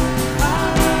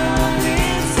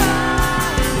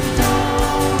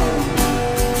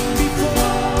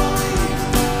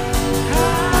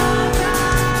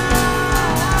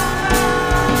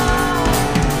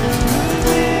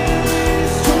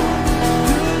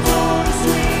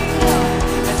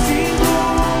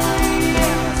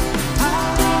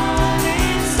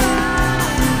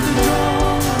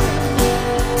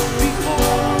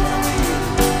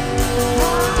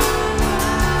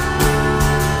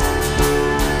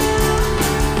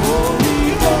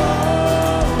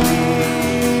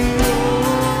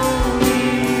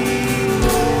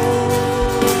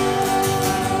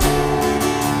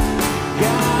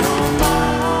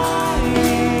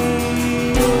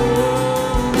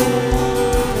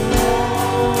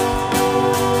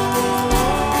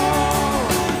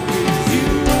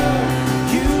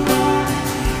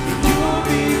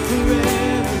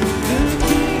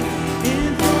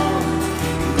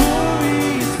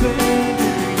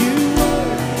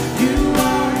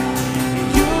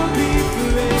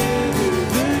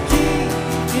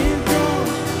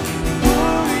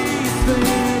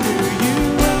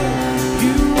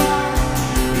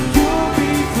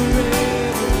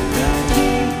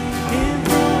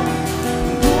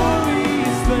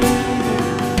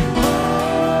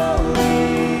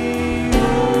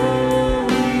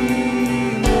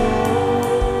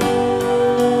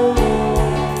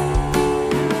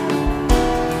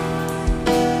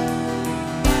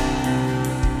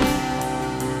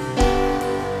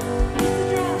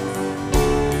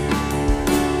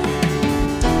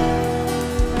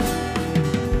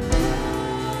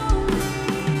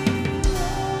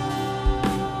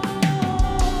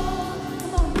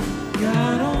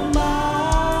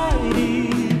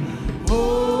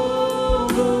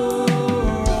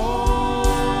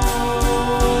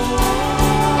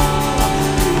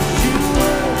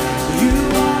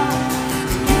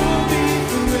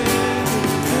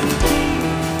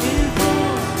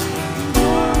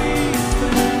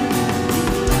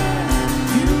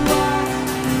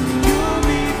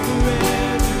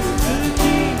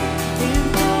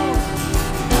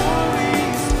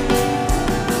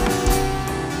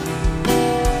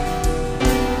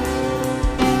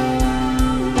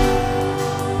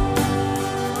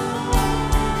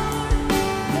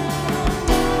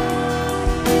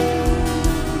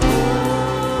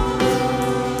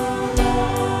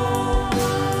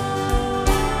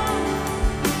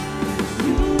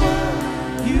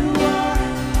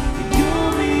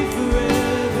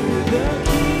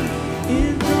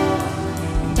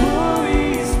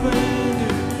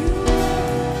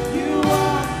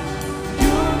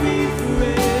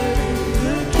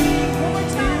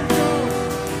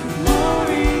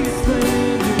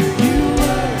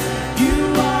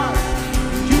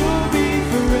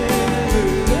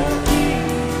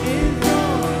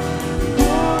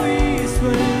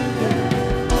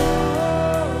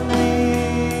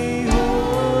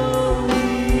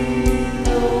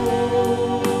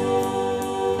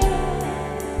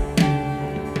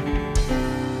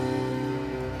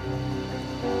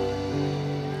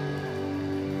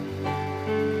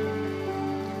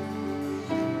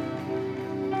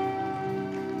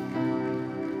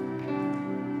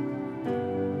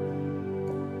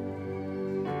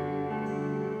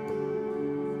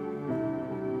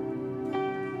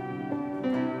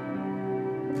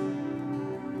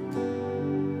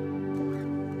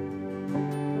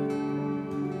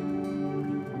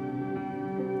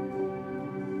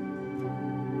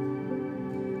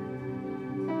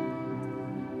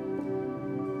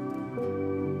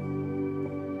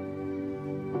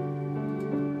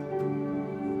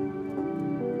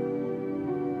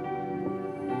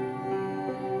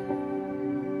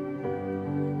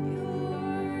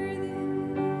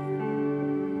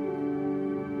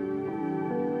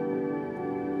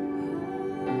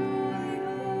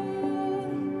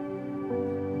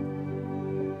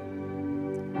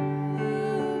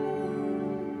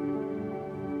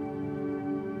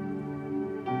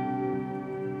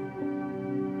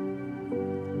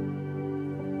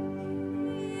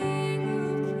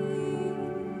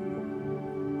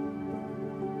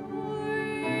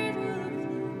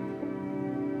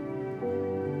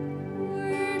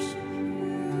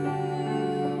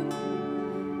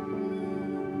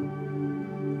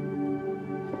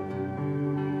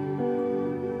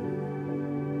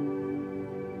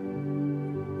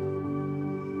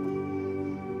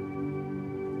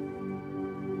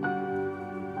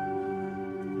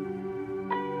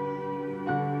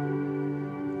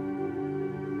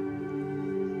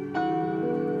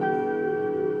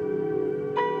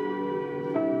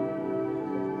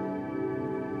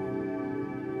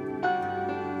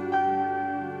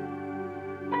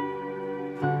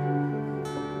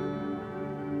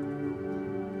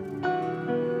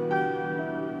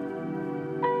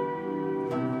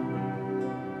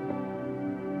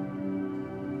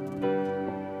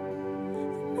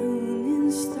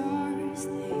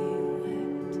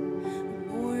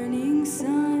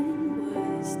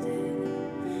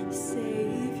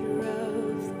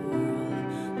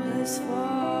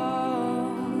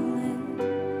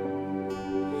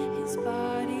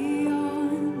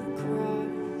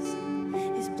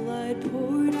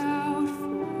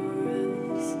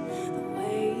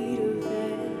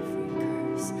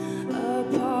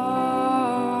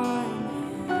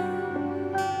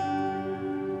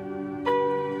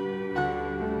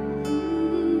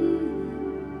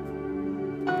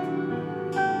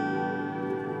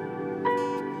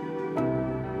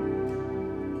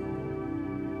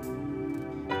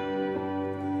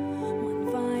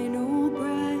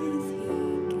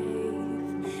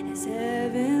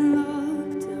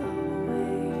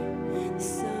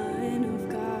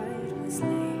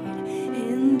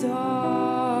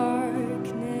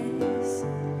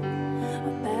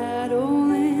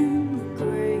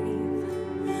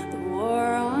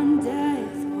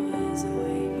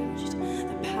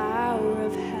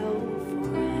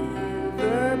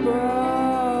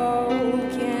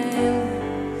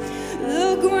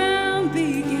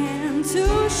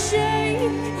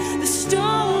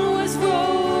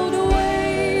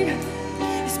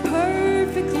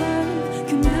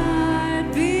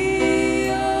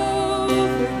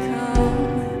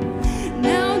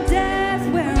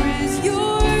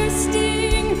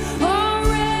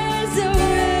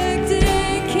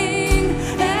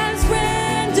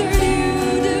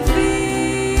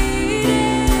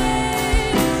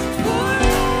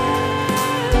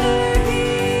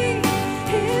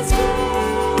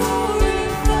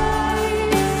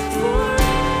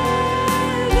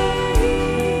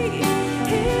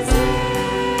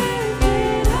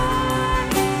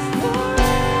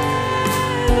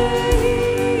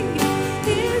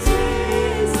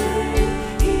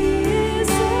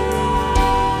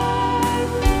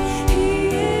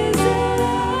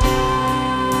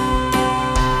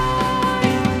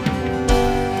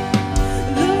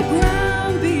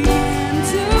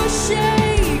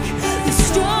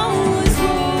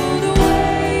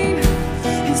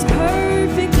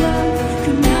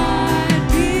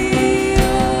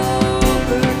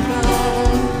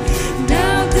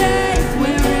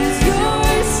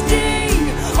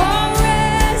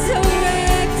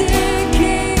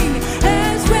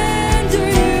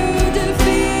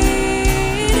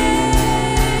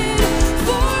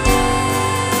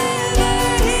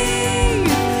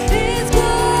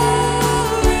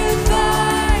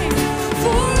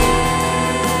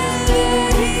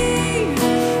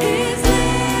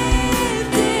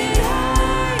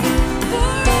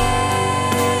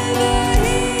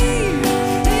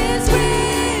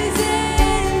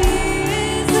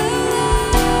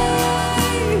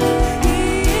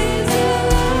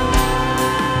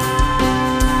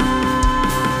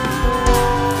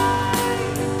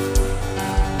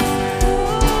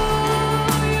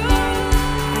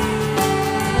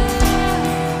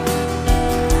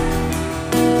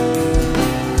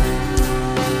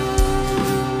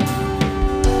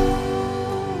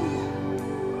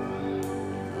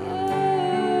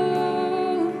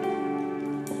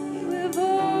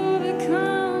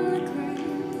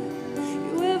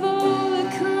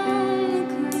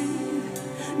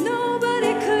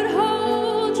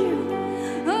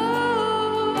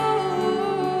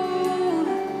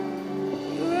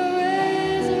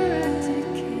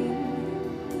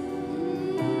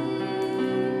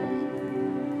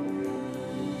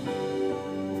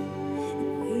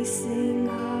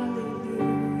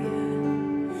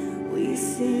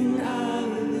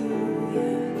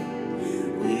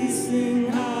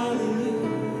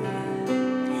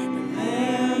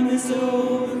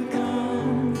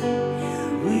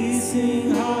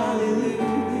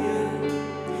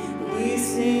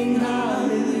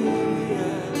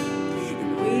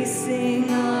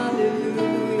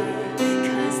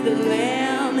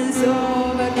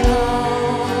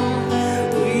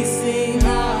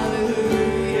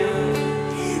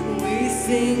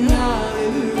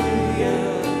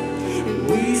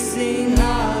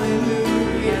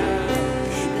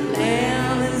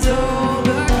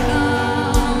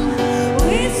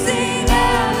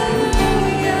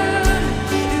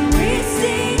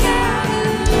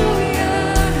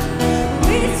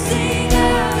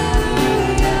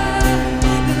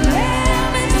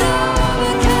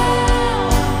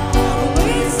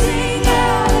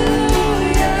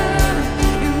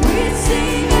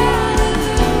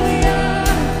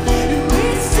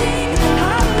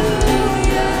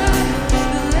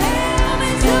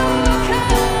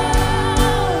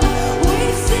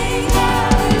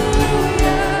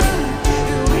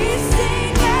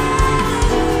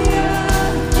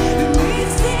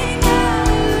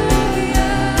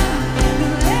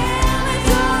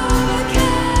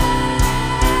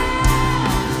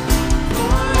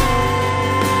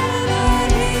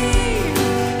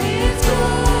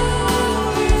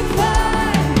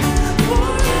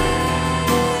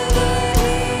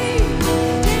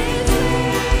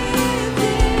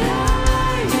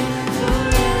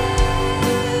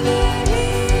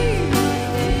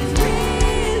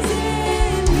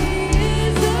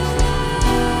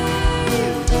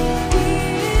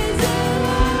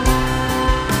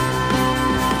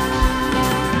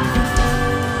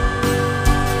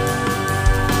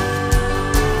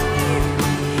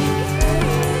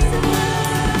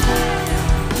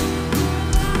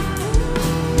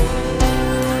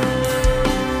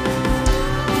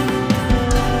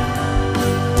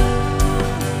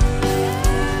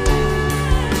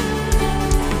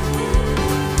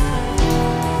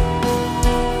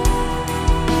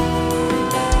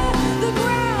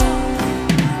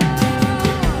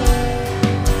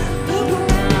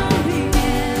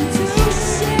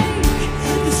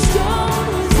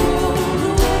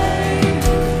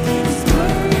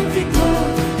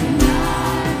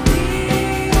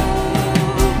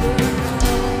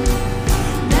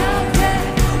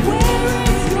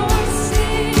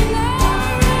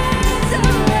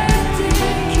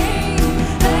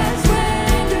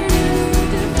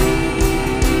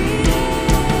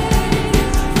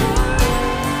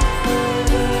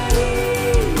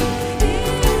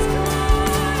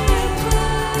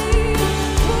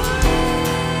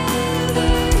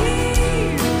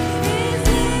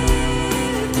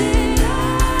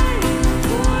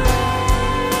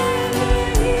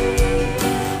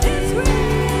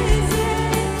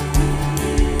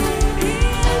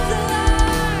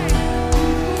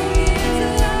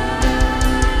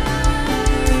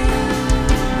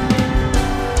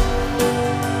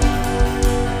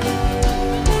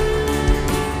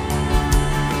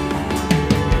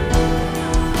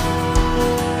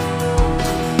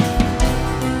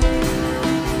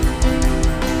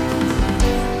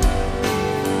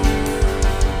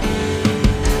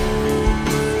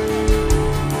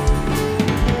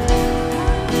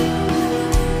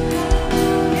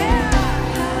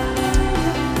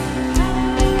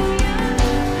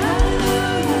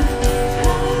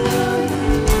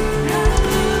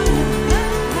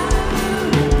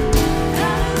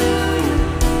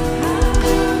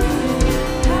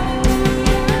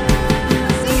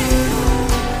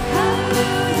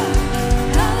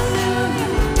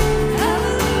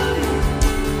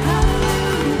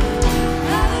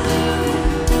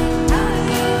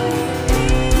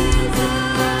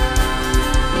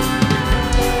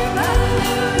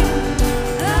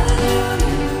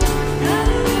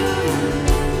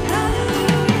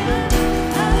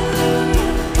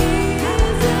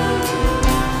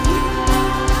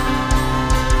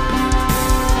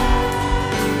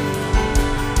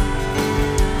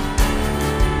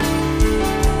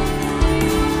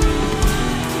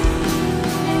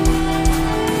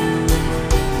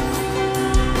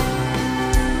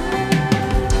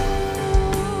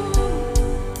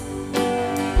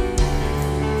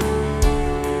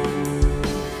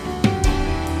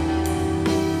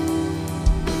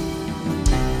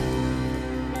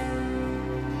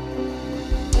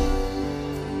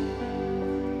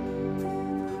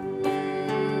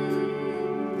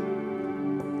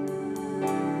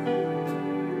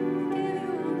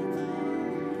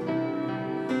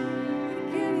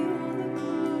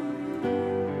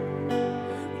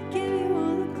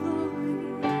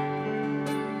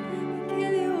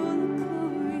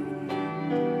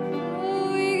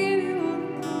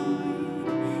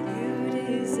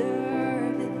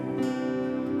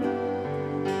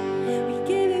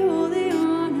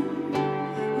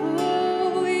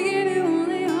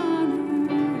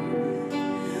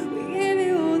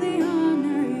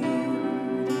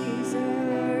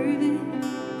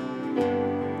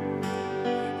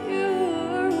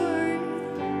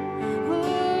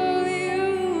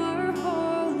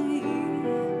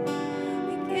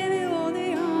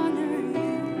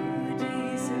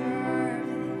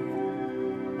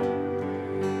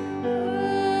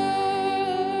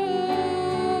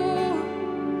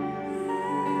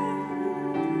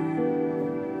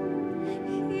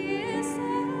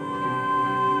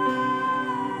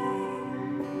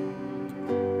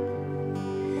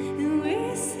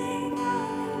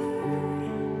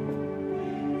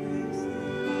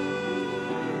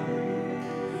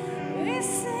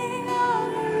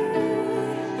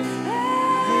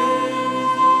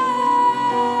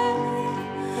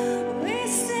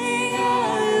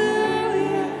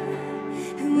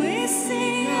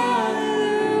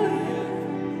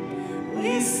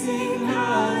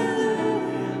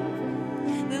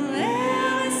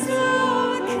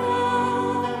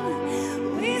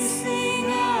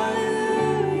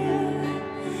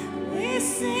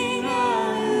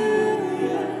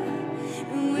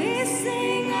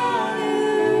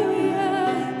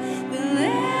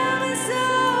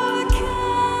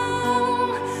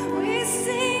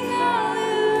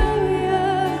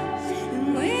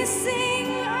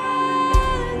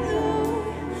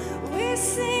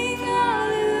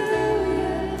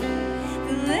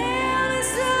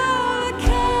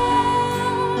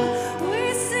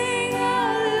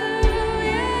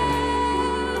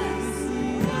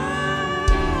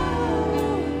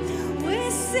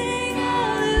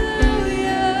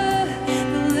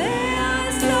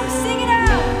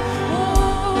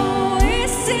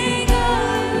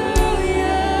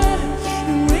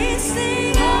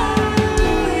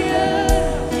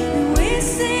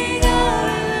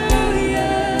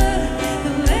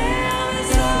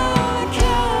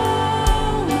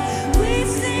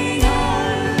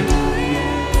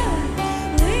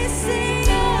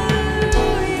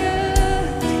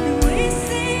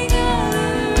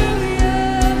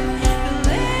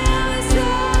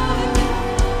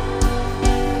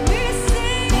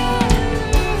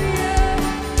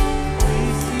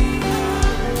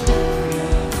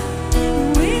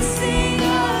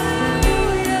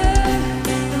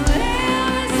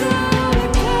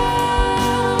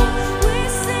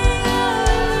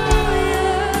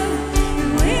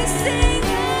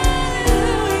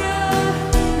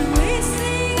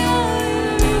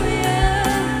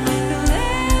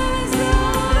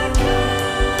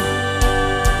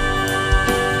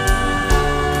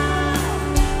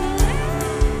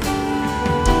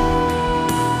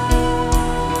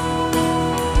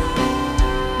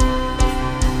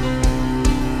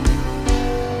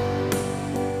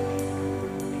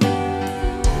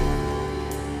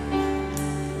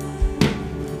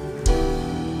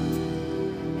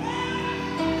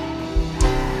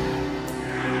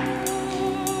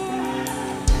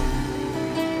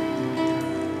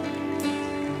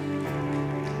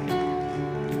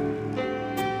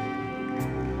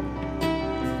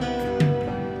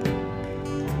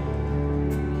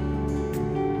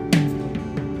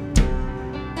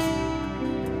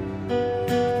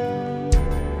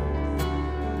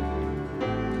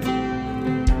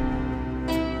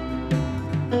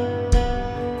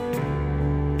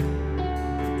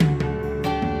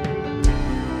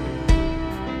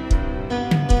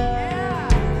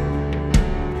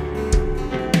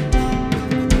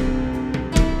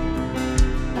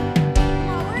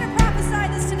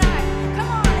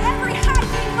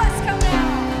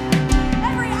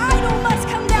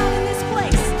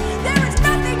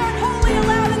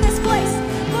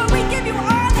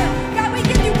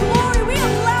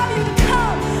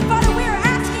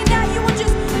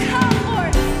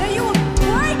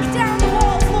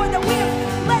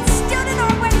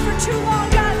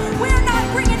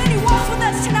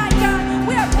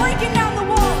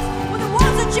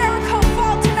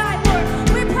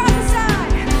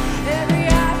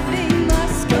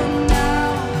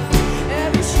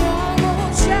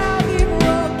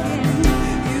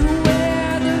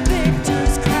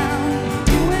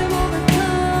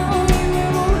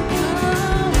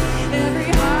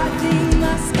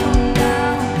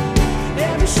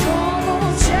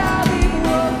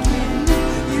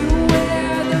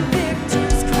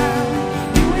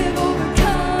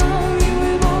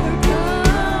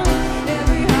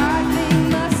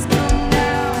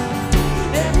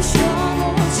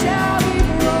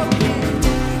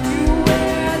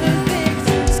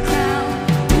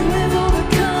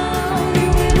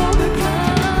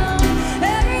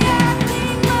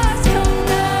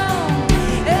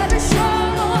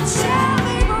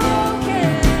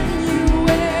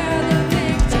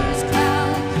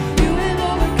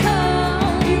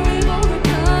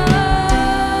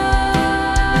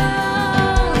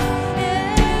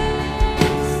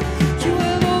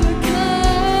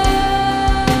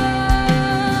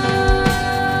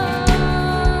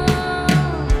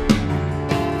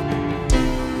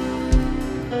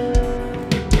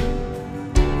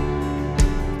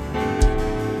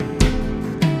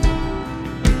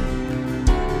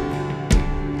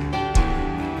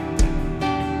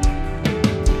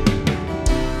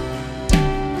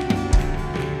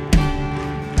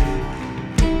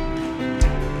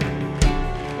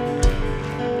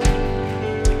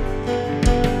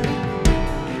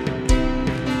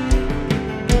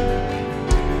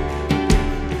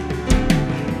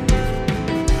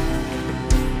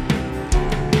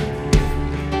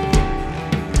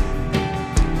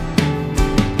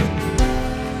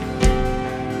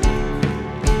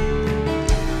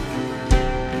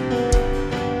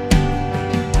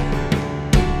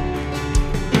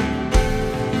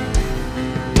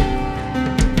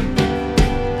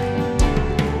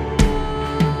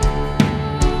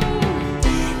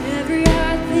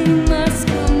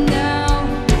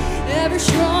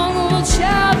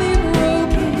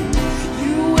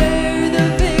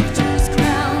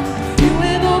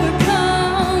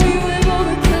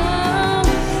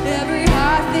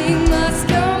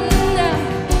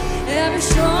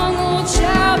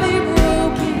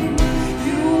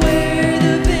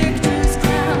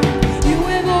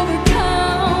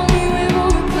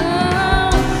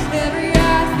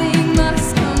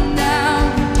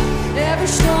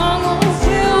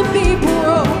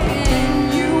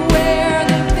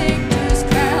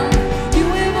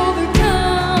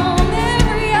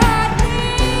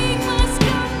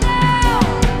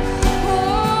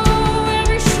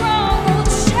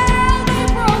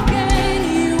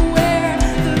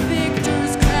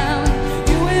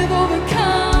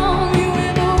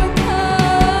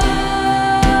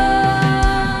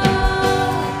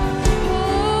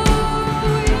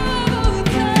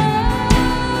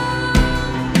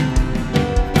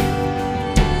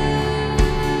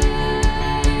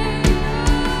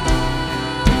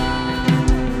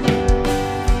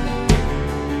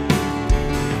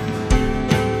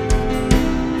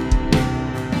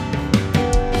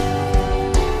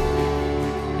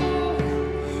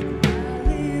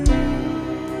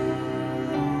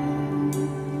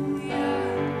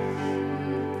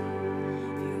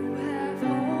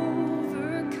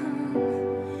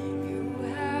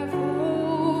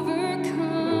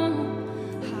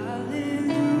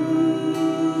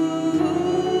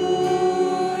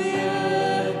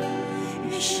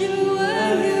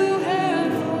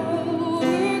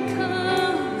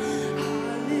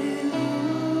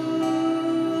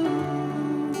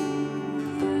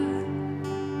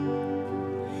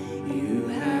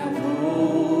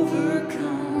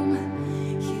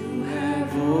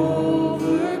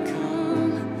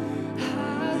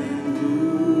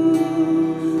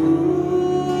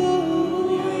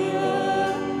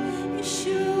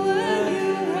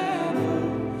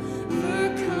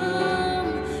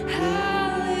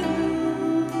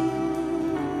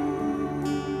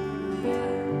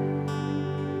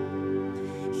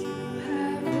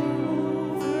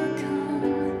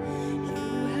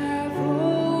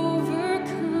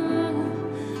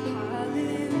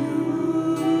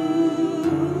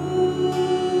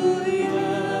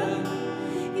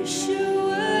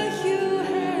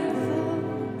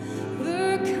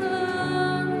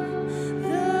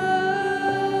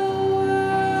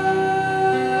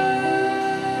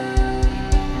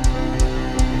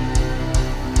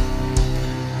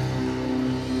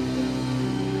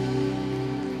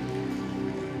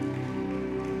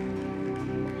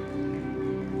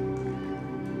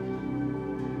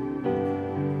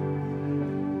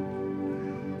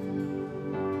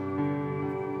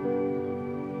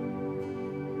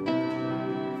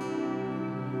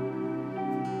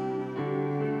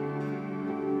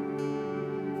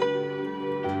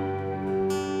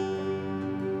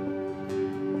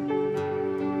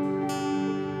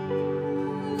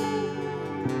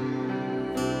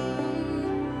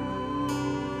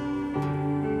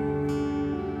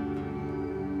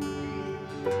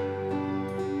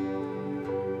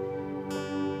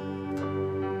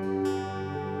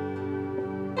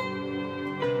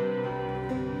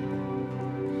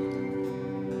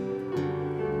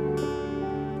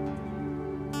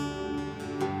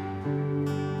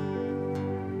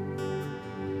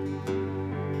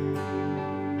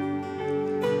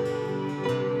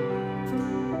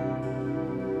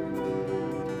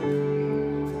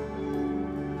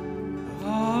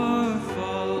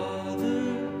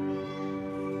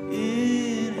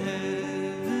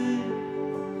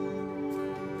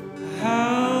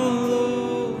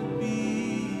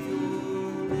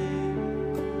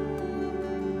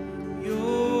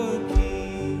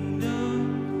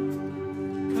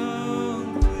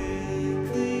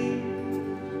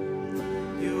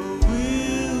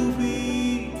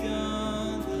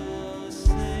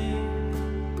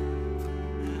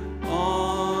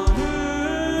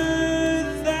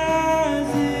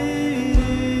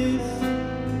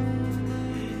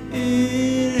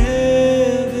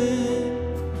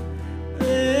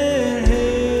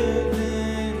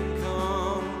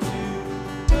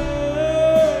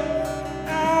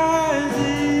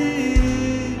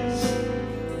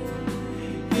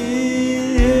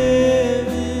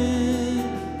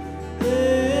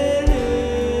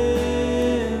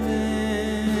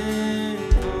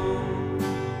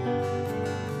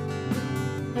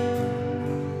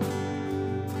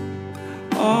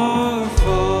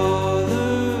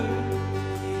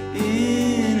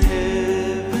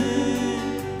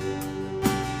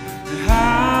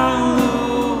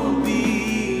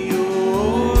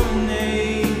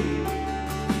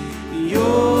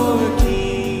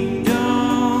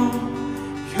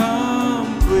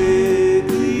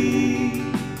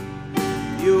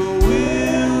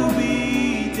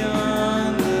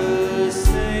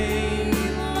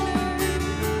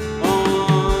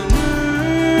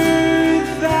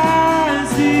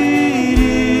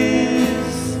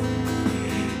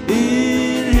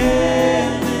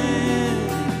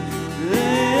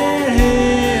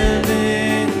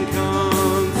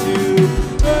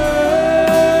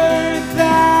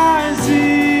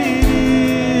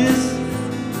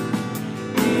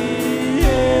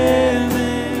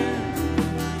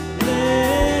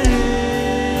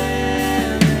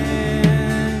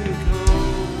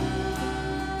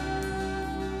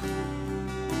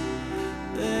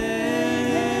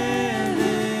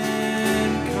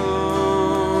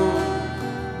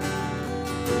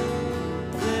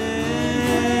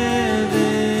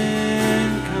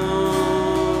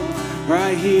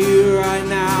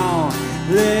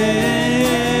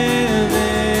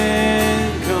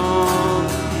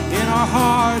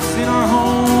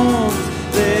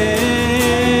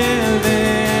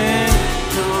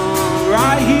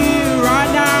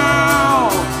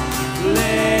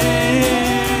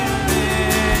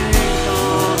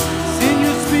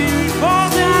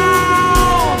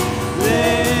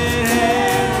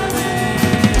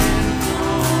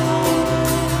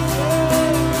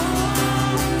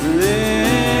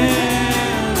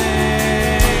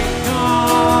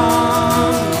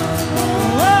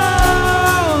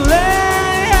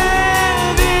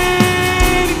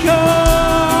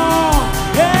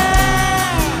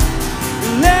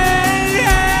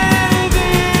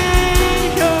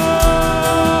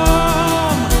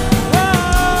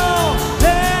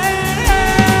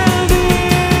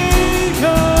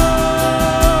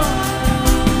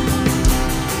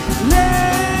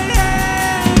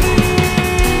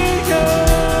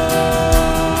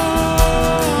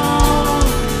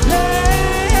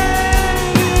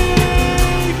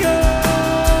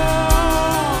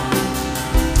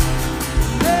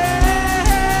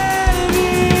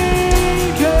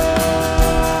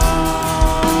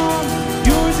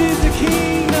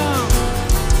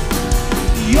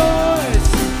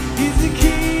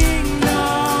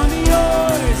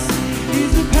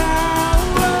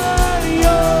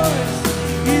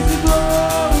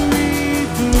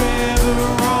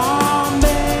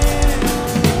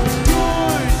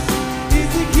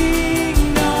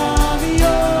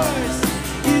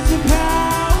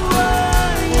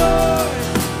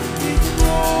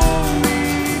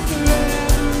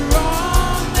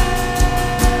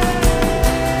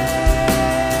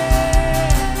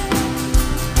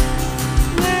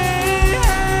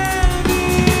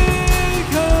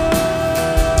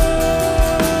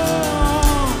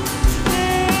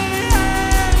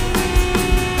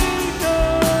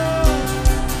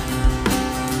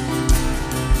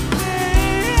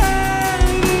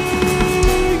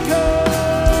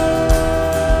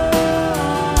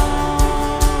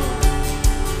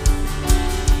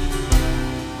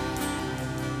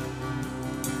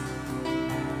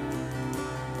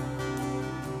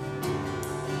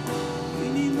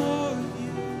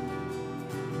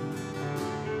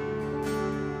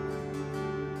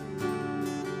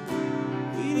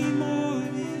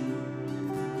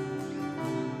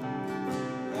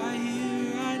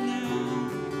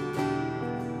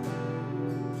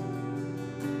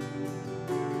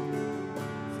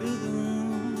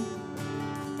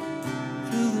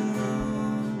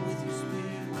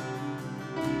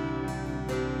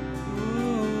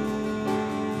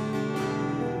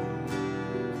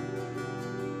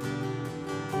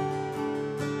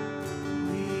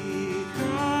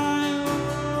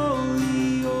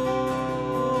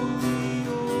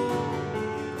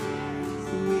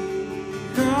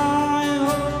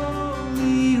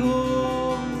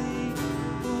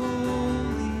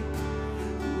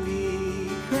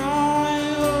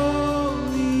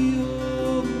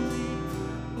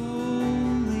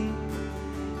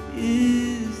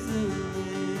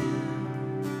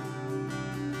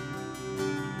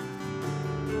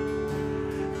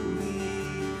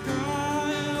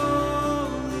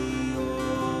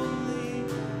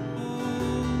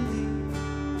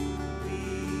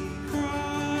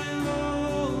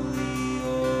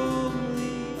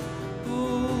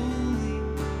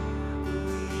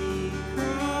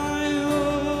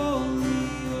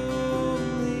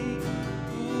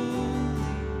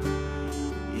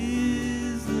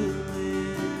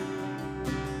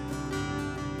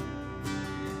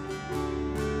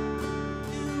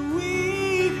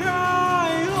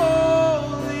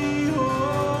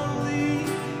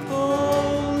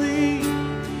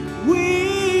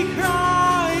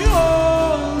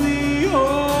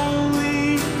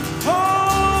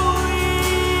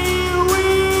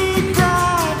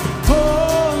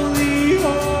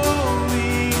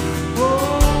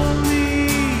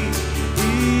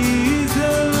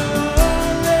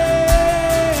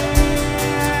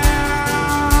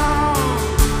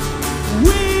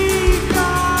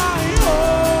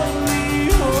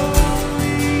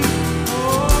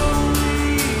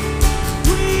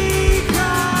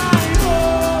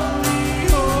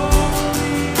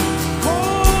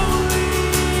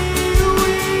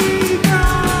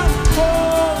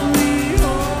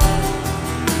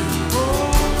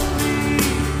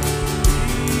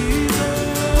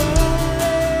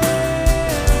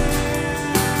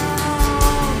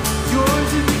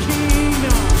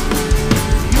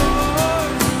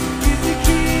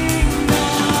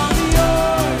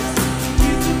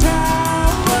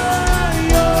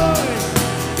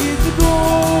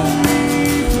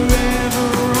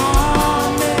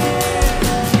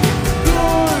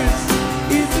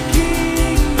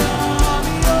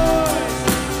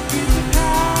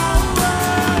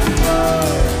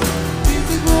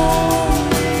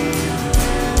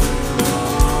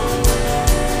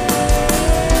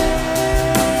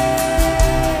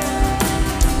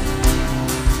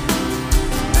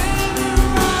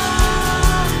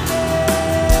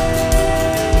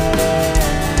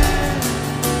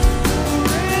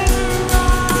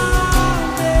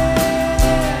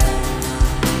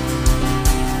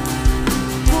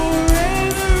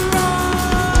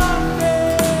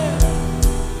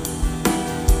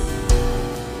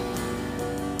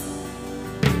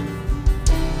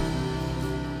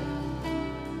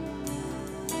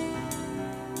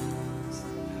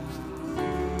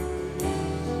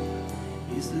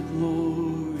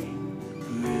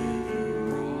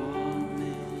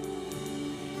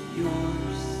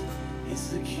 Yours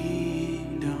is the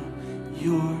kingdom.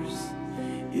 Yours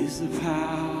is the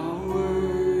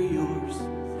power. Yours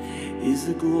is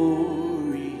the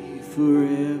glory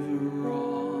forever.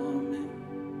 Amen.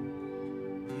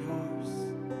 Yours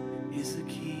is the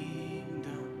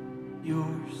kingdom.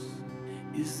 Yours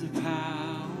is the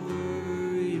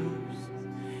power. Yours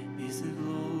is the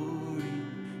glory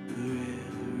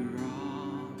forever.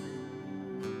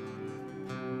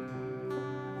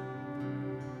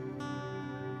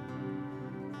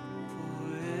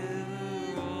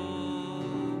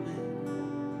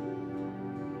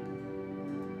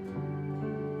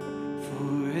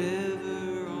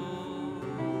 Forever,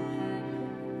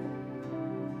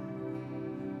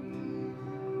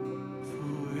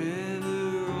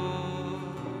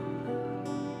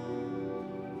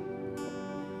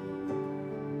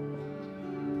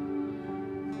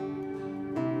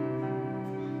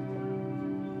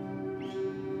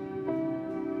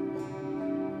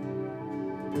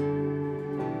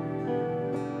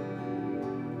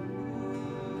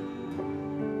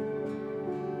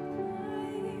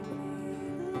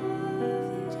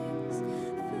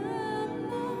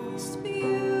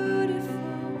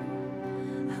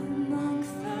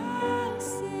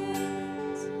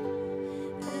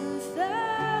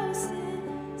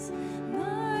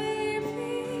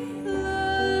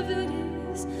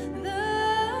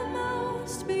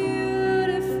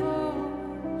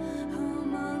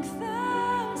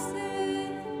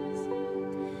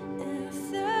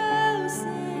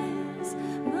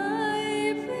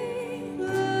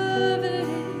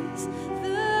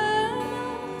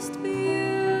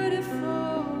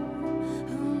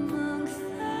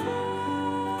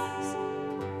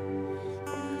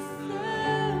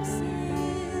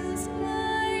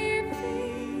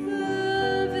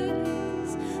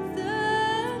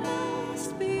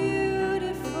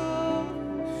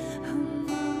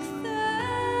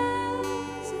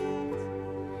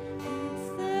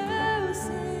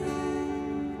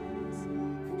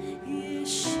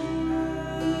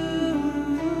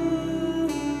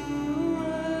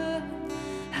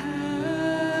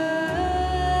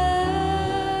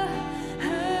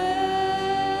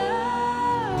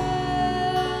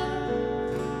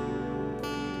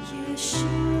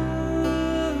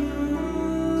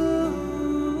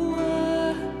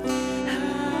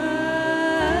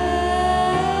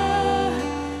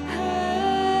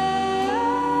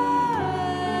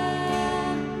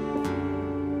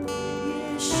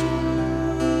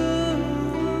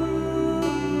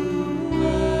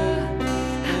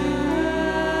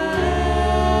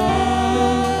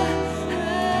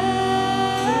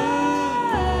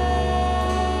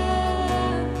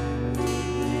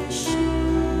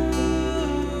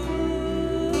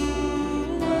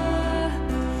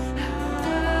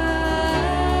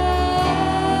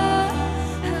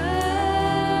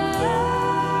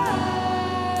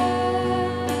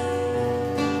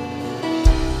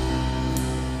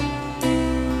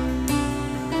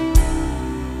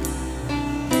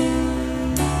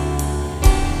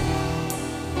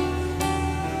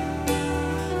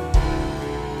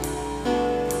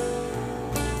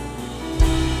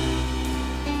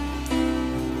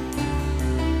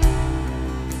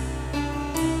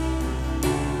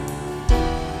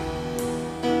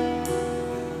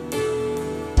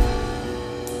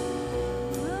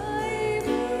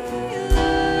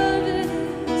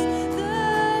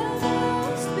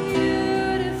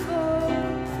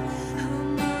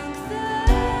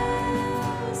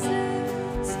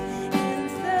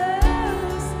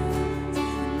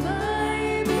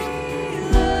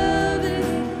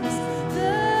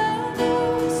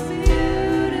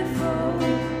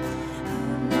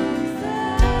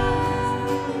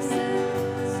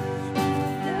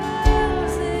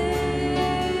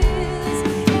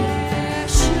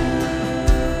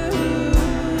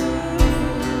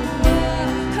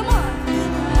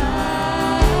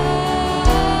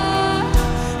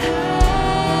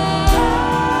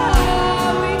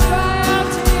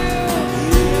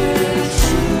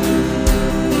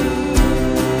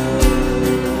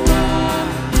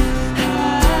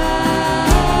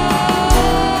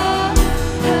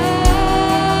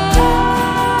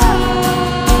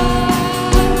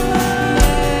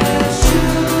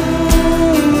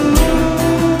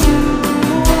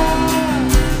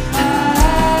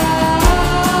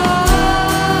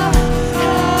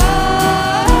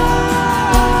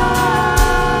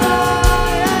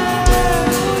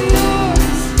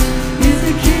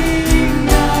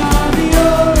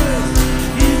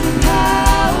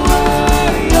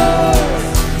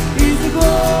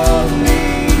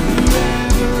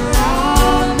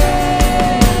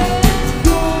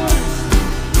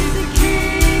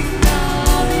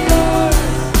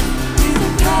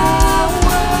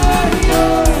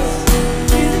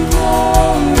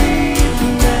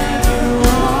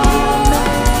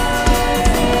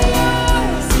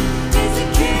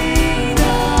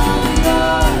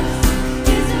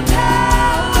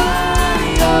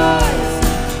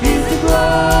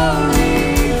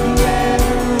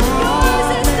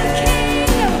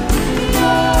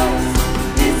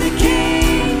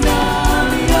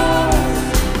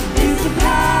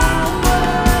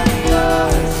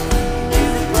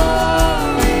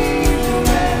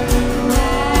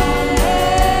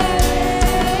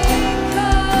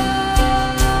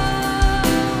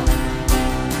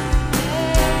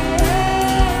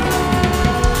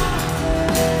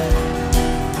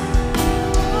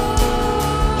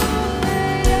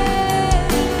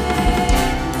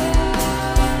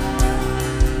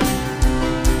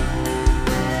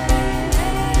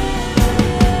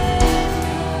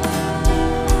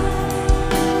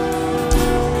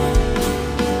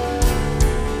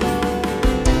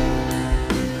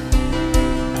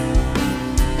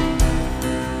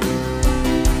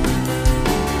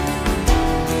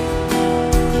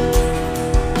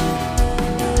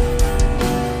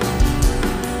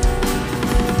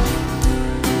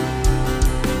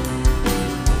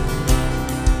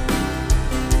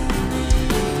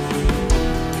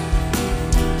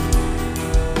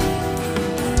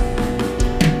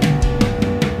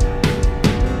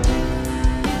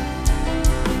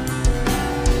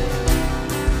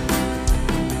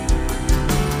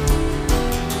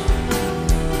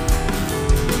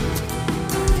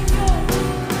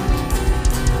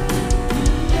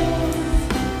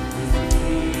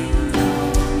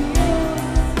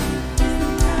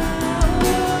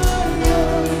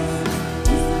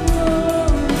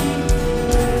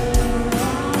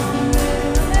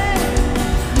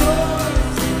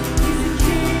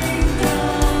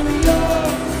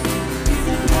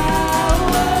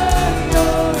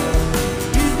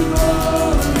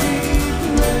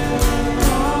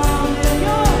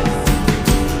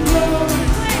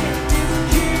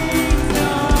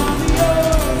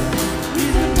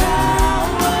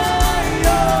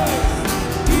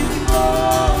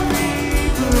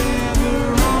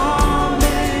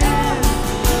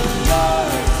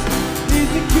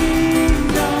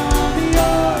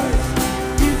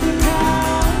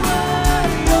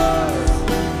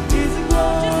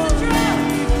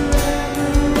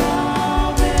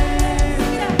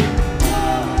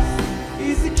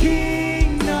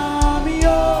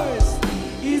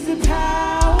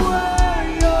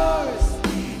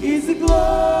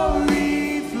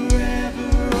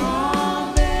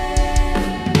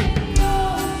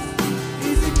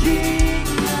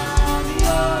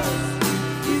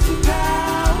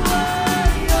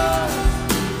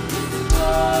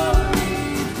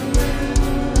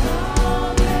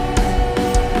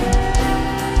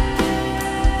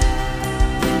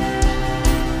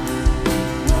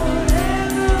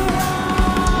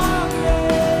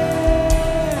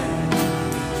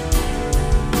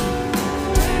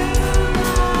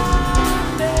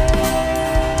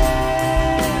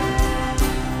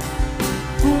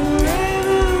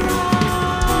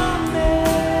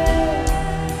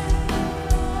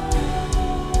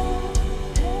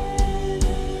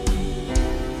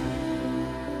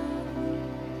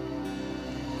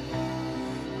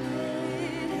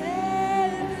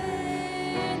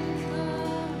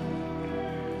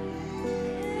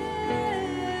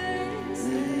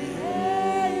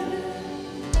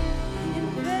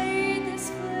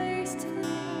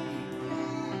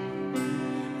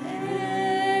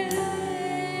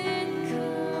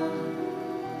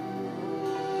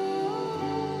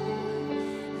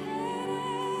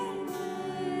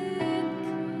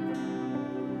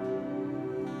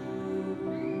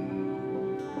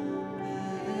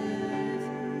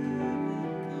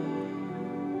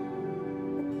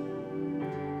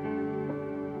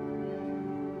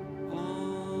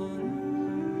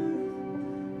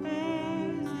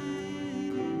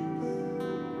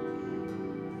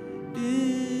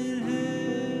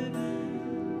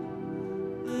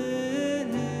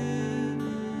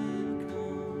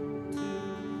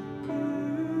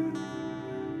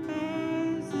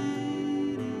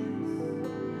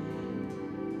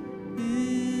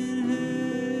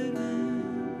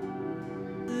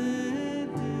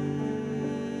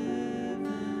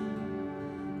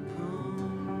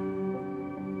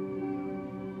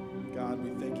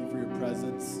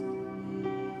 presence.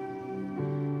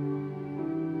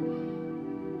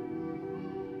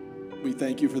 We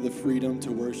thank you for the freedom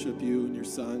to worship you and your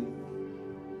Son.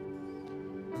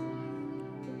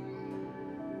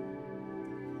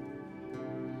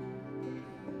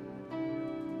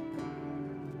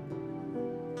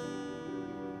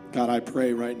 God, I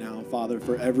pray right now, Father,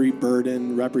 for every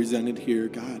burden represented here,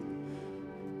 God,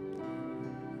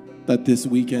 that this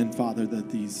weekend, Father, that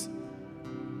these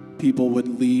people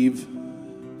would leave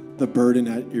the burden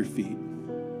at your feet,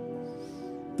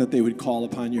 that they would call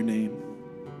upon your name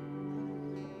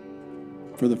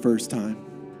for the first time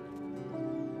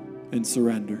and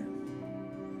surrender.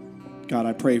 God,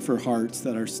 I pray for hearts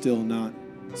that are still not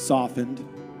softened,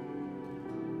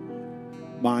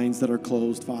 minds that are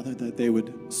closed, Father, that they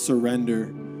would surrender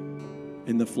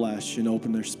in the flesh and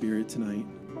open their spirit tonight.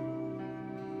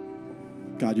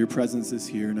 God, your presence is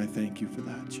here, and I thank you for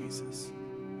that, Jesus.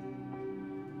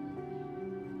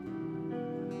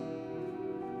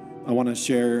 I want to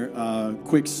share a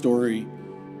quick story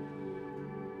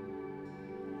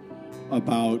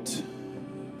about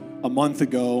a month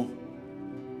ago.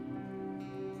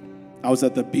 I was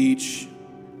at the beach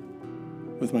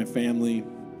with my family,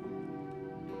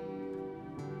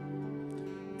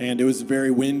 and it was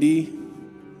very windy,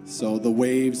 so the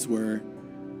waves were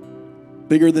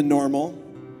bigger than normal,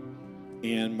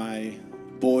 and my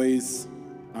boys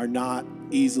are not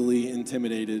easily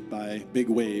intimidated by big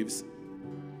waves.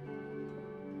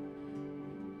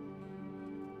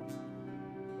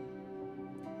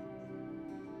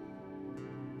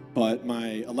 But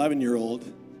my 11-year-old,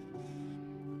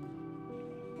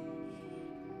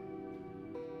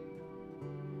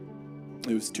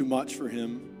 it was too much for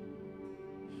him.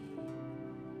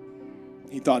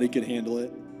 He thought he could handle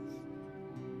it.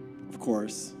 Of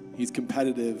course, he's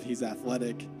competitive, he's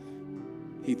athletic.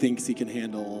 He thinks he can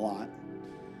handle a lot.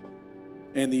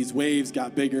 And these waves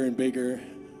got bigger and bigger,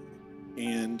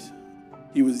 and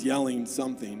he was yelling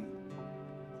something.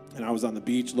 And I was on the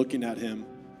beach looking at him,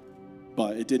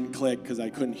 but it didn't click because I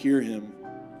couldn't hear him.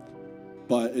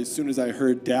 But as soon as I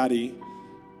heard Daddy,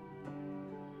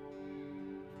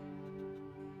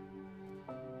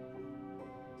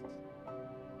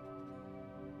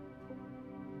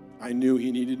 I knew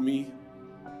he needed me.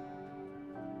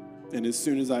 And as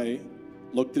soon as I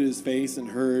looked at his face and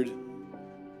heard,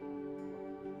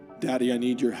 Daddy, I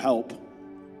need your help,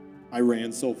 I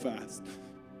ran so fast.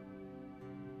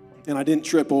 And I didn't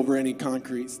trip over any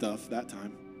concrete stuff that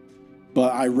time.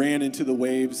 But I ran into the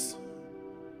waves.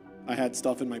 I had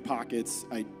stuff in my pockets.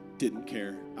 I didn't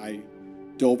care. I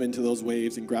dove into those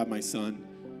waves and grabbed my son,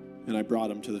 and I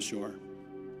brought him to the shore.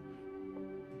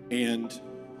 And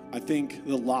I think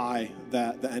the lie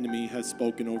that the enemy has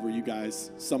spoken over you guys,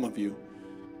 some of you,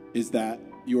 is that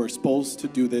you are supposed to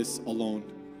do this alone.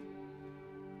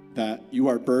 That you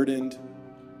are burdened,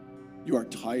 you are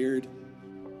tired,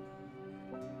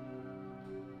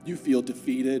 you feel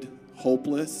defeated,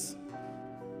 hopeless,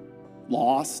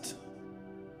 lost,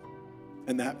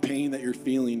 and that pain that you're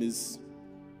feeling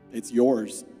it's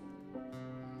yours.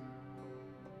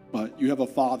 But you have a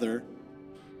Father,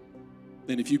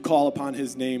 and if you call upon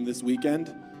his name this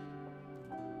weekend,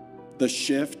 the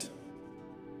shift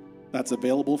that's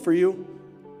available for you,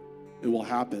 it will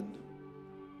happen.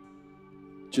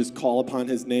 Just call upon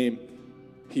his name.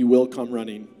 He will come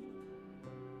running.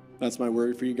 That's my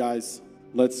word for you guys.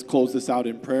 Let's close this out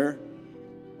in prayer.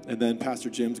 And then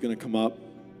Pastor Jim's going to come up.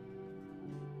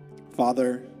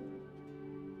 Father,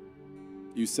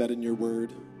 you said in your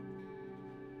word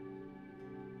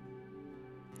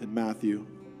in Matthew,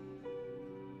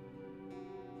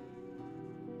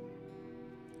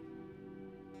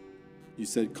 you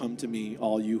said, come to me,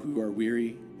 all you who are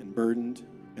weary and burdened,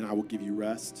 and I will give you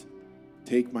rest.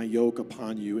 Take my yoke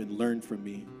upon you and learn from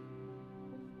me.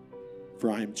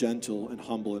 For I am gentle and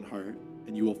humble in heart,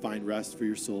 and you will find rest for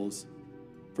your souls.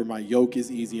 For my yoke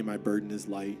is easy and my burden is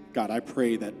light. God, I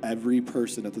pray that every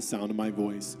person at the sound of my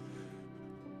voice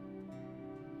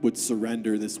would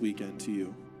surrender this weekend to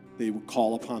you. They would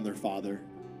call upon their Father.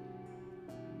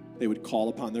 They would call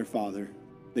upon their Father.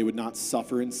 They would not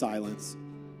suffer in silence.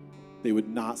 They would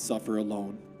not suffer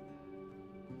alone,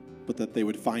 but that they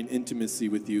would find intimacy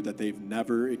with you that they've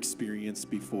never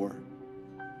experienced before.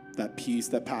 That peace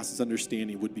that passes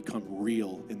understanding would become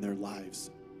real in their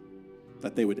lives.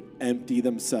 That they would empty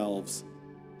themselves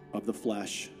of the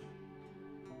flesh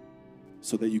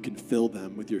so that you can fill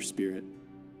them with your Spirit.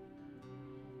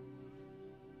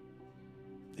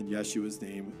 In Yeshua's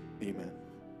name, amen.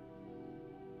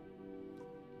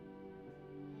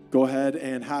 Go ahead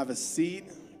and have a seat,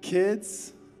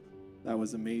 kids. That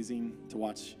was amazing to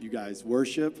watch you guys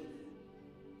worship.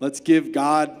 Let's give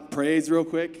God praise real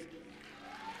quick.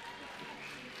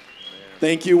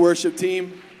 Thank you, worship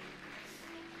team.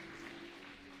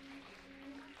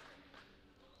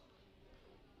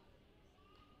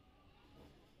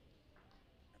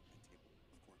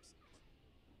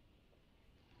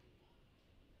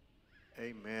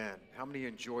 Amen. How many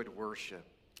enjoyed worship?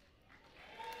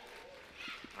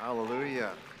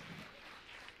 Hallelujah.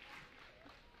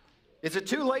 Is it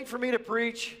too late for me to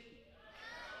preach?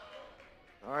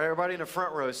 All right, everybody in the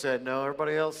front row said no.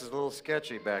 Everybody else is a little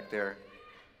sketchy back there.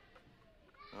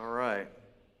 All right.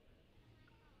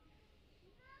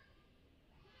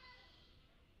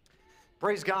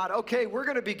 Praise God. Okay, we're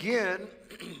going to begin.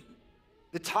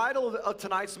 The title of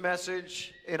tonight's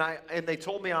message, and they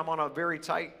told me I'm on a very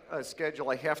tight schedule.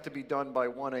 I have to be done by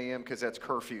 1 a.m. because that's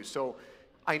curfew. So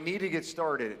I need to get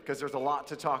started because there's a lot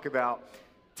to talk about.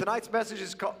 Tonight's message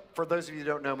is called, for those of you who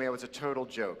don't know me, it was a total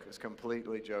joke. It's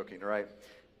completely joking, right?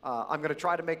 I'm going to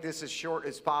try to make this as short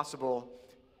as possible.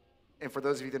 And for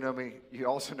those of you that know me, you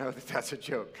also know that that's a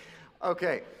joke.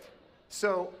 Okay,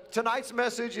 so tonight's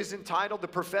message is entitled The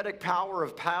Prophetic Power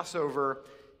of Passover.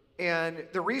 And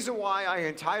the reason why I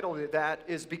entitled it that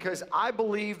is because I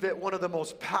believe that one of the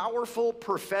most powerful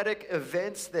prophetic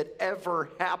events that ever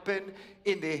happened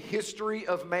in the history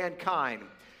of mankind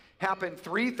happened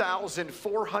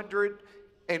 3,400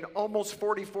 and almost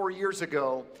 44 years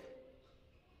ago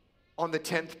on the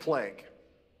 10th plague.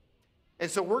 And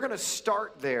so we're going to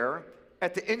start there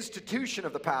at the institution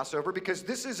of the Passover because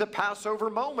this is a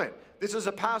Passover moment. This is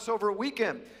a Passover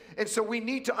weekend. And so we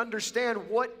need to understand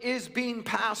what is being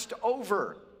passed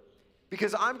over.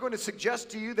 Because I'm going to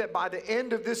suggest to you that by the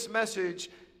end of this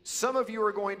message, some of you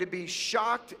are going to be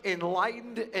shocked,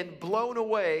 enlightened, and blown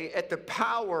away at the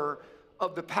power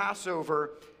of the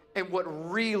Passover and what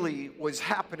really was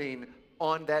happening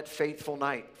on that faithful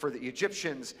night for the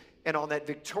Egyptians. And on that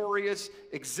victorious,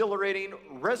 exhilarating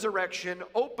resurrection,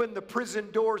 open the prison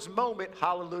doors moment.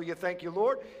 Hallelujah. Thank you,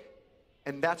 Lord.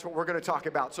 And that's what we're going to talk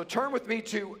about. So turn with me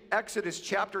to Exodus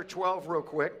chapter 12 real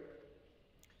quick.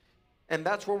 And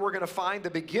that's where we're going to find the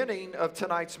beginning of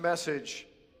tonight's message.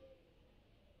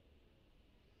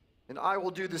 And I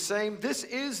will do the same. This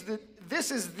is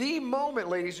the moment,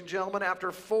 ladies and gentlemen,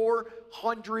 after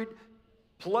 400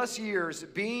 plus years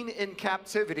being in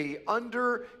captivity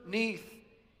underneath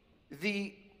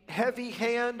the heavy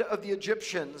hand of the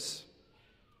Egyptians.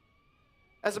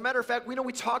 As a matter of fact, we know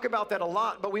we talk about that a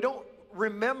lot, but we don't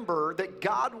remember that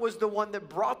God was the one that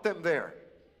brought them there.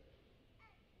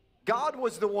 God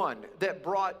was the one that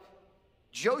brought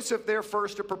Joseph there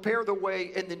first to prepare the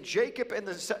way, and then Jacob and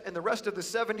the rest of the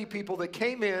 70 people that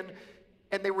came in,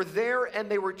 and they were there and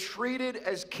they were treated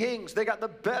as kings. They got the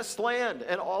best land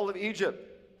in all of Egypt.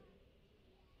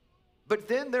 But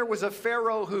then there was a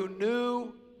Pharaoh who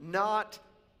knew not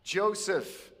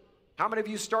Joseph. How many of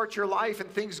you start your life and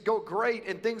things go great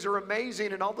and things are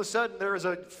amazing, and all of a sudden there is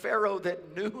a Pharaoh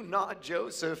that knew not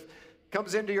Joseph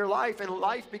comes into your life, and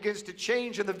life begins to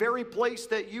change, and the very place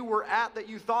that you were at that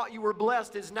you thought you were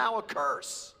blessed is now a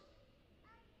curse.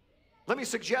 Let me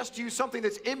suggest to you something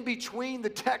that's in between the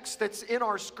text that's in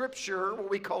our scripture, what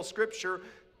we call scripture,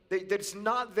 that's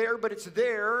not there but it's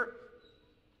there,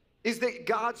 is that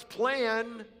God's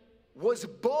plan was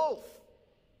both.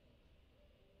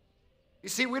 You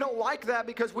see, we don't like that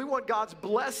because we want God's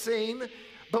blessing,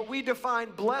 but we define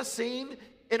blessing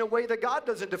in a way that God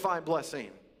doesn't define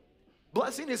blessing.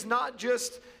 Blessing is not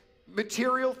just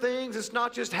material things. It's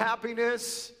not just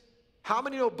happiness. How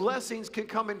many know blessings can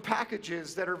come in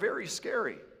packages that are very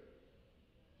scary?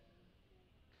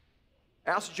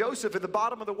 Ask Joseph at the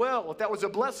bottom of the well if that was a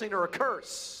blessing or a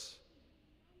curse.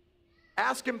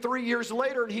 Ask him 3 years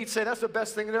later, and he'd say, that's the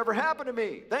best thing that ever happened to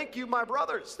me. Thank you, my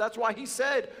brothers. That's why he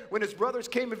said when his brothers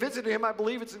came and visited him, I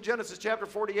believe it's in Genesis chapter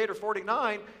 48 or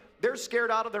 49, they're scared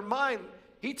out of their mind.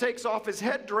 He takes off his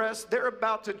headdress. They're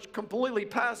about to completely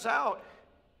pass out.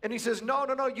 And he says, no,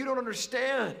 you don't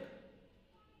understand.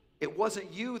 It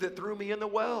wasn't you that threw me in the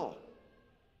well.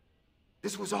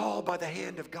 This was all by the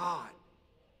hand of God.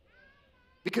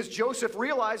 Because Joseph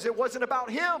realized it wasn't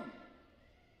about him.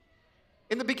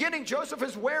 In the beginning, Joseph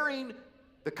is wearing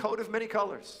the coat of many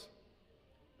colors.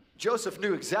 Joseph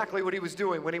knew exactly what he was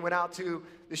doing when he went out to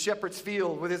the shepherd's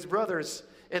field with his brothers,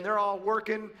 and they're all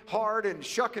working hard and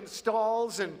shucking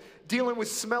stalls and dealing with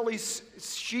smelly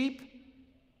sheep.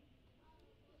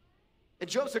 And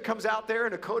Joseph comes out there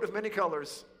in a coat of many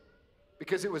colors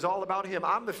because it was all about him.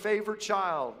 I'm the favored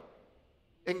child.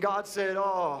 And God said,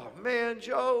 oh, man,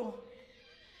 Joe,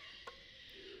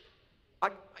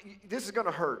 this is going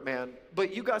to hurt, man,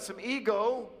 but you got some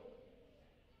ego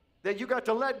that you got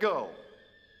to let go.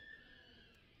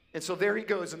 And so there he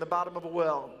goes in the bottom of a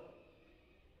well.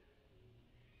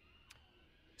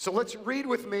 So let's read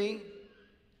with me.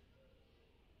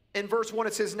 In verse 1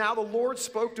 it says, "Now the Lord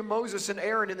spoke to Moses and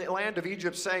Aaron in the land of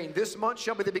Egypt, saying, This month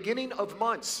shall be the beginning of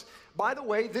months." By the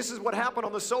way, this is what happened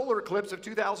on the solar eclipse of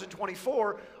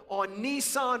 2024. On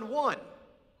Nisan 1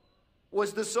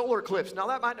 was the solar eclipse. Now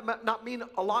that might not mean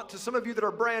a lot to some of you that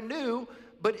are brand new,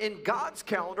 but in God's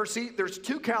calendar, see, there's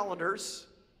two calendars.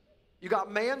 You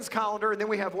got man's calendar, and then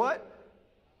we have what?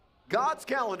 God's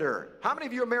calendar. How many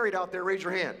of you are married out there? Raise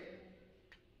your hand.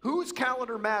 Whose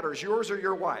calendar matters, yours or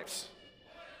your wife's?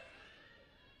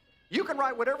 You can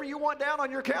write whatever you want down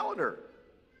on your calendar.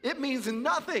 It means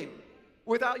nothing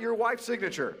without your wife's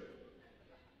signature.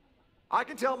 I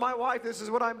can tell my wife this is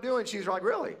what I'm doing. She's like,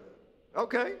 really?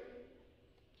 Okay.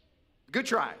 Good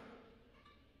try.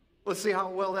 Let's see how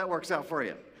well that works out for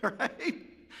you. Right?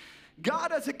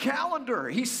 God has a calendar.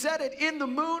 He set it in the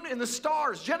moon and the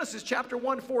stars. Genesis chapter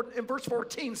 1 and verse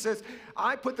 14 says,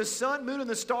 "I put the sun, moon, and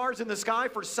the stars in the sky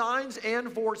for signs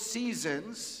and for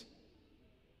seasons."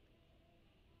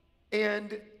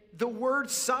 And the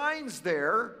word signs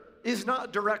there is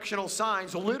not directional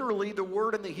signs. Literally, the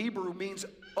word in the Hebrew means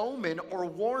omen or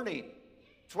warning.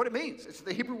 That's what it means. It's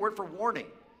the Hebrew word for warning.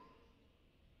 It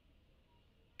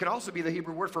can also be the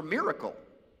Hebrew word for miracle.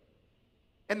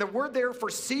 And the word there for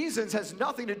seasons has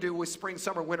nothing to do with spring,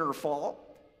 summer, winter, or fall,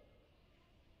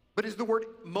 but is the word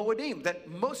moedim that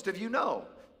most of you know.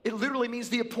 It literally means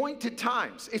the appointed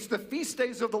times. It's the feast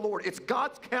days of the Lord. It's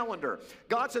God's calendar.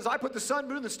 God says, "I put the sun,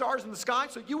 moon, and the stars in the sky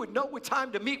so you would know what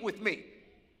time to meet with me."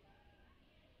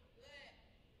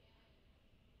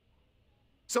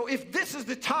 So if this is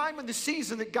the time and the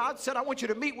season that God said, "I want you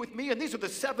to meet with me," and these are the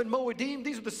 7 moedim,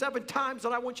 these are the 7 times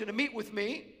that I want you to meet with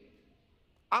me,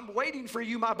 I'm waiting for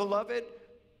you, my beloved.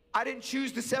 I didn't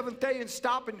choose the 7th day and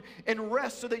stop and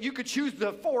rest so that you could choose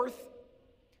the 4th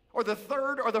or the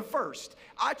 3rd or the 1st.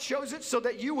 I chose it so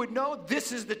that you would know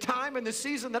this is the time and the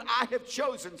season that I have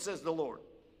chosen, says the Lord.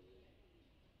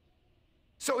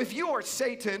 So if you are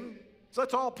Satan, so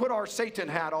let's all put our Satan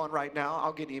hat on right now.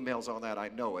 I'll get emails on that, I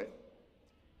know it.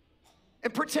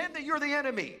 And pretend that you're the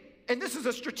enemy. And this is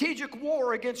a strategic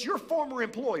war against your former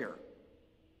employer.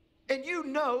 And you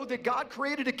know that God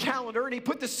created a calendar and he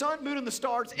put the sun, moon, and the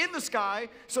stars in the sky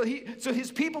so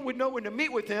his people would know when to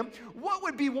meet with him. What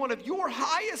would be one of your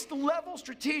highest level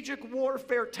strategic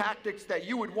warfare tactics that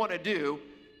you would want to do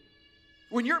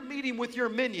when you're meeting with your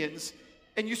minions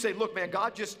and you say, "Look, man,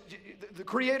 God just, the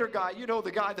creator guy, you know,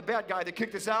 the bad guy that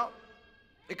kicked us out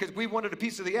because we wanted a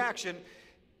piece of the action.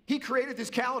 He created this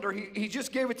calendar. He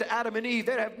just gave it to Adam and Eve.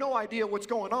 They have no idea what's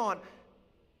going on.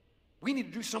 We need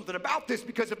to do something about this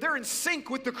because if they're in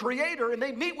sync with the Creator and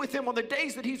they meet with him on the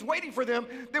days that he's waiting for them,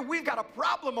 then we've got a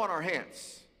problem on our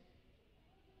hands."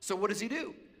 So what does he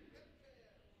do?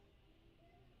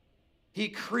 He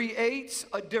creates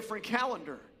a different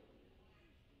calendar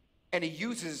and he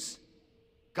uses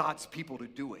God's people to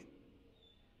do it.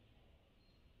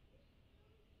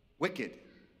 Wicked.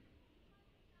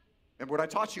 Remember what I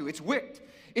taught you? It's wicked.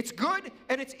 It's good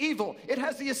and it's evil. It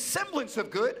has the semblance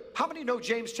of good. How many know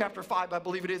James chapter 5, I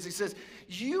believe it is? He says,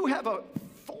 "You have a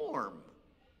form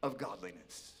of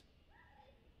godliness,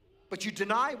 but you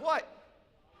deny" what?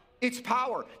 Its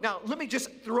power. Now, let me just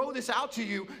throw this out to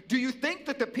you. Do you think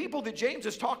that the people that James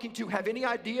is talking to have any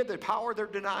idea the power they're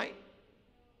denying?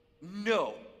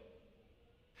 No.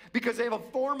 Because they have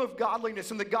a form of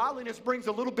godliness, and the godliness brings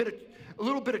a little bit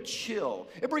of chill.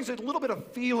 It brings a little bit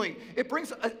of feeling. It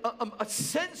brings a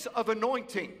sense of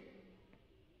anointing.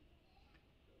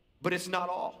 But it's not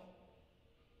all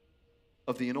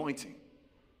of the anointing.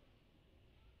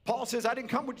 Paul says, "I didn't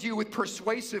come to you with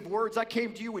persuasive words. I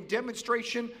came to you in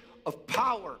demonstration of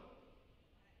power."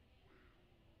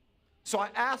 So I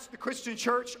ask the Christian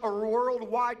church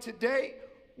worldwide today,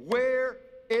 where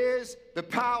is the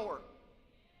power?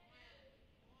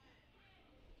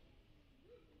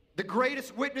 The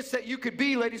greatest witness that you could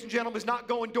be, ladies and gentlemen, is not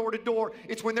going door to door.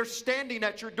 It's when they're standing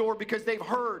at your door because they've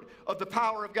heard of the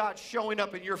power of God showing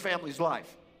up in your family's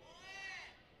life.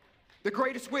 The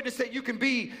greatest witness that you can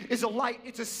be is a light.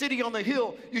 It's a city on the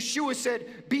hill. Yeshua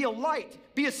said, "Be a light,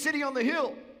 be a city on the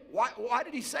hill." Why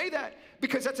did he say that?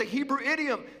 Because that's a Hebrew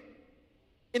idiom.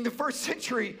 In the first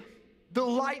century, the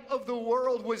light of the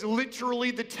world was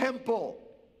literally the temple.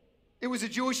 It was a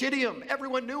Jewish idiom.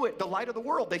 Everyone knew it. The light of the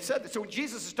world. They said that. So when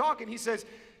Jesus is talking, he says,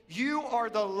 "You are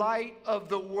the light of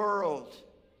the world."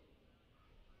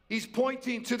 He's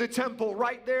pointing to the temple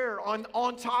right there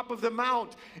on top of the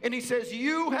mount. And he says,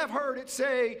 "You have heard it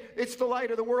say, it's the light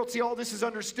of the world." See, all this is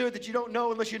understood that you don't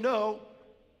know unless you know.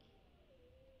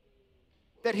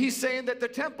 That he's saying that the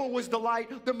temple was the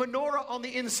light, the menorah on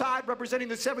the inside representing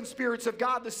the 7 spirits of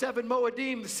God, the 7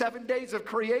 Moedim, the 7 days of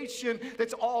creation,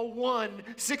 that's all one,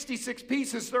 66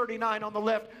 pieces, 39 on the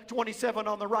left, 27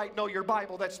 on the right. Know your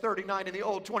Bible, that's 39 in the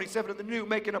old, 27 in the new,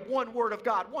 making up one word of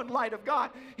God, one light of God.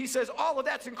 He says all of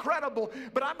that's incredible,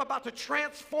 but I'm about to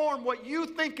transform what you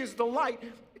think is the light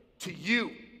to you.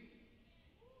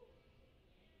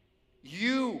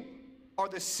 You are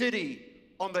the city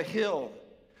on the hill.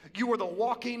 You are the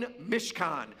walking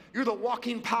Mishkan. You're the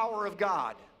walking power of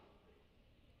God.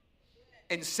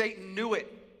 And Satan knew it.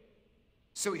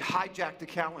 So he hijacked the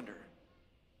calendar.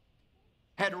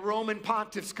 Had Roman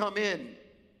pontiffs come in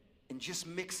and just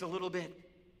mix a little bit.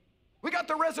 We got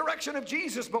the resurrection of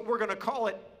Jesus, but we're going to call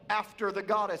it after the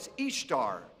goddess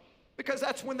Ishtar, because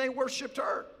that's when they worshiped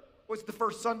her. It was the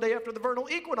first Sunday after the vernal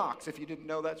equinox. If you didn't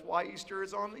know, that's why Easter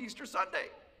is on Easter Sunday.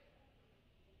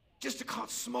 Just a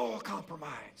small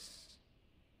compromise.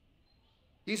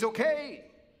 He's okay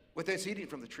with us eating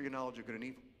from the tree of knowledge of good and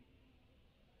evil.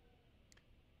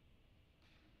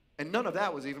 And none of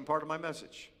that was even part of my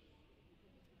message.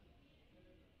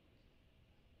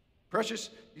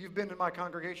 Precious, you've been in my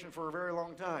congregation for a very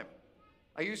long time.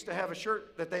 I used to have a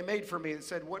shirt that they made for me that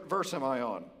said, "What verse am I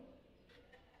on?"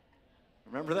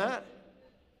 Remember that?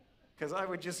 Because I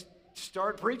would just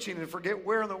start preaching and forget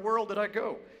where in the world did I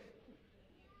go.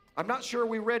 I'm not sure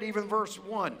we read even verse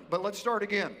 1, but let's start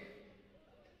again.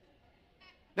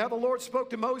 Now the Lord spoke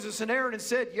to Moses and Aaron and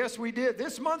said, yes, we did.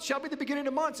 This month shall be the beginning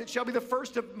of months. It shall be the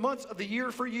first of months of the year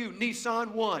for you.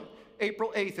 Nisan 1,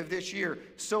 April 8th of this year,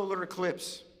 solar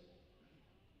eclipse.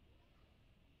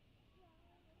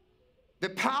 The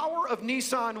power of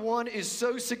Nisan 1 is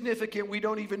so significant we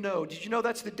don't even know. Did you know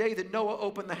that's the day that Noah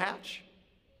opened the hatch?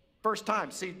 First time,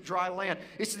 see dry land.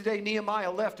 It's the day Nehemiah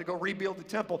left to go rebuild the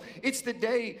temple. It's the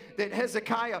day that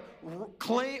Hezekiah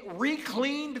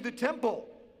re-cleaned the temple.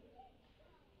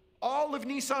 All of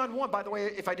Nisan 1, by the way,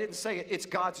 if I didn't say it, it's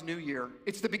God's new year.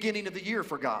 It's the beginning of the year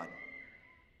for God.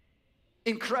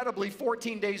 Incredibly,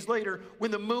 14 days later, when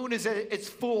the moon is at its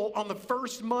full on the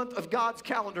first month of God's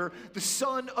calendar, the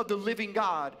Son of the living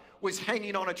God was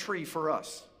hanging on a tree for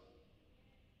us,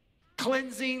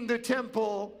 cleansing the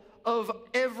temple of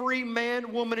every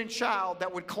man, woman, and child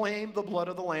that would claim the blood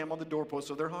of the Lamb on the doorposts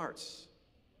of their hearts.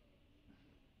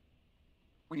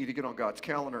 We need to get on God's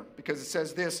calendar, because it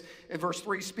says this in verse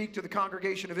 3, speak to the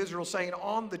congregation of Israel, saying,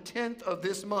 on the 10th of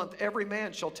this month, every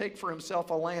man shall take for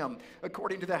himself a lamb,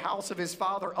 according to the house of his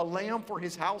father, a lamb for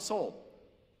his household.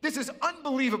 This is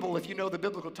unbelievable if you know the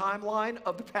biblical timeline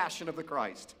of the Passion of the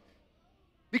Christ.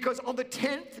 Because on the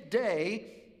 10th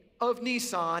day of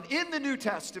Nisan, in the New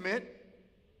Testament,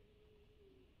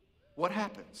 what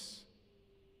happens?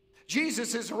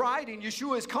 Jesus is riding,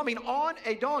 Yeshua is coming on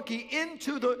a donkey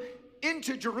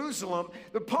into Jerusalem.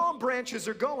 The palm branches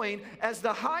are going as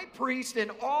the high priest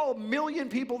and all million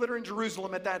people that are in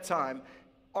Jerusalem at that time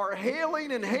are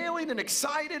hailing and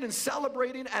excited and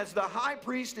celebrating as the high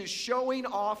priest is showing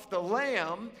off the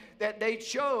lamb that they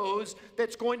chose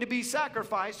that's going to be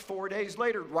sacrificed 4 days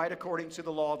later, right according to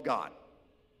the law of God.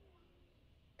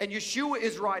 And Yeshua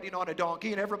is riding on a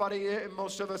donkey, and everybody,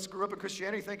 most of us grew up in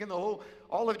Christianity thinking all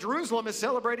of Jerusalem is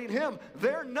celebrating him.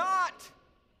 They're not.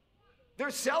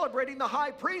 They're celebrating the high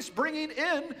priest bringing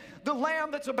in the lamb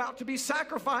that's about to be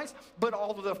sacrificed, but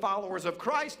all of the followers of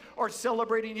Christ are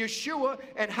celebrating Yeshua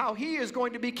and how he is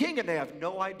going to be king, and they have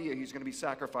no idea he's going to be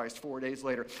sacrificed 4 days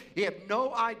later. They have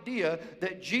no idea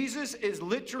that Jesus is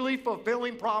literally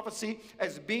fulfilling prophecy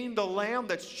as being the lamb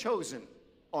that's chosen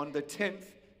on the 10th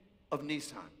of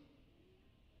Nisan.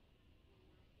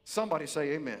 Somebody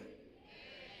say amen.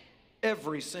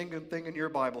 Every single thing in your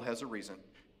Bible has a reason.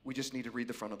 We just need to read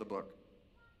the front of the book.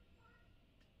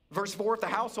 Verse 4, if the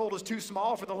household is too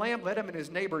small for the lamb, let him and his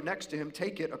neighbor next to him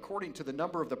take it according to the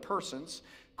number of the persons.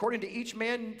 According to each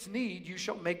man's need, you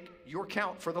shall make your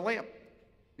count for the lamb.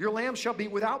 Your lamb shall be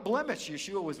without blemish.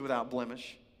 Yeshua was without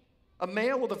blemish. A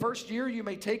male of the first year, you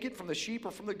may take it from the sheep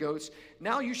or from the goats.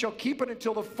 Now you shall keep it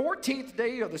until the 14th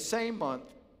day of the same month.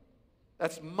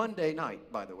 That's Monday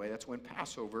night, by the way. That's when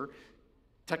Passover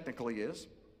technically is.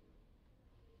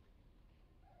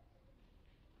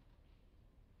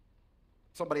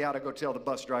 Somebody ought to go tell the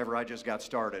bus driver I just got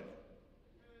started.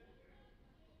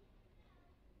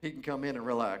 He can come in and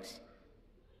relax.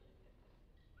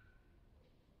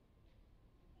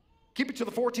 Keep it to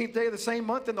the 14th day of the same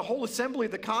month, and the whole assembly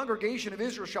of the congregation of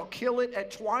Israel shall kill it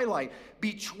at twilight.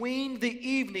 Between the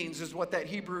evenings is what that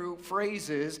Hebrew phrase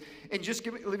is. And just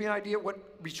give me an idea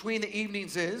what between the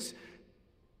evenings is.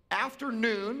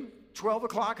 Afternoon, 12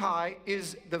 o'clock high,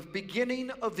 is the beginning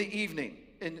of the evening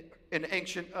in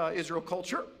ancient Israel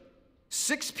culture.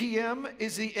 6 p.m.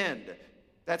 is the end.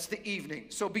 That's the evening.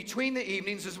 So between the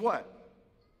evenings is what?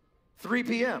 3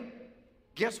 p.m.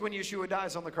 Guess when Yeshua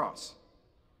dies on the cross?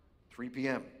 3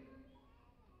 p.m.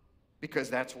 Because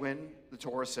that's when the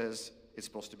Torah says it's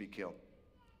supposed to be killed.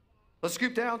 Let's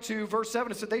scoop down to verse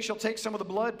 7. It said, they shall take some of the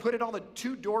blood, put it on the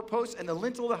 2 doorposts and the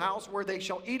lintel of the house where they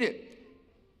shall eat it.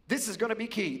 This is going to be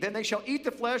key. Then they shall eat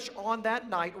the flesh on that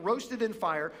night, roasted in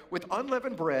fire, with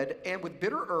unleavened bread, and with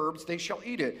bitter herbs they shall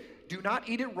eat it. Do not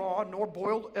eat it raw, nor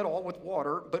boiled at all with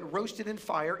water, but roasted in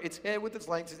fire, its head with its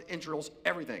legs, its entrails,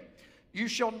 everything. You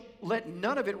shall let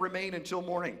none of it remain until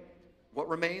morning. What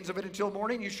remains of it until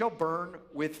morning, you shall burn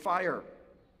with fire.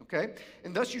 Okay?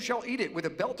 And thus you shall eat it, with a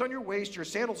belt on your waist, your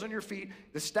sandals on your feet,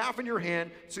 the staff in your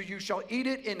hand, so you shall eat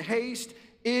it in haste.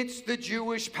 It's the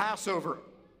Jewish Passover.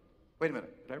 Wait a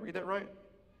minute, did I read that right?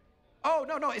 Oh,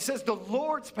 no, it says the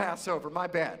Lord's Passover, my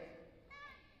bad.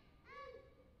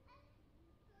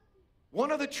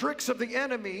 One of the tricks of the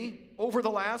enemy over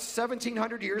the last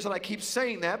 1,700 years, and I keep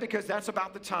saying that because that's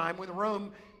about the time when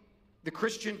Rome, the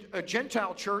Christian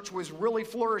Gentile church, was really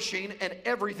flourishing, and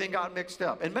everything got mixed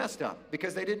up and messed up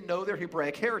because they didn't know their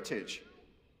Hebraic heritage.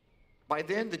 By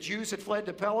then, the Jews had fled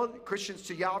to Pella, Christians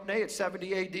to Yavne at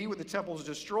 70 AD when the temple was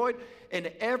destroyed,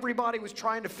 and everybody was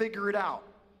trying to figure it out.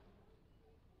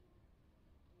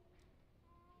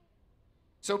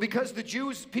 So because the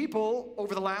Jews people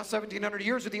over the last 1,700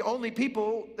 years are the only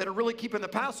people that are really keeping the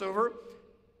Passover,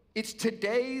 it's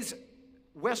today's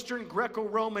Western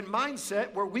Greco-Roman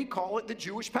mindset where we call it the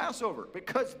Jewish Passover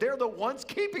because they're the ones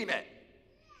keeping it.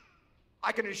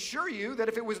 I can assure you that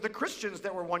if it was the Christians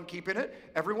that were one keeping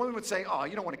it, everyone would say, oh,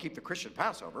 you don't want to keep the Christian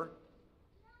Passover.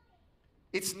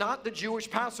 It's not the Jewish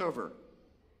Passover.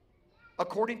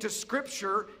 According to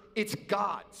Scripture, it's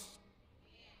God's.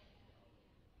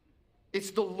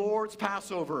 It's the Lord's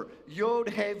Passover. Yod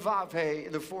He Vav He,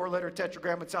 in the 4-letter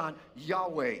tetragrammaton,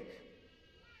 Yahweh.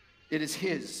 It is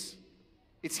His.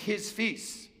 It's His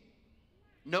feast.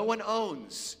 No one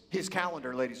owns His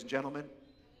calendar, ladies and gentlemen.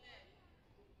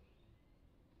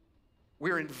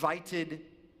 We're invited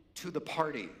to the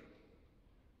party.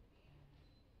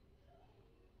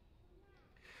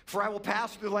 For I will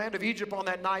pass through the land of Egypt on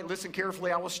that night. Listen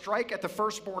carefully. I will strike at the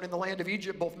firstborn in the land of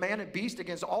Egypt, both man and beast,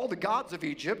 against all the gods of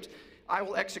Egypt. I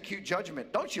will execute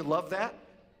judgment. Don't you love that?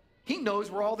 He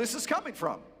knows where all this is coming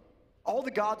from. All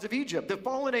the gods of Egypt, the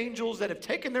fallen angels that have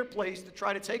taken their place to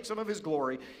try to take some of His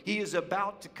glory. He is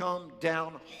about to come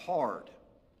down hard.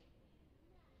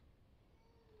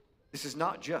 This is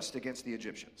not just against the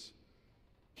Egyptians.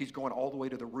 He's going all the way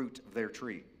to the root of their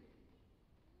tree.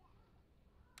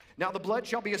 Now the blood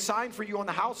shall be a sign for you on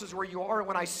the houses where you are, and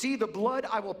when I see the blood,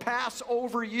 I will pass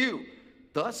over you.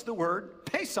 Thus the word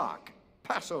Pesach,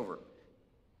 Passover.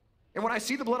 And when I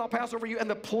see the blood, I'll pass over you, and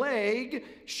the plague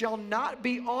shall not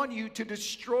be on you to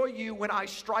destroy you when I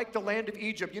strike the land of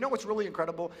Egypt. You know what's really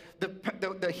incredible?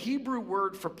 The Hebrew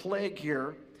word for plague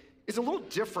here is a little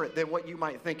different than what you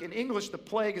might think. In English, the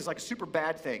plague is like a super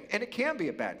bad thing, and it can be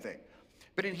a bad thing.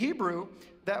 But in Hebrew,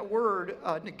 that word,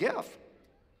 negef,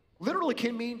 literally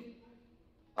can mean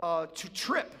to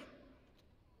trip.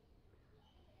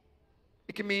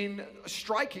 It can mean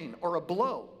striking or a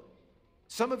blow.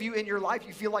 Some of you in your life,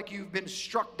 you feel like you've been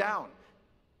struck down.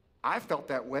 I felt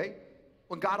that way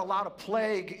when God allowed a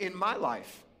plague in my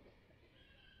life.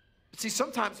 But see,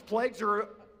 sometimes plagues are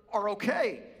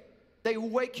okay. They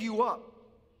wake you up.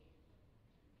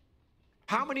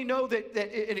 How many know that,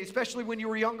 and especially when you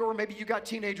were younger or maybe you got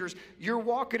teenagers, you're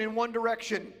walking in one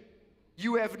direction.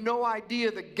 You have no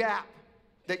idea the gap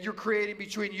that you're creating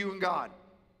between you and God.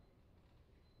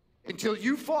 Until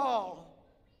you fall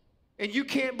and you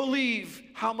can't believe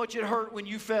how much it hurt when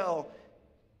you fell.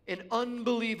 And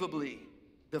unbelievably,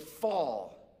 the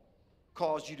fall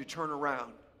caused you to turn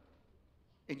around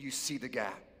and you see the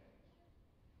gap.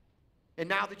 And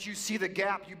now that you see the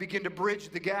gap, you begin to bridge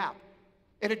the gap.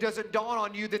 And it doesn't dawn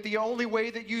on you that the only way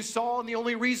that you saw and the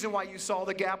only reason why you saw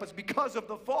the gap is because of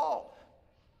the fall,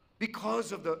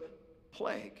 because of the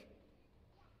plague.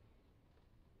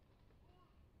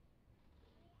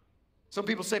 Some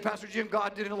people say, Pastor Jim,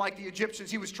 God didn't like the Egyptians.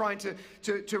 He was trying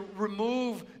to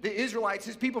remove the Israelites,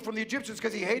 His people, from the Egyptians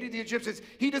because He hated the Egyptians.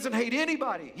 He doesn't hate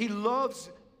anybody. He loves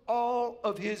all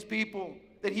of His people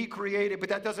that He created, but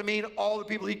that doesn't mean all the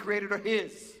people He created are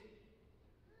His.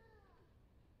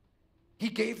 He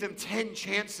gave them 10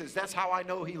 chances. That's how I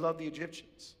know He loved the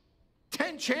Egyptians.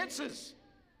 10 chances.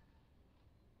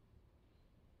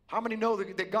 How many know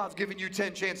that God's given you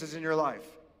 10 chances in your life?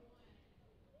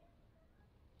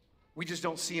 We just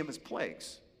don't see Him as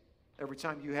plagues every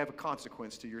time you have a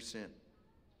consequence to your sin.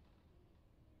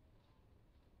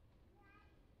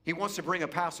 He wants to bring a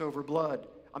Passover blood.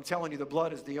 I'm telling you, the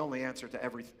blood is the only answer to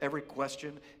every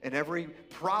question and every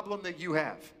problem that you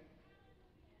have.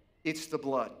 It's the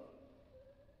blood.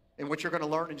 And what you're going to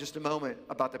learn in just a moment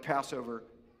about the Passover,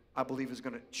 I believe, is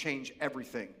going to change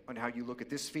everything on how you look at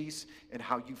this feast and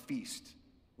how you feast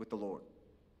with the Lord.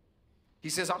 He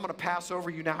says, I'm going to pass over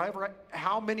you. Now, however,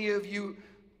 how many of you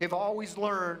have always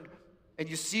learned, and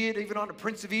you see it even on the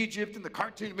Prince of Egypt and the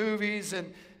cartoon movies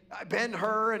and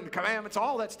Ben-Hur and Commandments,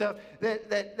 all that stuff,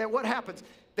 that what happens?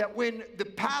 That when the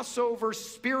Passover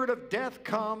spirit of death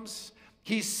comes,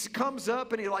 he comes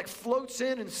up and he like floats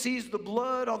in and sees the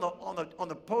blood on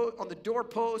the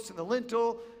doorpost and the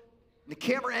lintel. And the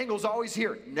camera angle's always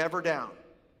here, never down.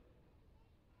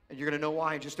 And you're going to know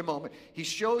why in just a moment. He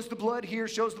shows the blood here,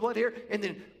 and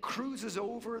then cruises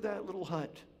over that little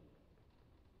hut.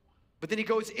 But then he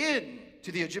goes in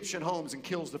to the Egyptian homes and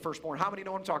kills the firstborn. How many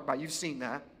know what I'm talking about? You've seen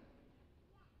that.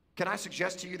 Can I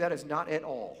suggest to you that is not at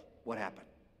all what happened?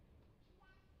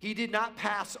 He did not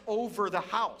pass over the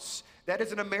house. That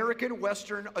is an American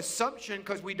Western assumption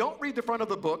because we don't read the front of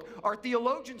the book. Our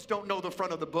theologians don't know the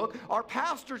front of the book. Our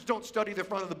pastors don't study the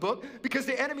front of the book because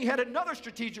the enemy had another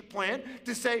strategic plan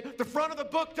to say the front of the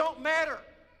book don't matter.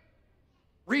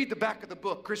 Read the back of the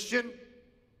book, Christian.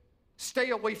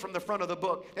 Stay away from the front of the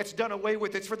book. That's done away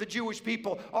with. It's for the Jewish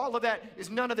people. All of that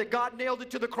is none of it. God nailed it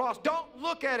to the cross. Don't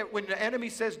look at it. When the enemy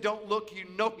says don't look, you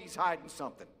know he's hiding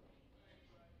something.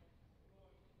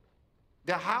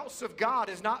 The house of God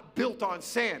is not built on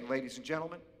sand, ladies and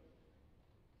gentlemen.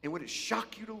 And would it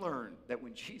shock you to learn that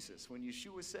when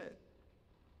Yeshua said,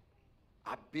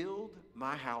 I build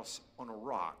my house on a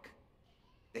rock,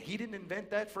 that he didn't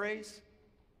invent that phrase?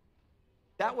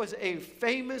 That was a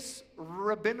famous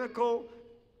rabbinical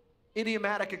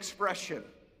idiomatic expression.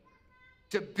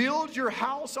 To build your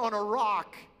house on a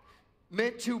rock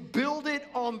meant to build it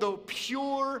on the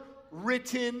pure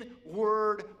written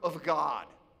word of God.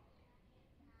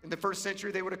 In the first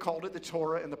century, they would have called it the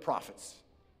Torah and the prophets.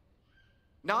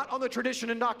 Not on the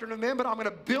tradition and doctrine of men, but I'm going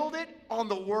to build it on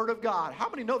the word of God. How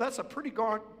many know that's a pretty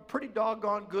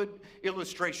doggone good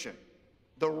illustration?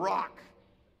 The rock.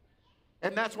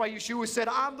 And that's why Yeshua said,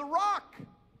 I'm the rock.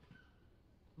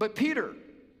 But Peter,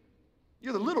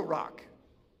 you're the little rock.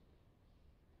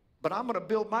 But I'm going to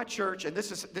build my church, and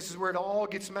this is where it all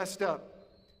gets messed up.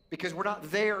 Because we're not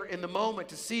there in the moment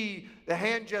to see the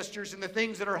hand gestures and the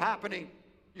things that are happening.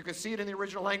 You can see it in the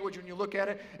original language when you look at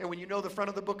it, and when you know the front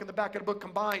of the book and the back of the book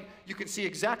combined, you can see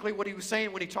exactly what he was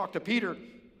saying when he talked to Peter,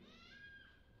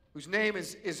 whose name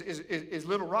is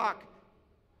Little Rock.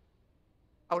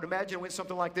 I would imagine it went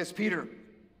something like this. Peter,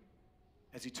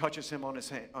 as he touches him on his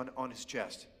hand, on his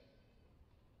chest,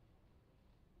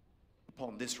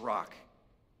 upon this rock,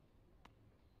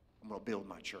 I'm going to build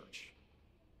my church.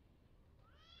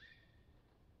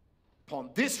 Upon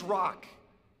this rock.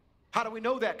 How do we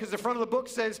know that? Because the front of the book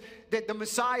says that the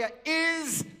Messiah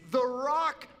is the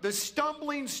rock, the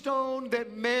stumbling stone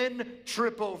that men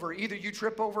trip over. Either you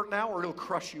trip over it now or it'll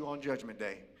crush you on Judgment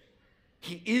Day.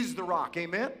 He is the rock,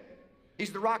 amen?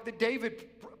 He's the rock that David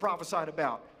prophesied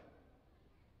about.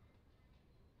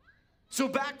 So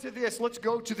back to this. Let's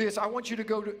go to this. I want you to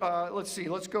go to,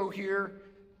 let's go here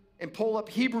and pull up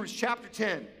Hebrews chapter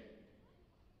 10.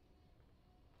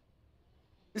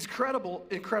 This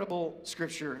incredible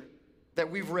scripture that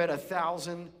we've read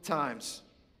 1,000 times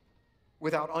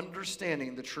without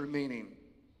understanding the true meaning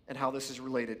and how this is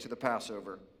related to the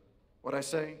Passover. What'd I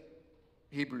say?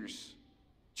 Hebrews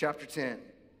chapter 10.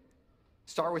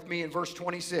 Start with me in verse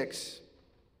 26.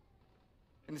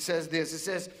 And it says this. It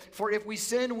says, for if we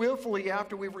sin willfully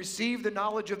after we've received the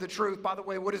knowledge of the truth. By the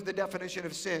way, what is the definition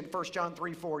of sin? 1 John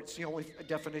 3:4. It's the only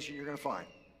definition you're going to find.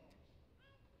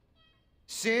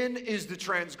 Sin is the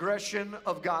transgression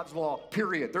of God's law,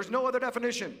 period. There's no other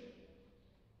definition.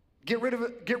 Get rid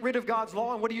of God's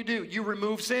law, and what do? You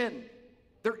remove sin.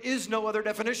 There is no other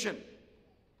definition.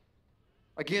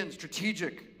 Again,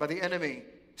 strategic by the enemy.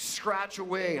 Scratch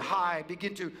away, hide,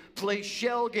 begin to play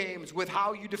shell games with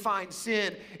how you define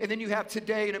sin. And then you have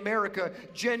today in America,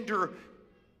 gender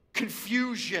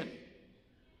confusion.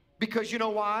 Because you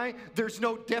know why? There's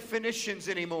no definitions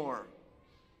anymore.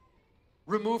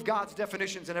 Remove God's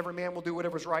definitions and every man will do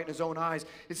whatever's right in his own eyes.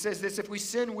 It says this, if we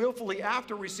sin willfully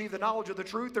after we receive the knowledge of the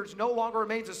truth, there's no longer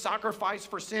remains a sacrifice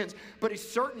for sins, but a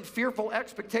certain fearful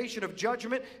expectation of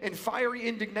judgment and fiery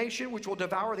indignation which will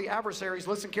devour the adversaries.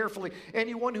 Listen carefully.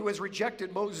 Anyone who has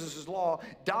rejected Moses' law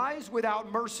dies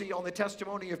without mercy on the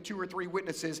testimony of 2 or 3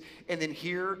 witnesses. And then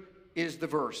here is the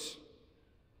verse.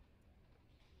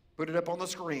 put it up on the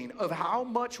screen, of how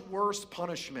much worse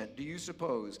punishment do you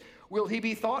suppose will he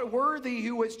be thought worthy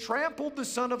who has trampled the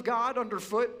Son of God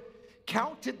underfoot,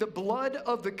 counted the blood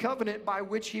of the covenant by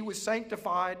which he was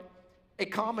sanctified a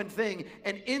common thing,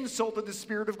 and insulted the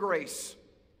Spirit of grace?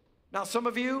 Now, some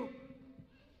of you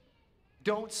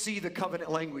don't see the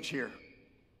covenant language here.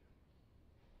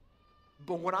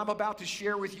 But what I'm about to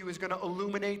share with you is going to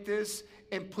illuminate this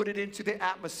and put it into the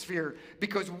atmosphere.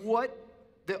 Because what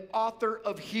the author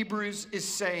of Hebrews is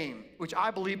saying, which I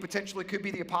believe potentially could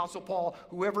be the Apostle Paul,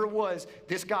 whoever it was,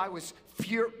 this guy was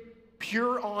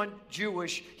pure on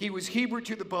Jewish. He was Hebrew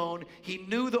to the bone. He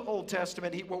knew the Old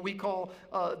Testament, what we call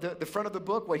the front of the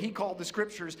book, what he called the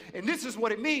scriptures. And this is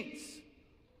what it means.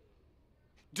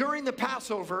 During the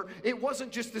Passover, it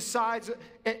wasn't just the sides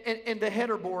and the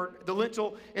header board, the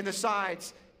lintel and the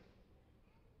sides.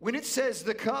 When it says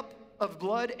the cup of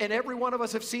blood, and every one of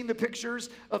us have seen the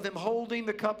pictures of them holding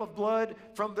the cup of blood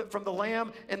from the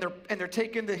lamb, and they're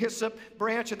taking the hyssop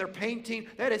branch and they're painting.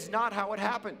 That is not how it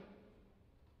happened.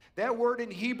 That word in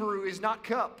Hebrew is not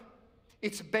cup,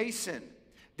 it's basin.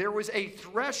 There was a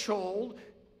threshold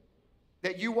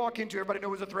that you walk into. Everybody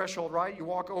knows a threshold, right? You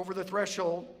walk over the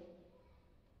threshold.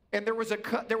 And there was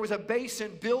a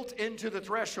basin built into the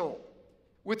threshold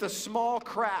with a small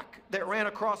crack that ran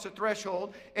across the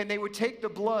threshold, and they would take the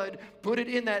blood, put it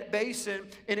in that basin,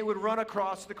 and it would run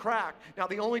across the crack. Now,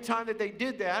 the only time that they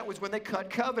did that was when they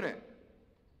cut covenant.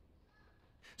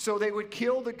 So they would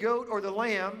kill the goat or the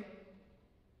lamb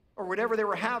or whatever they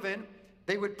were having.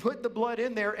 They would put the blood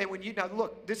in there, and now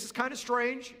look, this is kind of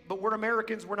strange, but we're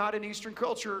Americans, we're not in Eastern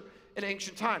culture in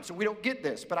ancient times, so we don't get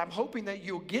this. But I'm hoping that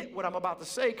you'll get what I'm about to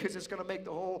say, because it's going to make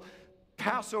the whole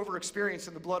Passover experience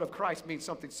in the blood of Christ mean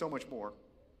something so much more.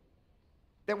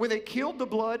 That when they killed the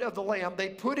blood of the lamb, they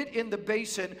put it in the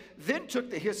basin, then took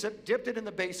the hyssop, dipped it in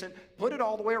the basin, put it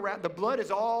all the way around. The blood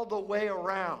is all the way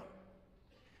around.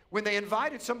 When they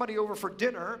invited somebody over for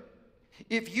dinner,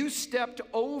 if you stepped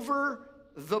over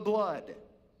the blood,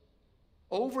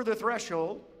 over the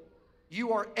threshold,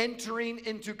 you are entering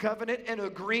into covenant and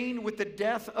agreeing with the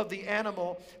death of the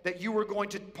animal that you were going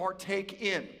to partake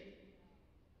in.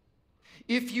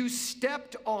 If you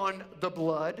stepped on the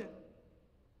blood,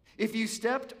 if you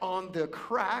stepped on the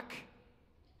crack,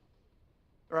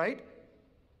 right,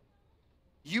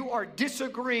 you are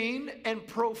disagreeing and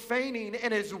profaning,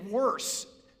 and is worse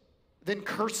than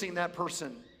cursing that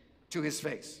person to his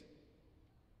face.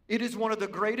 It is one of the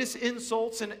greatest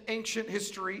insults in ancient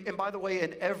history, and by the way,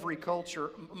 in every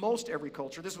culture, most every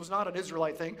culture. This was not an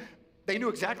Israelite thing. They knew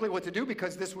exactly what to do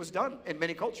because this was done in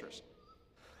many cultures.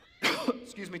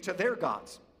 Excuse me, to their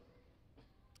gods.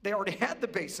 They already had the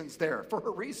basins there for a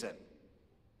reason.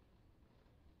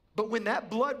 But when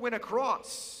that blood went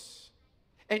across,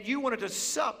 and you wanted to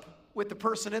sup with the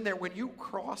person in there, when you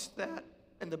crossed that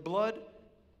and the blood,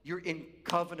 you're in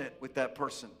covenant with that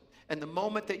person. And the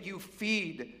moment that you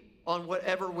feed on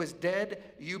whatever was dead,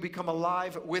 you become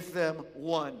alive with them.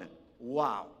 One.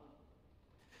 Wow.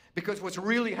 Because what's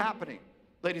really happening,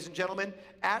 ladies and gentlemen,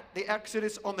 at the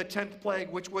Exodus on the 10th plague,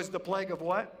 which was the plague of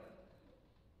what?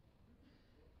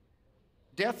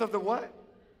 Death of the what?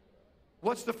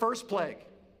 What's the first plague?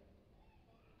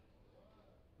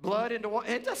 Blood into water.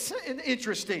 And that's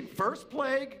interesting. First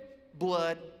plague,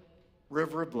 blood,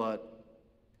 river of blood.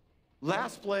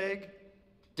 Last plague,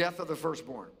 death of the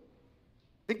firstborn.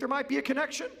 Think there might be a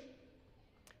connection?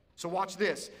 So watch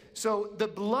this. So the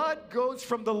blood goes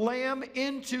from the lamb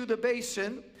into the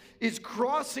basin, is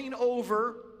crossing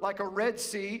over like a Red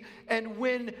Sea, and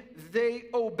when they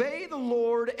obey the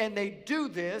Lord and they do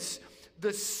this,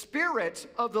 the Spirit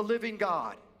of the living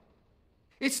God.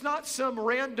 It's not some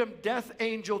random death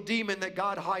angel demon that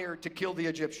God hired to kill the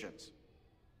Egyptians.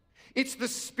 It's the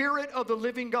Spirit of the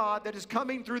living God that is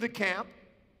coming through the camp.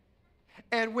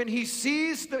 And when he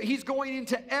sees that he's going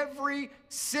into every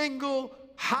single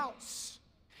house,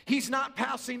 he's not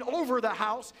passing over the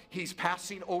house, he's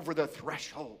passing over the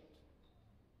threshold.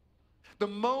 The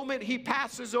moment he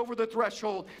passes over the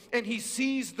threshold and he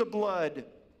sees the blood,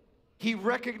 he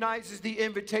recognizes the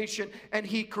invitation and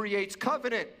he creates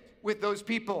covenant with those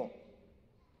people.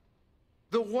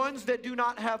 The ones that do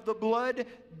not have the blood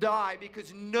die,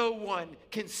 because no one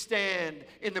can stand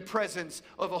in the presence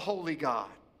of a holy God.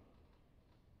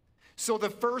 So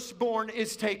the firstborn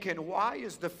is taken. Why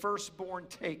is the firstborn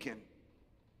taken?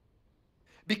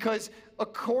 Because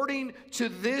according to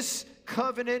this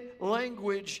covenant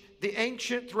language, the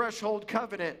ancient threshold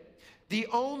covenant, the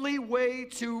only way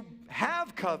to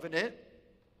have covenant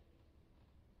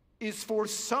is for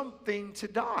something to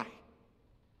die.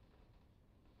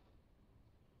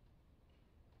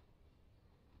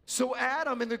 So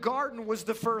Adam in the garden was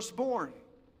the firstborn.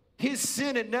 His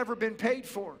sin had never been paid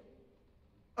for.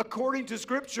 According to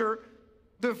Scripture,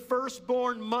 the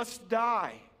firstborn must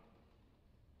die.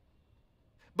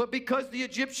 But because the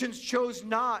Egyptians chose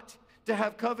not to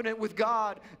have covenant with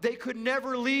God, they could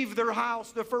never leave their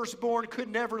house. The firstborn could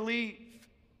never leave.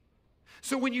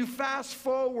 So when you fast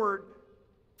forward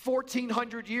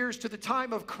 1,400 years to the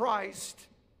time of Christ,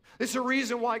 there's a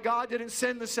reason why God didn't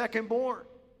send the secondborn.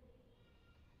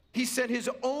 He sent his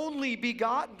only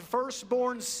begotten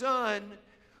firstborn son,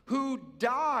 who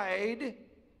died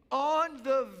on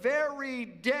the very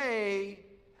day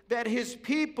that his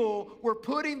people were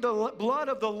putting the blood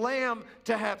of the lamb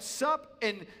to have sup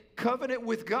and covenant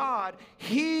with God.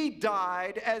 He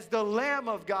died as the Lamb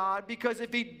of God, because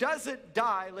if he doesn't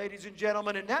die, ladies and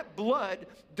gentlemen, and that blood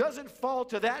doesn't fall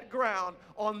to that ground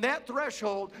on that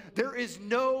threshold, there is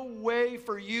no way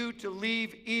for you to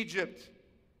leave Egypt.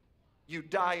 You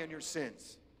die in your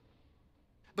sins.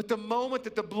 But the moment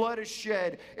that the blood is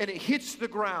shed and it hits the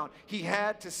ground, he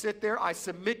had to sit there. I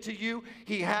submit to you,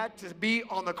 he had to be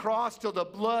on the cross till the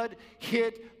blood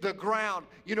hit the ground.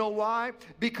 You know why?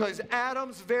 Because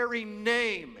Adam's very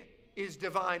name is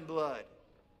divine blood.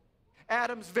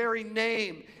 Adam's very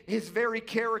name, his very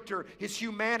character, his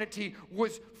humanity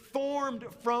was formed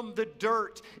from the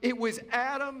dirt. It was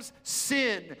Adam's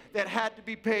sin that had to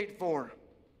be paid for.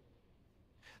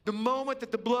 The moment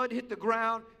that the blood hit the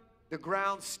ground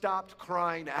stopped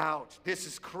crying out. This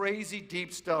is crazy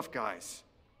deep stuff, guys.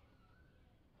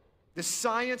 The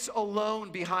science alone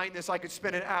behind this, I could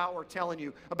spend an hour telling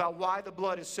you about why the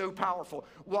blood is so powerful,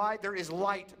 why there is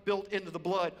light built into the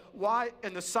blood, why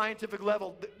in the scientific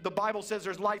level, the Bible says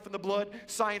there's life in the blood.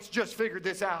 Science just figured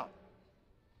this out.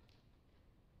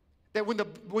 That when the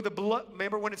blood,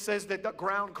 remember when it says that the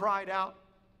ground cried out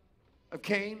of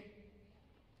Cain?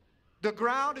 The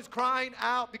ground is crying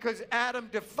out because Adam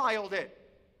defiled it.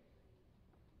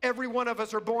 Every one of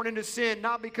us are born into sin,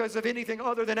 not because of anything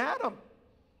other than Adam.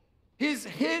 His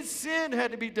sin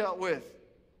had to be dealt with.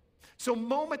 So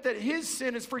moment that his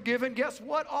sin is forgiven, guess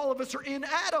what? All of us are in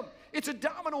Adam. It's a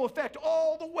domino effect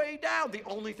all the way down. The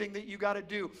only thing that you got to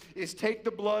do is take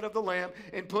the blood of the lamb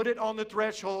and put it on the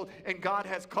threshold, and God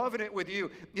has covenant with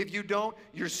you. If you don't,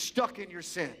 you're stuck in your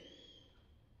sin,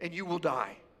 and you will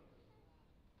die.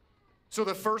 So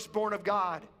the firstborn of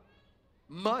God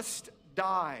must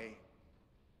die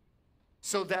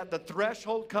so that the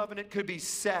threshold covenant could be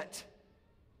set,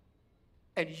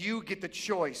 and you get the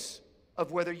choice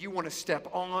of whether you want to step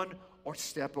on or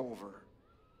step over.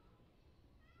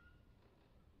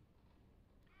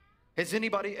 Has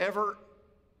anybody ever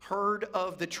heard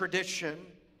of the tradition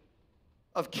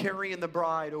of carrying the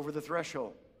bride over the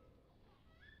threshold?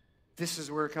 This is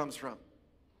where it comes from.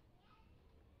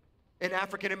 In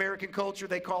African American culture,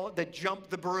 they call it the jump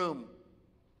the broom.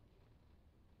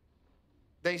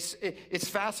 It's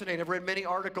fascinating. I've read many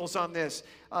articles on this.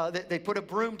 They put a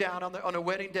broom down on a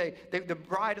wedding day. The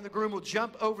bride and the groom will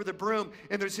jump over the broom.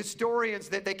 And there's historians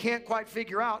that they can't quite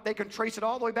figure out. They can trace it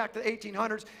all the way back to the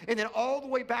 1800s and then all the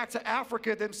way back to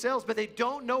Africa themselves, but they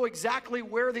don't know exactly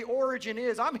where the origin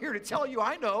is. I'm here to tell you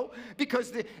I know,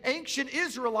 because the ancient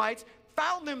Israelites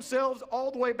found themselves all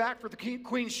the way back from the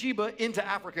Queen Sheba into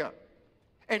Africa.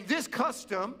 And this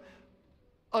custom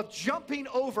of jumping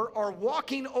over or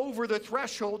walking over the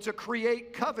threshold to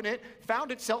create covenant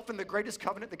found itself in the greatest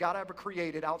covenant that God ever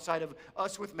created outside of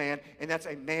us with man, and that's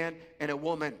a man and a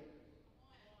woman.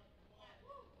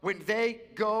 When they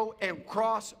go and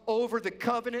cross over the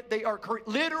covenant, they are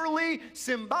literally,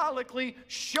 symbolically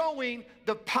showing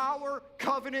the power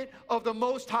covenant of the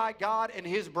Most High God and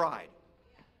his bride.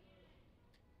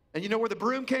 And you know where the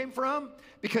broom came from?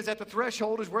 Because at the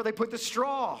threshold is where they put the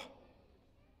straw.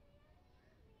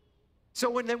 So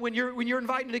when you're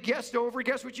inviting a guest over,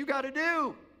 guess what you got to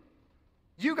do?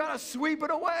 You got to sweep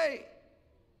it away.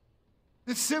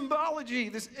 The symbology,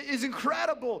 this is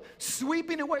incredible.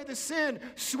 Sweeping away the sin,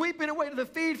 sweeping away the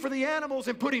feed for the animals,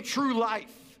 and putting true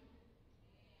life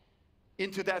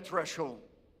into that threshold.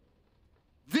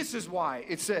 This is why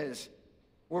it says,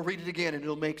 we'll read it again and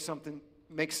it'll make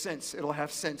sense. It'll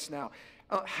have sense now.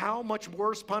 How much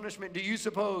worse punishment do you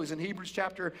suppose in Hebrews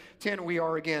chapter 10 we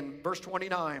are again? Verse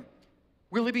 29.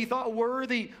 Will he be thought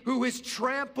worthy who has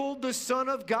trampled the Son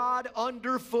of God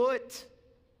underfoot,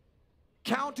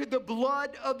 counted the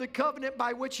blood of the covenant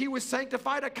by which he was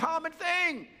sanctified a common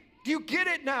thing? Do you get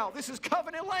it now? This is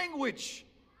covenant language.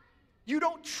 You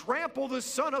don't trample the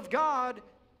Son of God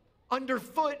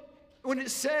underfoot when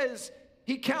it says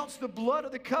he counts the blood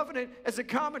of the covenant as a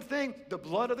common thing. The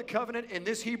blood of the covenant in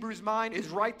this Hebrew's mind is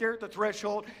right there at the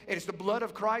threshold, and it's the blood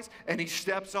of Christ, and he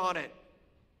steps on it.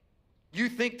 You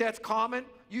think that's common?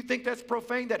 You think that's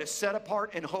profane? That is set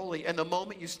apart and holy. And the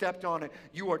moment you stepped on it,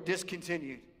 you are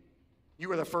discontinued.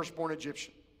 You are the firstborn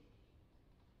Egyptian.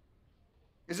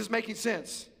 Is this making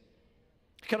sense?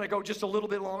 Can I go just a little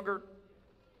bit longer?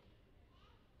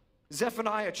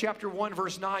 Zephaniah chapter 1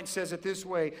 verse 9 says it this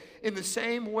way. In the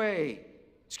same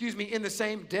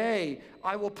day,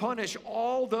 I will punish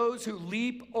all those who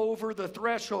leap over the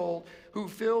threshold, who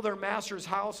fill their master's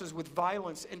houses with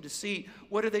violence and deceit.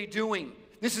 What are they doing?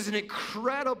 This is an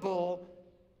incredible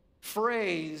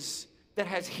phrase that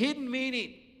has hidden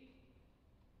meaning.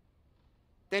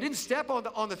 They didn't step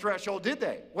on the threshold, did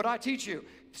they? What did I teach you?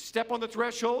 Step on the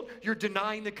threshold, you're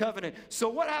denying the covenant. So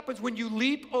what happens when you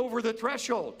leap over the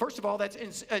threshold? First of all, that's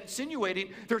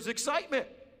insinuating there's excitement.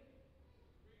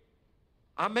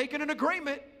 I'm making an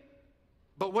agreement,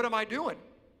 but what am I doing?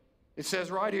 It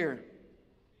says right here,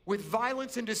 with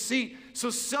violence and deceit. So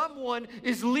someone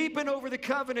is leaping over the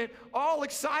covenant, all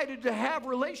excited to have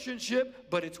relationship,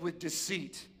 but it's with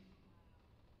deceit.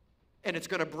 And it's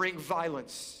going to bring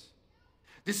violence.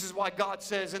 This is why God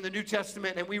says in the New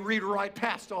Testament, and we read right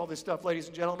past all this stuff, ladies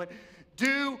and gentlemen,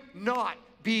 do not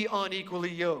be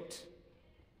unequally yoked.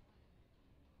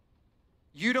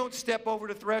 You don't step over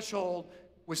the threshold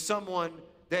with someone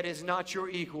that is not your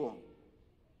equal.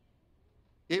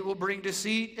 It will bring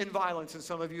deceit and violence, and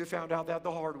some of you have found out that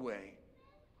the hard way.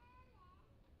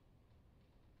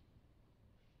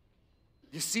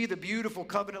 You see the beautiful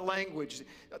covenant language.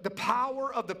 The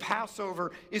power of the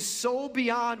Passover is so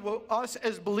beyond what us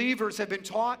as believers have been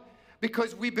taught,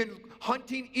 because we've been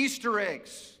hunting Easter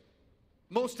eggs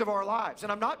most of our lives.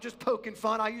 And I'm not just poking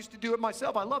fun. I used to do it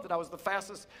myself. I loved it. I was the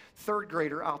fastest third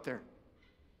grader out there.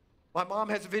 My mom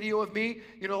has a video of me,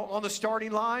 on the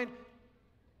starting line.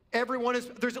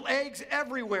 There's eggs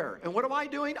everywhere. And what am I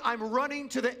doing? I'm running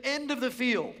to the end of the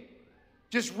field.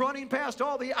 Just running past I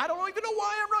don't even know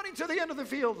why I'm running to the end of the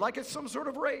field, like it's some sort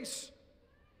of race.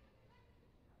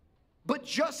 But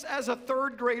just as a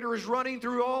third grader is running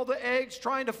through all the eggs,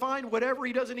 trying to find whatever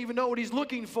he doesn't even know what he's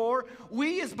looking for,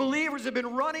 we as believers have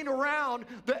been running around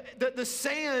the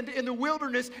sand in the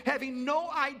wilderness, having no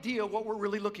idea what we're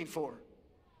really looking for.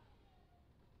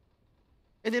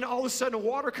 And then all of a sudden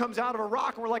water comes out of a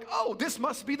rock and we're like, oh, this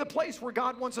must be the place where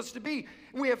God wants us to be.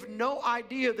 And we have no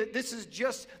idea that this is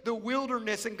just the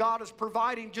wilderness and God is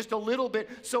providing just a little bit.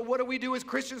 So what do we do as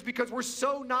Christians? Because we're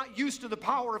so not used to the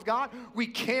power of God, we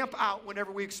camp out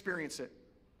whenever we experience it.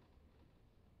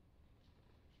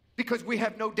 Because we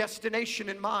have no destination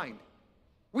in mind.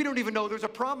 We don't even know there's a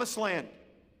promised land.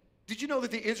 Did you know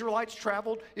that the Israelites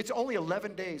traveled? It's only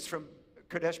 11 days from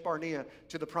Kadesh Barnea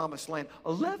to the promised land.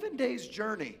 11 days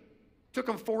journey. Took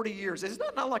them 40 years. Isn't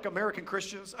that not like American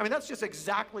Christians? I mean, that's just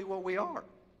exactly what we are.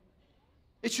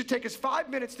 It should take us 5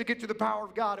 minutes to get to the power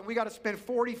of God, and we got to spend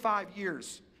 45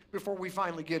 years before we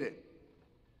finally get it.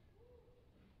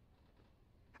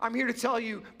 I'm here to tell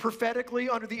you prophetically,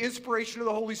 under the inspiration of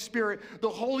the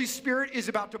Holy Spirit is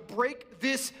about to break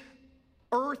this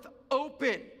earth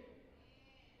open.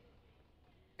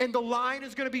 And the line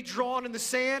is going to be drawn in the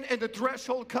sand, and the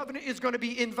threshold covenant is going to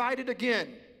be invited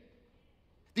again.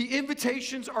 The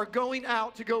invitations are going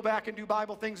out to go back and do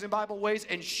Bible things in Bible ways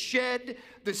and shed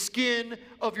the skin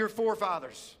of your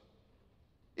forefathers.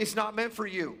 It's not meant for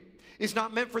you. It's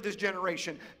not meant for this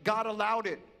generation. God allowed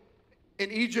it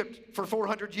in Egypt for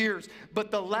 400 years.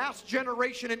 But the last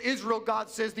generation in Israel,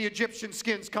 God says the Egyptian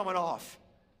skin's coming off.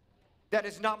 That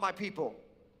is not my people.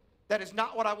 That is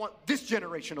not what I want this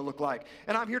generation to look like.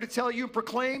 And I'm here to tell you,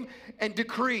 proclaim and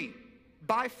decree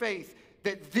by faith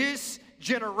that this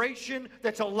generation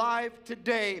that's alive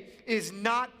today is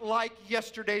not like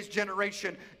yesterday's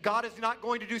generation. God is not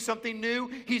going to do something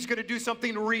new. He's going to do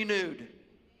something renewed.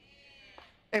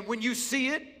 And when you see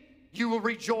it, you will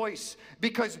rejoice,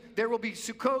 because there will be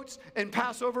Sukkots and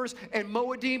Passovers and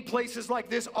Moedim, places like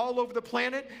this all over the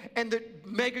planet, and the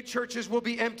mega churches will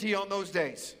be empty on those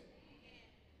days.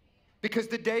 Because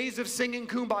the days of singing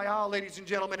Kumbaya, ladies and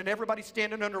gentlemen, and everybody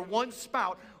standing under one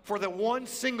spout for the one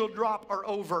single drop are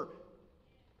over.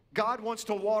 God wants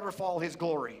to waterfall His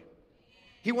glory.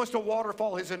 He wants to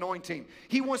waterfall His anointing.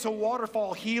 He wants a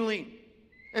waterfall healing.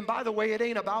 And by the way, it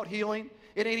ain't about healing.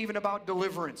 It ain't even about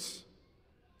deliverance.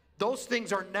 Those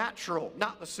things are natural,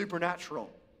 not the supernatural.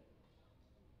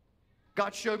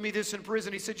 God showed me this in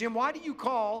prison. He said, Jim, why do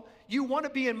you want to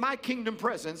be in my kingdom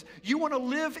presence? You want to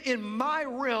live in my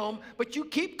realm, but you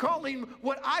keep calling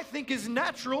what I think is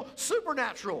natural,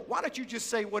 supernatural. Why don't you just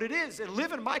say what it is and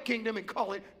live in my kingdom and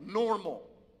call it normal?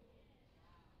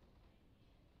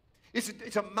 It's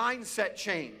a mindset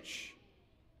change.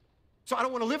 So I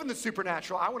don't want to live in the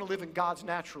supernatural. I want to live in God's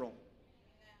natural.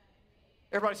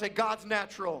 Everybody say, God's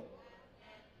natural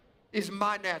is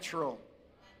my natural.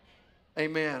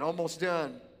 Amen. Almost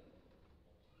done.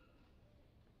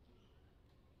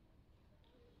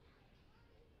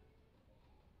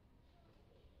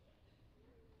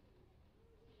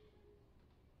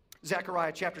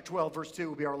 Zechariah chapter 12, verse 2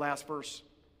 will be our last verse.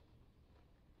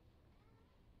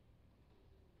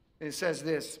 And it says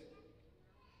this,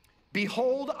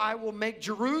 behold, I will make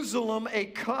Jerusalem a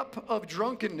cup of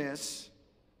drunkenness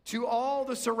to all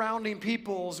the surrounding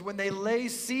peoples when they lay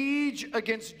siege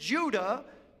against Judah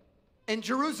and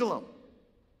Jerusalem.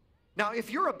 Now, if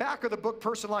you're a back-of-the-book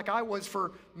person like I was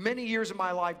for many years of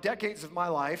my life, decades of my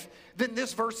life, then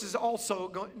this verse is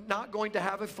also not going to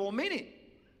have a full meaning.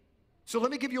 So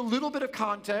let me give you a little bit of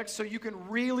context so you can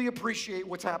really appreciate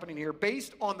what's happening here.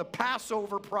 Based on the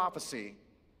Passover prophecy,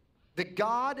 that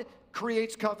God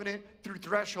creates covenant through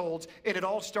thresholds, and it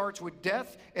all starts with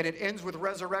death, and it ends with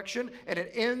resurrection, and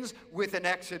it ends with an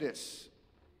exodus.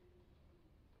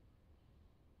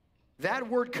 That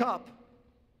word cup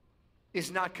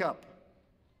is not cup.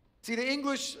 See, the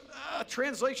English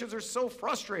translations are so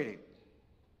frustrating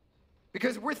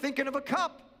because we're thinking of a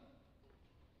cup.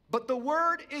 But the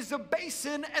word is a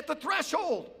basin at the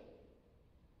threshold.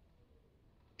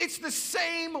 It's the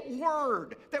same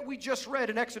word that we just read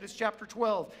in Exodus chapter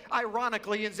 12.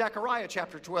 Ironically, in Zechariah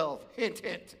chapter 12. Hint,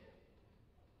 hint.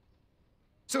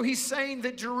 So he's saying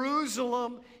that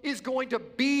Jerusalem is going to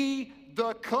be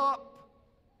the cup,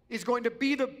 is going to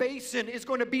be the basin, is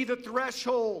going to be the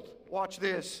threshold. Watch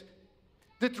this.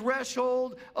 The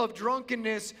threshold of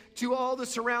drunkenness to all the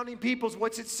surrounding peoples.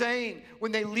 What's it saying?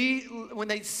 When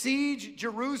they siege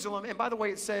Jerusalem, and by the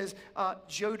way, it says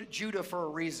Judah for a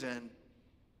reason.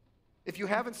 If you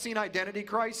haven't seen Identity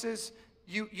Crisis,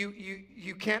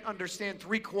 you can't understand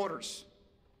 3/4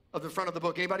 of the front of the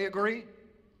book. Anybody agree?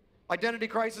 Identity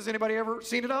Crisis, anybody ever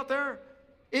seen it out there?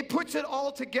 It puts it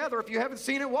all together. If you haven't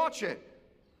seen it, watch it.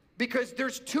 Because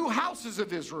there's two houses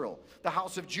of Israel. The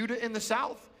house of Judah in the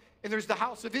south, and there's the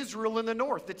house of Israel in the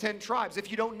north, the 10 tribes.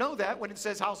 If you don't know that, when it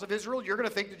says house of Israel, you're going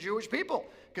to think the Jewish people,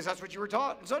 because that's what you were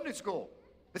taught in Sunday school.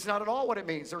 That's not at all what it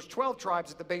means. There's 12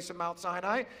 tribes at the base of Mount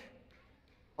Sinai.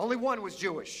 Only one was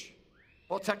Jewish.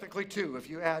 Well, technically 2 if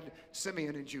you add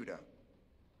Simeon and Judah.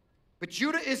 But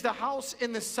Judah is the house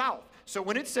in the south. So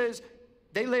when it says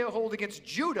they lay a hold against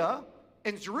Judah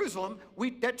and Jerusalem,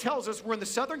 that tells us we're in the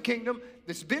southern kingdom.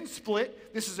 This has been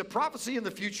split. This is a prophecy in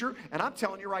the future. And I'm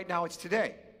telling you right now, it's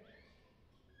today.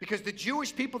 Because the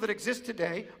Jewish people that exist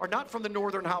today are not from the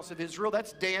northern house of Israel.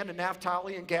 That's Dan and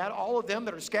Naphtali and Gad, all of them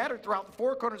that are scattered throughout the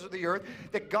 4 corners of the earth,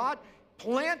 that God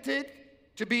planted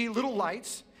to be little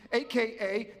lights,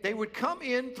 a.k.a. they would come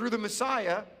in through the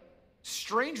Messiah.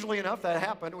 Strangely enough, that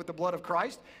happened with the blood of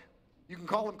Christ. You can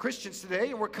call them Christians today,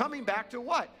 and we're coming back to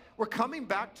what? We're coming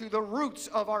back to the roots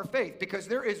of our faith, because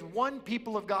there is one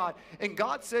people of God. And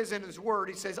God says in his word,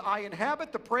 he says, I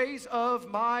inhabit the praise of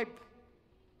my...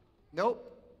 Nope.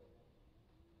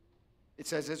 It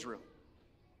says Israel.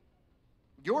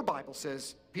 Your Bible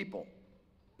says people,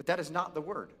 but that is not the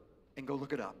word. And go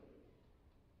look it up.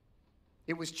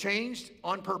 It was changed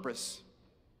on purpose.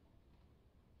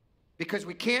 Because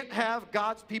we can't have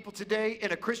God's people today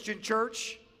in a Christian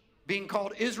church being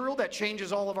called Israel. That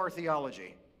changes all of our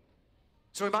theology.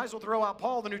 So we might as well throw out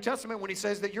Paul, the New Testament, when he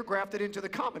says that you're grafted into the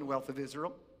commonwealth of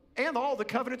Israel and all the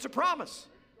covenants of promise.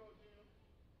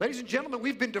 Ladies and gentlemen,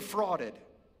 we've been defrauded.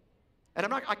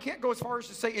 And I can't go as far as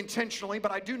to say intentionally,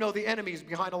 but I do know the enemy is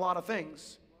behind a lot of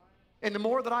things. And the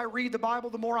more that I read the Bible,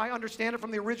 the more I understand it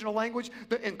from the original language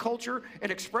and culture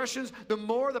and expressions, the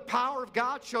more the power of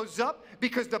God shows up,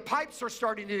 because the pipes are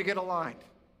starting to get aligned.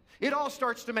 It all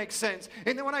starts to make sense.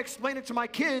 And then when I explain it to my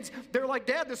kids, they're like,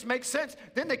 Dad, this makes sense.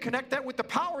 Then they connect that with the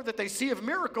power that they see of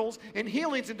miracles and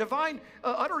healings and divine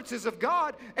utterances of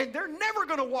God, and they're never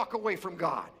going to walk away from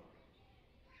God.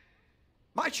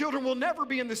 My children will never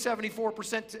be in the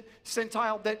 74%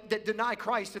 percentile that deny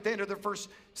Christ at the end of their first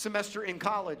semester in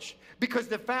college, because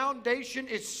the foundation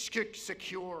is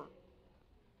secure.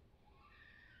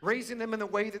 Raising them in the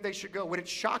way that they should go. Would it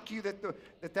shock you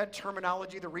that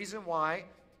terminology, the reason why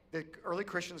the early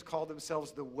Christians called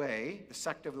themselves the Way, the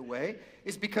sect of the Way,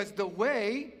 is because the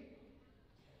Way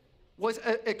was,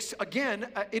 again,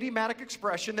 an idiomatic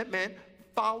expression that meant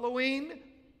following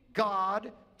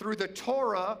God through the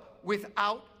Torah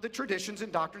without the traditions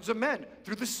and doctrines of men,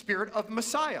 through the spirit of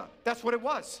Messiah. That's what it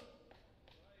was.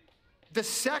 The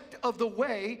sect of the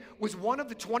Way was one of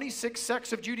the 26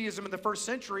 sects of Judaism in the first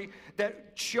century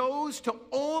that chose to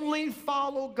only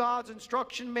follow God's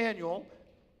instruction manual,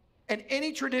 and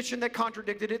any tradition that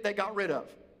contradicted it, they got rid of.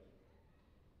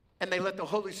 And they let the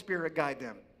Holy Spirit guide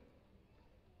them.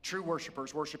 True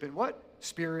worshipers worship in what?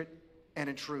 Spirit and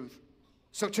in truth.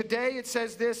 So today it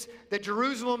says this, that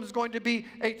Jerusalem is going to be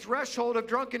a threshold of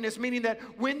drunkenness, meaning that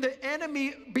when the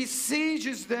enemy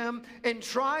besieges them and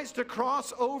tries to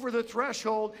cross over the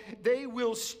threshold, they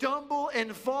will stumble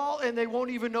and fall and they won't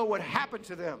even know what happened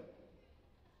to them.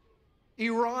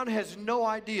 Iran has no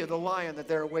idea the lion that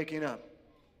they're waking up.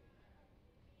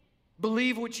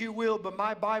 Believe what you will, but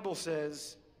my Bible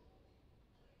says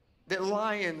that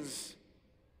lions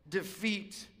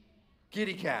defeat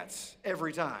kitty cats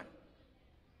every time.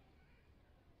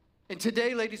 And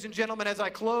today, ladies and gentlemen, as I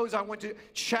close, I want to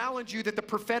challenge you that the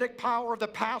prophetic power of the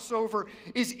Passover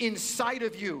is inside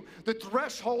of you. The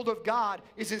threshold of God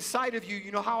is inside of you.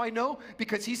 You know how I know?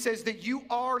 Because he says that you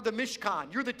are the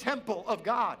Mishkan. You're the temple of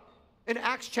God. In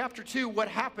Acts chapter 2, what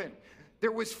happened?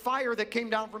 There was fire that came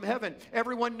down from heaven.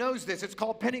 Everyone knows this. It's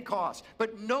called Pentecost.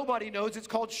 But nobody knows it's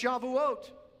called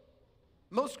Shavuot.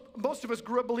 Most of us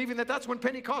grew up believing that that's when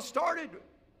Pentecost started.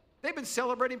 They've been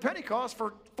celebrating Pentecost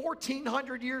for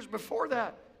 1,400 years before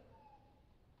that.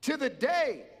 To the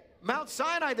day, Mount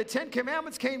Sinai, the 10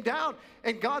 Commandments came down,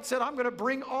 and God said, I'm going to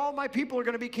bring all my people are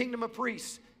going to be kingdom of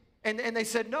priests. And they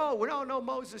said, no,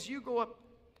 Moses, you go up,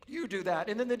 you do that.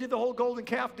 And then they did the whole golden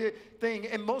calf thing,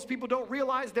 and most people don't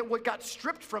realize that what got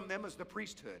stripped from them is the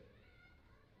priesthood.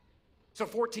 So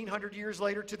 1,400 years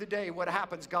later to the day, what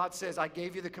happens? God says, I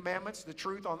gave you the commandments, the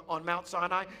truth on Mount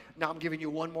Sinai. Now I'm giving you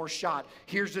one more shot.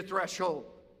 Here's the threshold.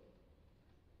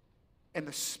 And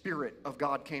the Spirit of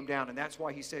God came down. And that's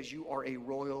why he says you are a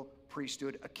royal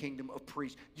priesthood, a kingdom of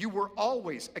priests. You were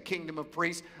always a kingdom of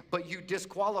priests, but you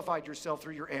disqualified yourself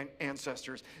through your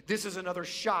ancestors. This is another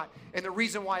shot. And the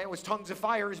reason why it was tongues of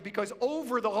fire is because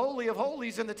over the Holy of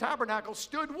Holies in the tabernacle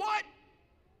stood what?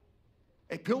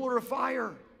 A pillar of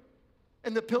fire.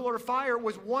 And the pillar of fire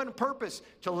was one purpose,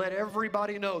 to let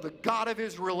everybody know the God of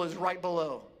Israel is right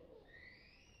below.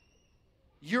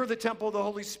 You're the temple of the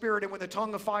Holy Spirit, and when the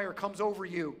tongue of fire comes over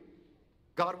you,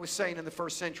 God was saying in the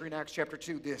first century in Acts chapter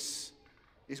 2, this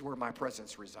is where my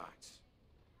presence resides.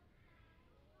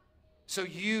 So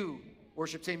you,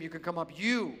 worship team, you can come up.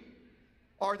 You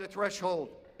are the threshold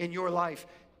in your life.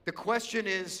 The question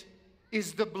is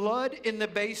the blood in the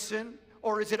basin,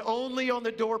 or is it only on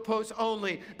the doorpost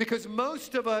only? Because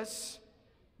most of us,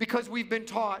 because we've been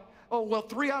taught, oh, well,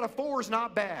 3 out of 4 is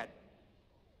not bad.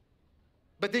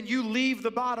 But then you leave the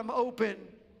bottom open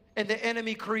and the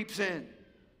enemy creeps in.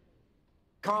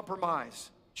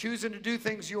 Compromise. Choosing to do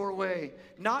things your way.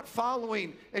 Not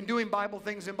following and doing Bible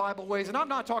things in Bible ways. And I'm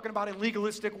not talking about in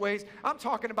legalistic ways. I'm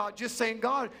talking about just saying,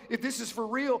 God, if this is for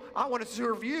real, I want to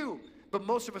serve you. But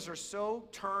most of us are so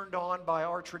turned on by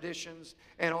our traditions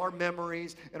and our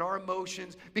memories and our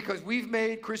emotions because we've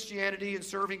made Christianity and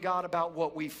serving God about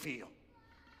what we feel.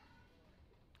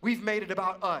 We've made it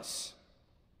about us.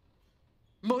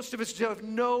 Most of us have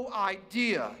no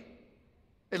idea,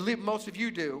 at least most of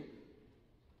you do,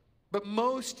 but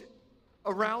most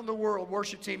around the world,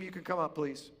 worship team, you can come up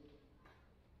please,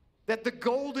 that the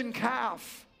golden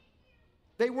calf,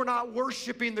 they were not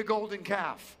worshiping the golden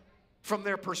calf. From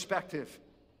their perspective.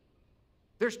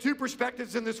 There's 2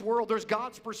 perspectives in this world. There's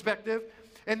God's perspective,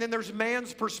 and then there's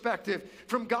man's perspective.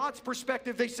 From God's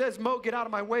perspective, they says, Mo, get out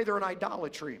of my way, they're in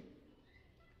idolatry.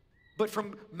 But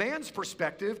from man's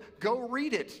perspective, go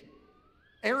read it.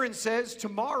 Aaron says,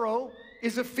 tomorrow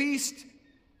is a feast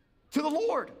to the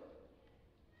Lord.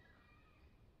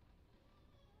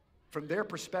 From their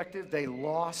perspective, they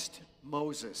lost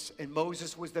Moses, and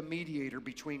Moses was the mediator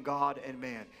between God and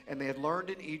man. And they had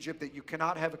learned in Egypt that you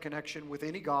cannot have a connection with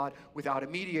any God without a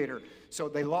mediator. So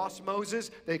they lost Moses,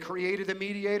 they created a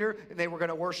mediator, and they were going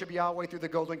to worship Yahweh through the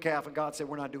golden calf, and God said,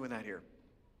 we're not doing that here.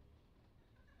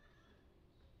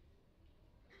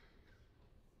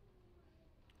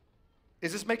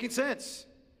 Is this making sense?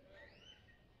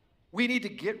 We need to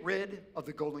get rid of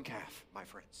the golden calf, my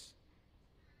friends.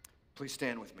 Please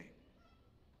stand with me.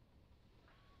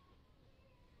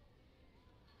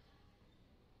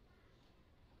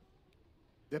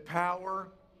 The power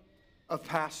of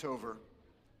Passover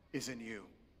is in you.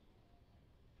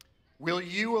 Will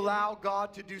you allow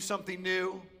God to do something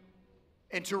new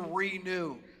and to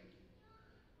renew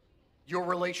your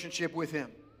relationship with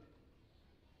Him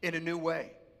in a new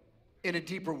way, in a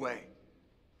deeper way?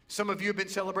 Some of you have been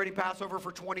celebrating Passover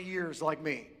for 20 years like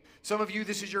me. Some of you,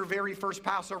 this is your very first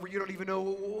Passover. You don't even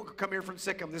know, come here from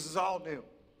Sikkim. This is all new.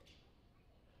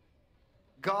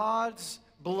 God's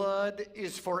blood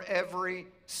is for every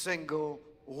single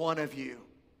one of you.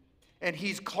 And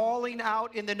He's calling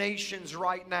out in the nations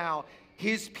right now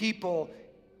His people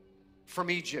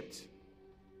from Egypt.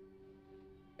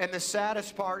 And the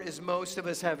saddest part is most of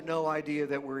us have no idea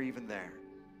that we're even there.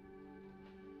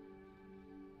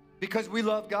 because we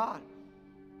love God.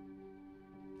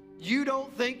 You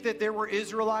don't think that there were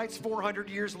Israelites 400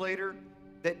 years later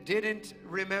that didn't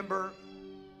remember,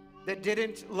 that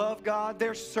didn't love God?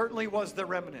 There certainly was the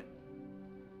remnant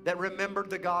that remembered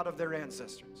the God of their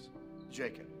ancestors,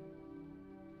 Jacob.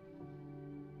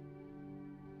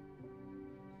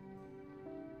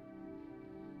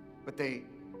 But they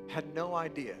had no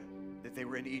idea that they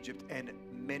were in Egypt, and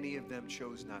many of them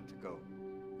chose not to go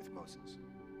with Moses.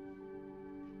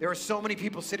 There are so many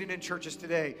people sitting in churches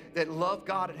today that love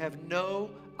God and have no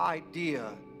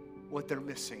idea what they're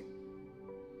missing.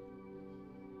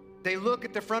 They look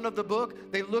at the front of the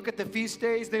book, they look at the feast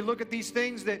days, they look at these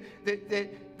things that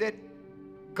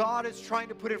God is trying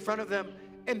to put in front of them,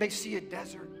 and they see a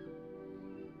desert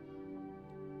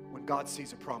when God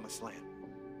sees a promised land.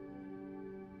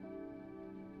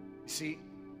 You see,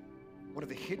 one of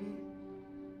the hidden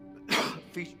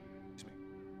features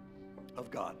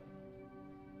of God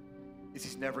is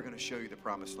He's never going to show you the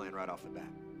promised land right off the bat.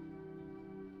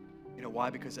 You know why?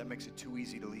 Because that makes it too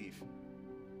easy to leave.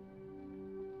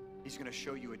 He's going to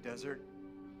show you a desert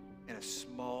and a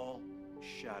small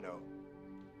shadow,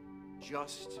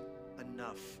 just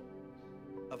enough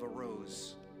of a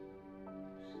rose,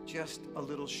 just a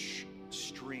little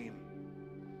stream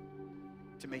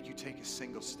to make you take a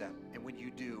single step. And when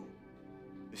you do,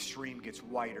 the stream gets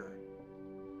wider,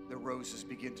 the roses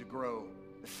begin to grow,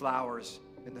 the flowers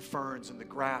and the ferns and the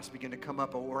grass begin to come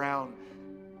up around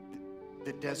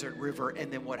the desert river.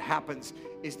 And then what happens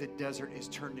is the desert is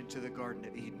turned into the Garden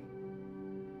of Eden.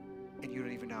 And you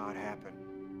don't even know how it happened.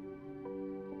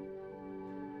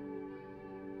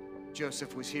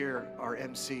 Joseph was here, our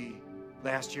MC,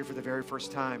 last year for the very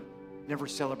first time. Never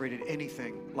celebrated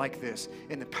anything like this.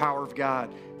 And the power of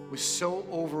God was so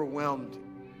overwhelmed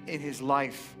in his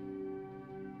life,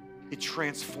 it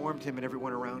transformed him and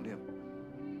everyone around him.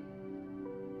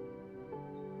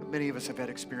 Many of us have had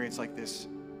experience like this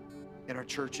in our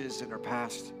churches, in our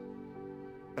past.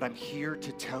 But I'm here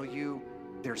to tell you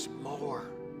there's more.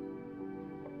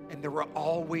 And there will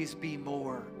always be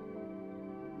more.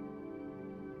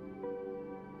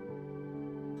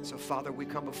 So, Father, we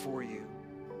come before you,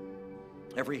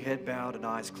 every head bowed and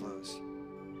eyes closed.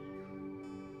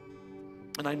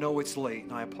 And I know it's late,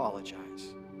 and I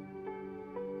apologize.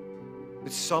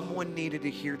 But someone needed to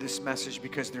hear this message,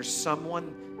 because there's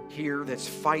someone here that's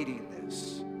fighting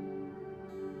this.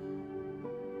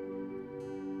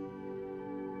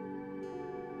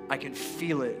 I can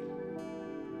feel it.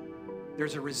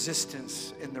 There's a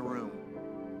resistance in the room.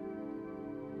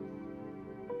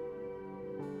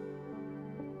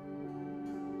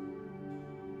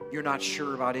 You're not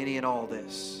sure about any and all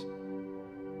this.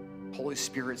 Holy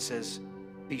Spirit says,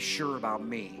 be sure about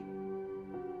me.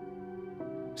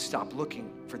 Stop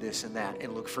looking for this and that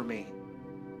and look for me.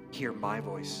 Hear my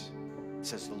voice,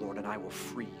 says the Lord, and I will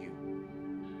free you.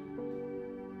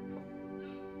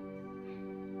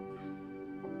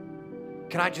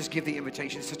 Can I just give the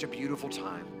invitation? It's such a beautiful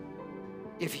time.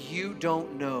 If you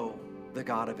don't know the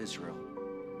God of Israel,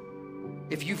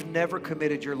 if you've never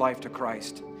committed your life to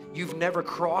Christ, you've never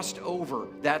crossed over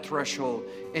that threshold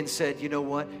and said, you know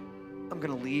what? I'm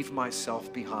going to leave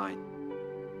myself behind.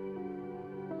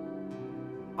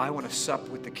 I want to sup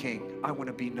with the King. I want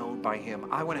to be known by Him.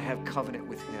 I want to have covenant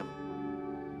with Him.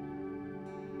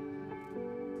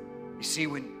 You see,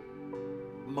 when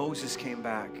Moses came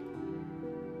back,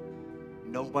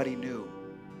 nobody knew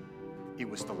it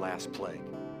was the last plague.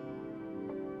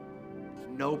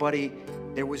 Nobody,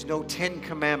 there was no 10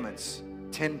 commandments,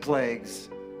 10 plagues.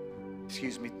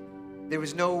 Excuse me. There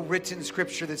was no written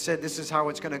scripture that said this is how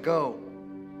it's going to go.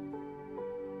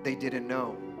 They didn't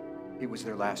know it was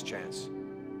their last chance.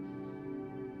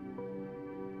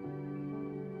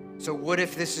 So what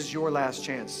if this is your last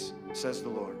chance, says the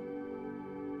Lord?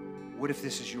 What if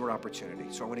this is your opportunity?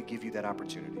 So I want to give you that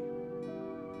opportunity.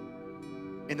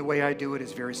 And the way I do it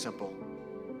is very simple.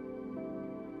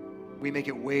 We make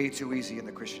it way too easy in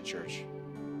the Christian church.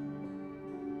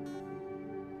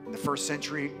 In the first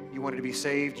century, you wanted to be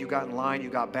saved, you got in line, you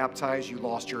got baptized, you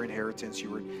lost your inheritance, you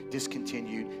were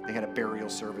discontinued, they had a burial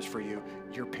service for you.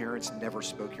 Your parents never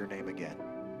spoke your name again.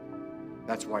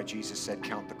 That's why Jesus said,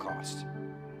 count the cost.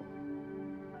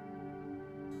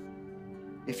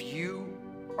 If you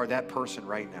are that person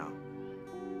right now,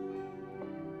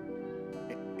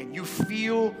 and you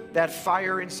feel that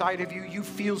fire inside of you, you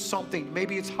feel something.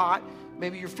 Maybe it's hot,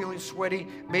 maybe you're feeling sweaty,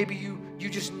 maybe you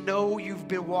just know you've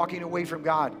been walking away from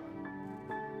God.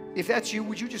 If that's you,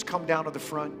 would you just come down to the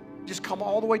front? Just come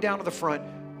all the way down to the front,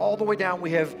 all the way down.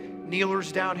 We have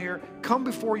kneelers down here. Come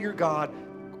before your God.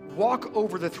 Walk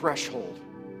over the threshold,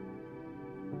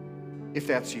 if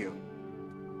that's you.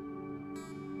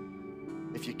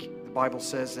 The Bible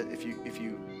says that if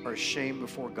you are ashamed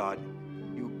before God,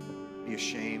 you will be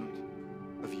ashamed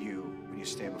of you when you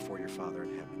stand before your Father in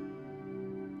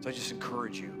heaven. So I just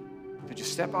encourage you to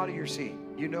just step out of your seat.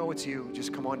 You know it's you.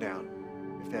 Just come on down.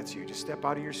 If that's you, just step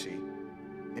out of your seat.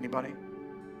 Anybody?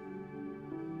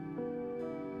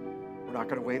 We're not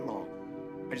going to wait long.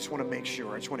 I just want to make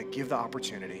sure. I just want to give the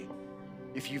opportunity.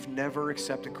 If you've never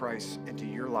accepted Christ into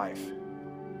your life,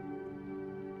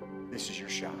 this is your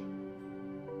shot.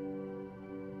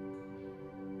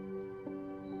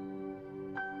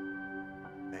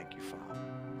 Thank you, Father.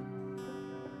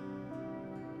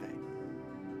 Thank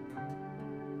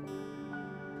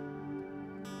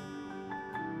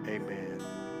you. Amen.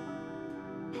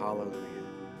 Hallelujah.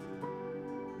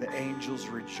 The angels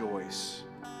rejoice.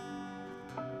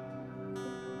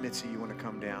 Mitzi, you want to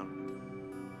come down?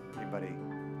 Anybody?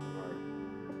 Our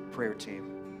prayer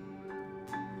team.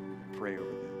 Pray over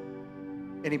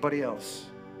them. Anybody else?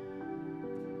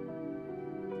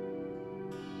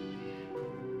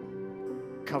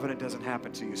 Covenant doesn't happen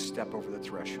until you step over the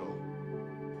threshold.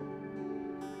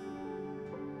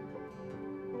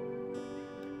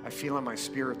 I feel in my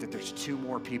spirit that there's 2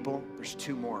 more people. There's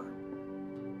 2 more.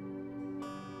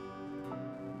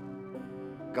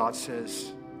 God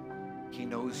says He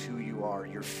knows who you are.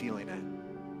 You're feeling it.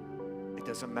 It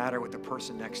doesn't matter what the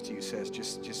person next to you says.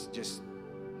 Just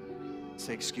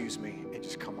say, excuse me, and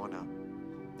just come on up.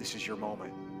 This is your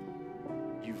moment.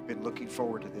 You've been looking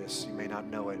forward to this. You may not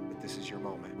know it, but this is your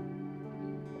moment.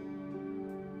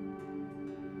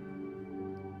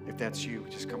 If that's you,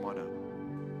 just come on up.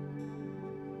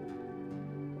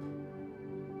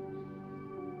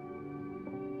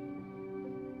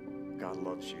 God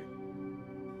loves you.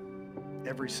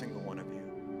 Every single one of you.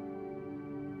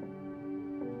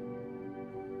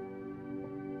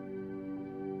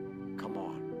 Come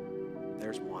on.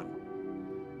 There's one.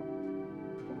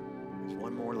 There's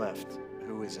one more left.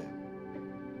 Who is it?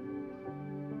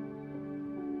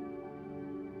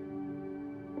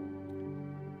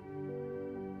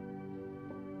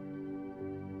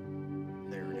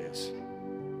 There it is.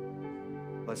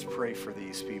 Let's pray for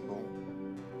these people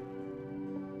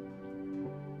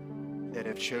that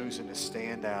have chosen to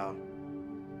stand out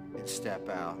and step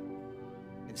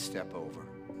over.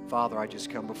 Father, I just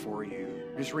come before you.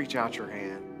 Just reach out your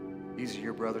hand. These are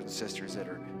your brothers and sisters that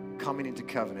are coming into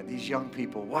covenant. These young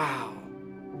people, wow.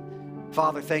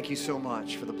 Father, thank you so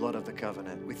much for the blood of the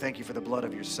covenant. We thank you for the blood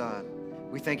of your Son.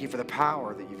 We thank you for the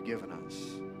power that you've given us.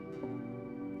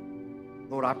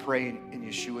 Lord, I pray in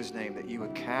Yeshua's name that you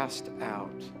would cast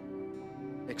out,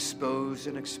 expose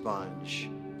and expunge,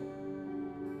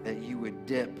 that you would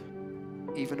dip,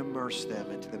 even immerse them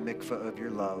into the mikvah of your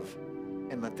love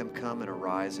and let them come and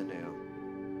arise anew.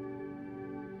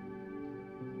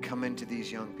 Come into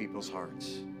these young people's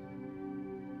hearts.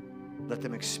 Let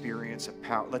them experience a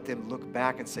power. Let them look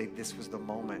back and say, this was the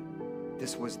moment.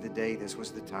 This was the day. This was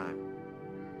the time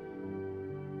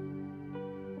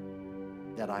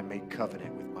that I made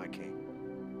covenant with my King.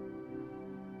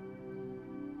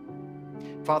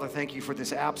 Father, thank you for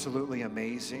this absolutely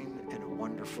amazing and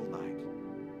wonderful night.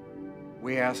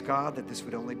 We ask, God, that this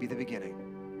would only be the beginning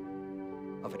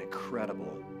of an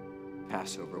incredible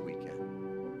Passover weekend.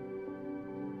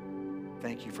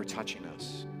 Thank you for touching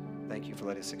us. Thank you for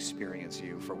letting us experience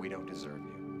you, for we don't deserve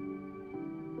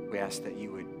you. We ask that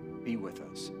you would be with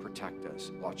us, protect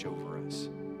us, watch over us,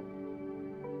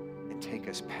 and take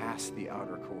us past the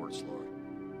outer courts, Lord,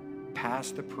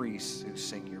 past the priests who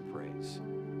sing your praise.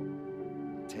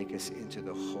 Take us into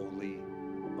the Holy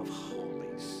of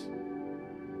Holies.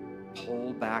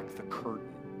 Pull back the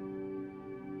curtain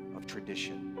of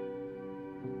tradition,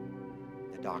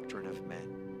 the doctrine of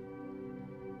men,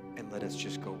 and let us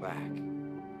just go back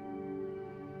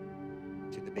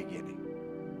to the beginning.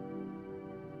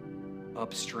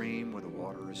 Upstream where the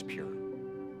water is pure.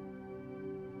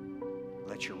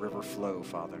 Let your river flow,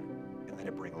 Father, and let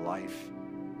it bring life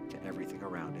to everything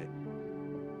around it.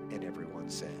 And everyone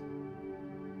said,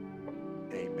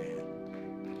 amen.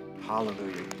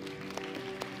 Hallelujah.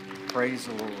 Praise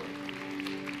the Lord.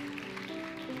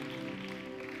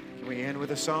 Can we end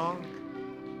with a song?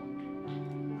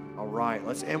 All right,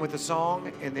 let's end with a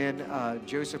song, and then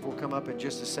Joseph will come up in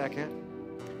just a second.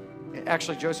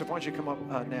 Actually, Joseph, why don't you come up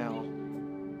now?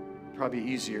 Probably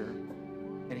easier.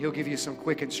 And he'll give you some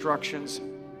quick instructions,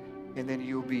 and then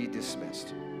you'll be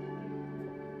dismissed.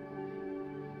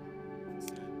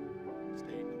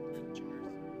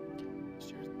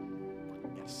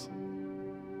 Yes.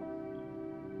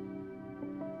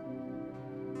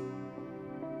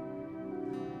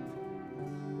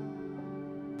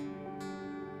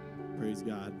 Praise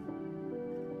God.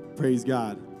 Praise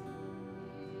God.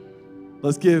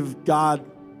 Let's give God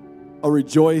a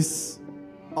rejoice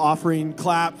offering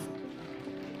clap,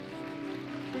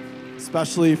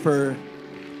 especially for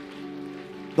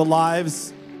the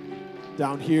lives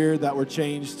down here that were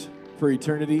changed for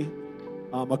eternity.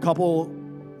 A couple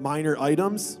minor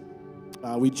items.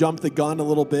 We jumped the gun a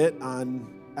little bit on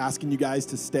asking you guys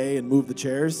to stay and move the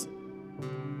chairs.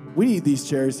 We need these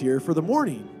chairs here for the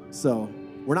morning, so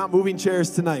we're not moving chairs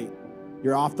tonight.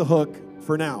 You're off the hook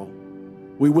for now.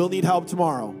 We will need help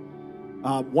tomorrow.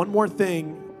 One more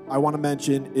thing I want to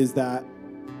mention is that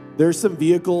there's some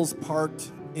vehicles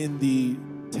parked in the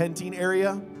tenting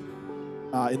area,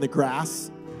 in the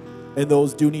grass, and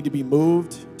those do need to be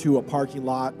moved to a parking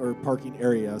lot or parking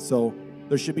area. So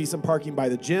there should be some parking by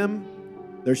the gym.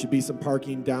 There should be some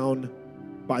parking down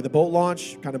by the boat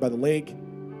launch, kind of by the lake.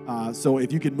 So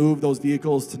if you can move those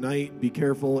vehicles tonight, be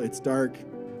careful. It's dark.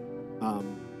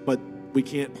 But we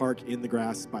can't park in the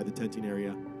grass by the tenting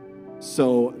area.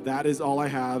 So that is all I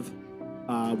have.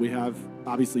 We have,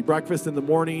 obviously, breakfast in the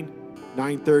morning,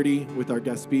 9:30 with our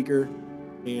guest speaker.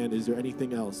 And is there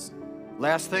anything else?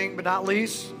 Last thing but not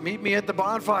least, meet me at the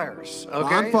bonfires.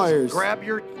 Okay? Bonfires. So grab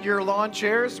your lawn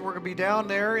chairs. We're going to be down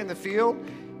there in the field,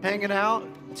 hanging out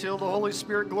until the Holy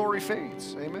Spirit glory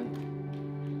fades. Amen.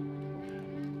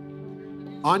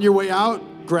 On your way out,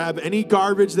 grab any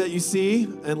garbage that you see,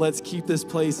 and let's keep this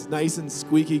place nice and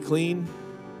squeaky clean.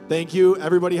 Thank you.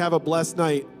 Everybody have a blessed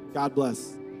night. God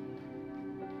bless.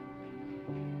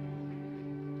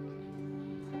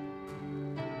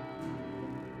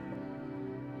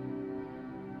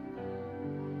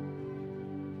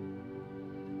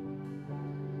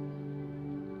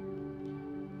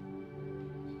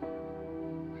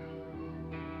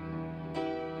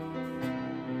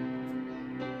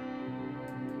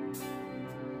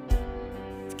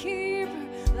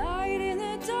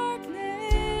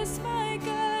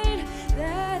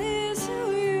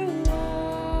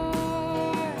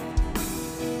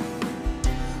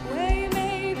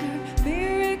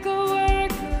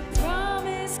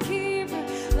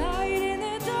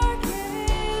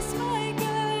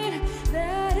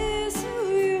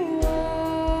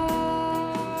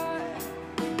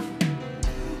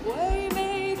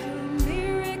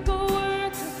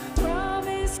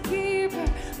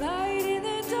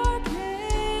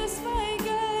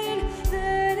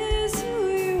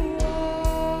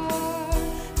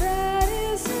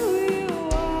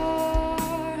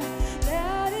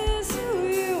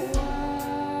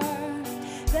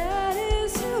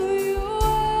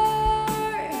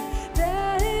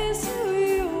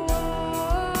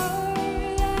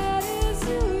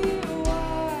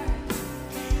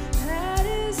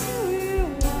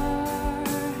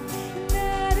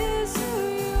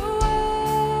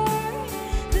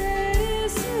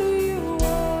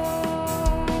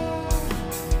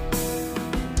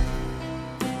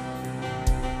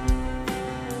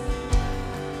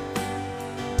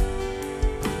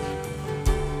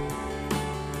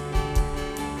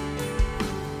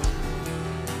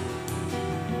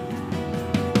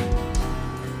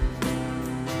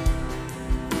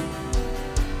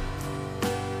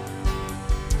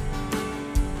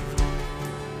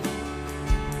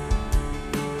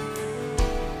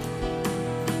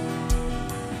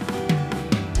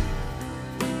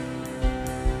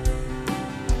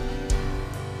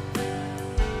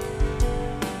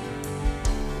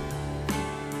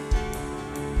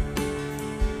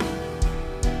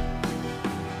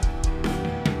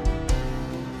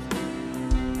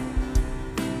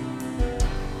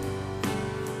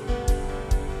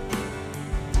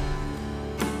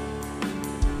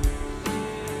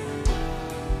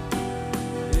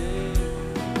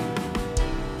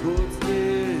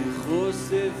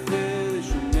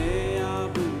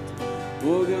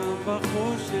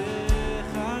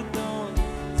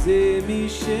 זה מי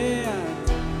שאת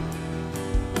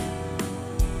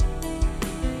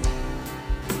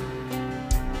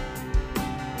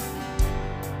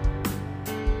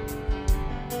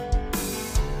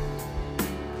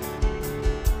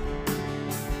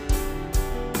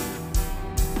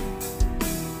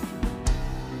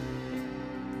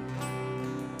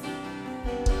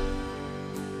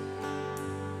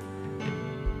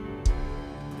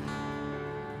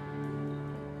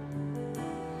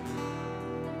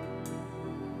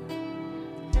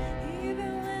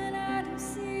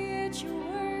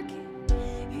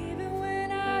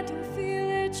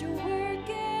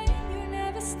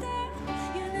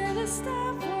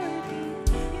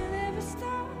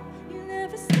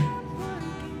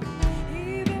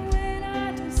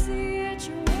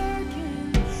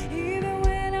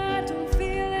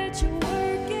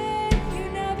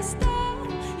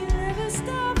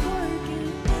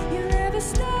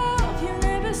stop, you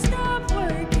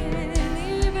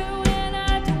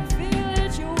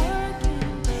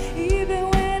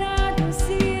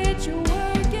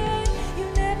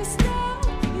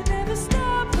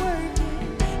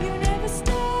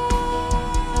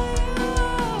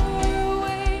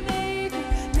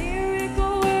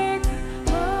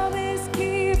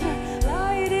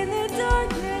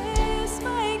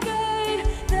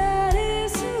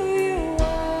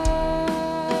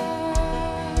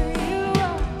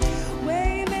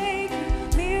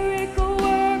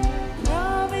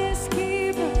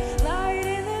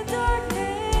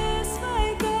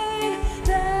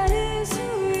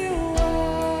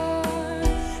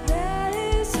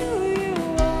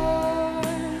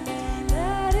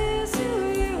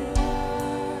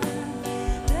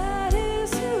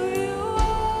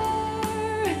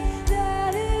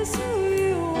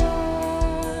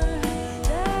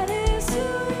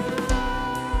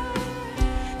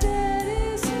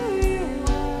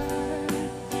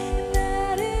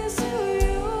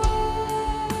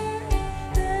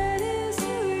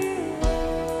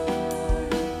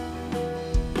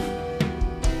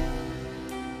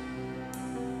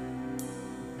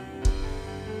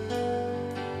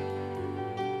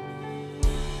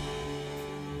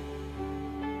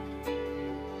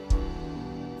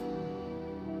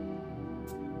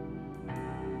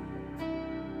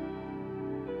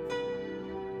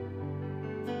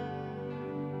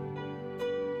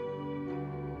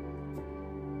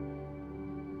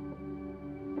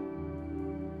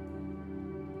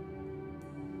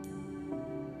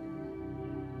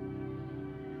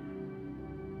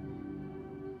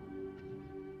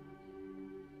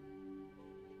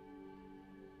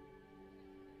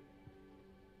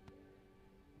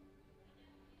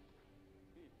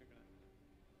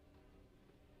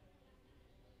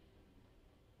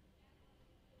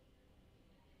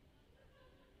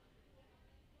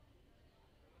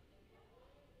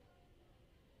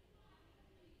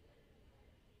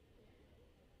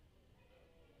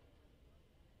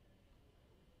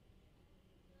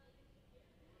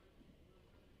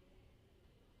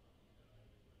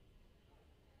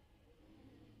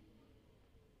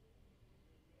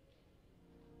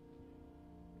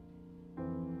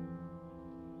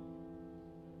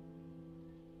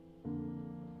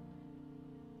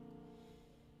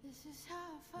This is how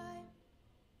I fight.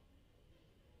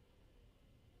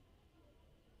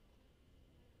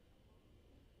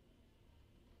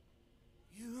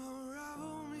 You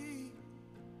unravel me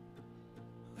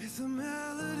with a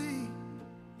melody.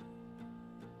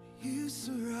 You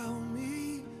surround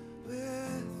me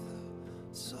with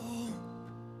a song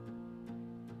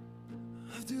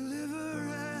of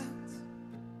deliverance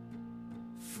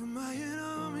from my enemies.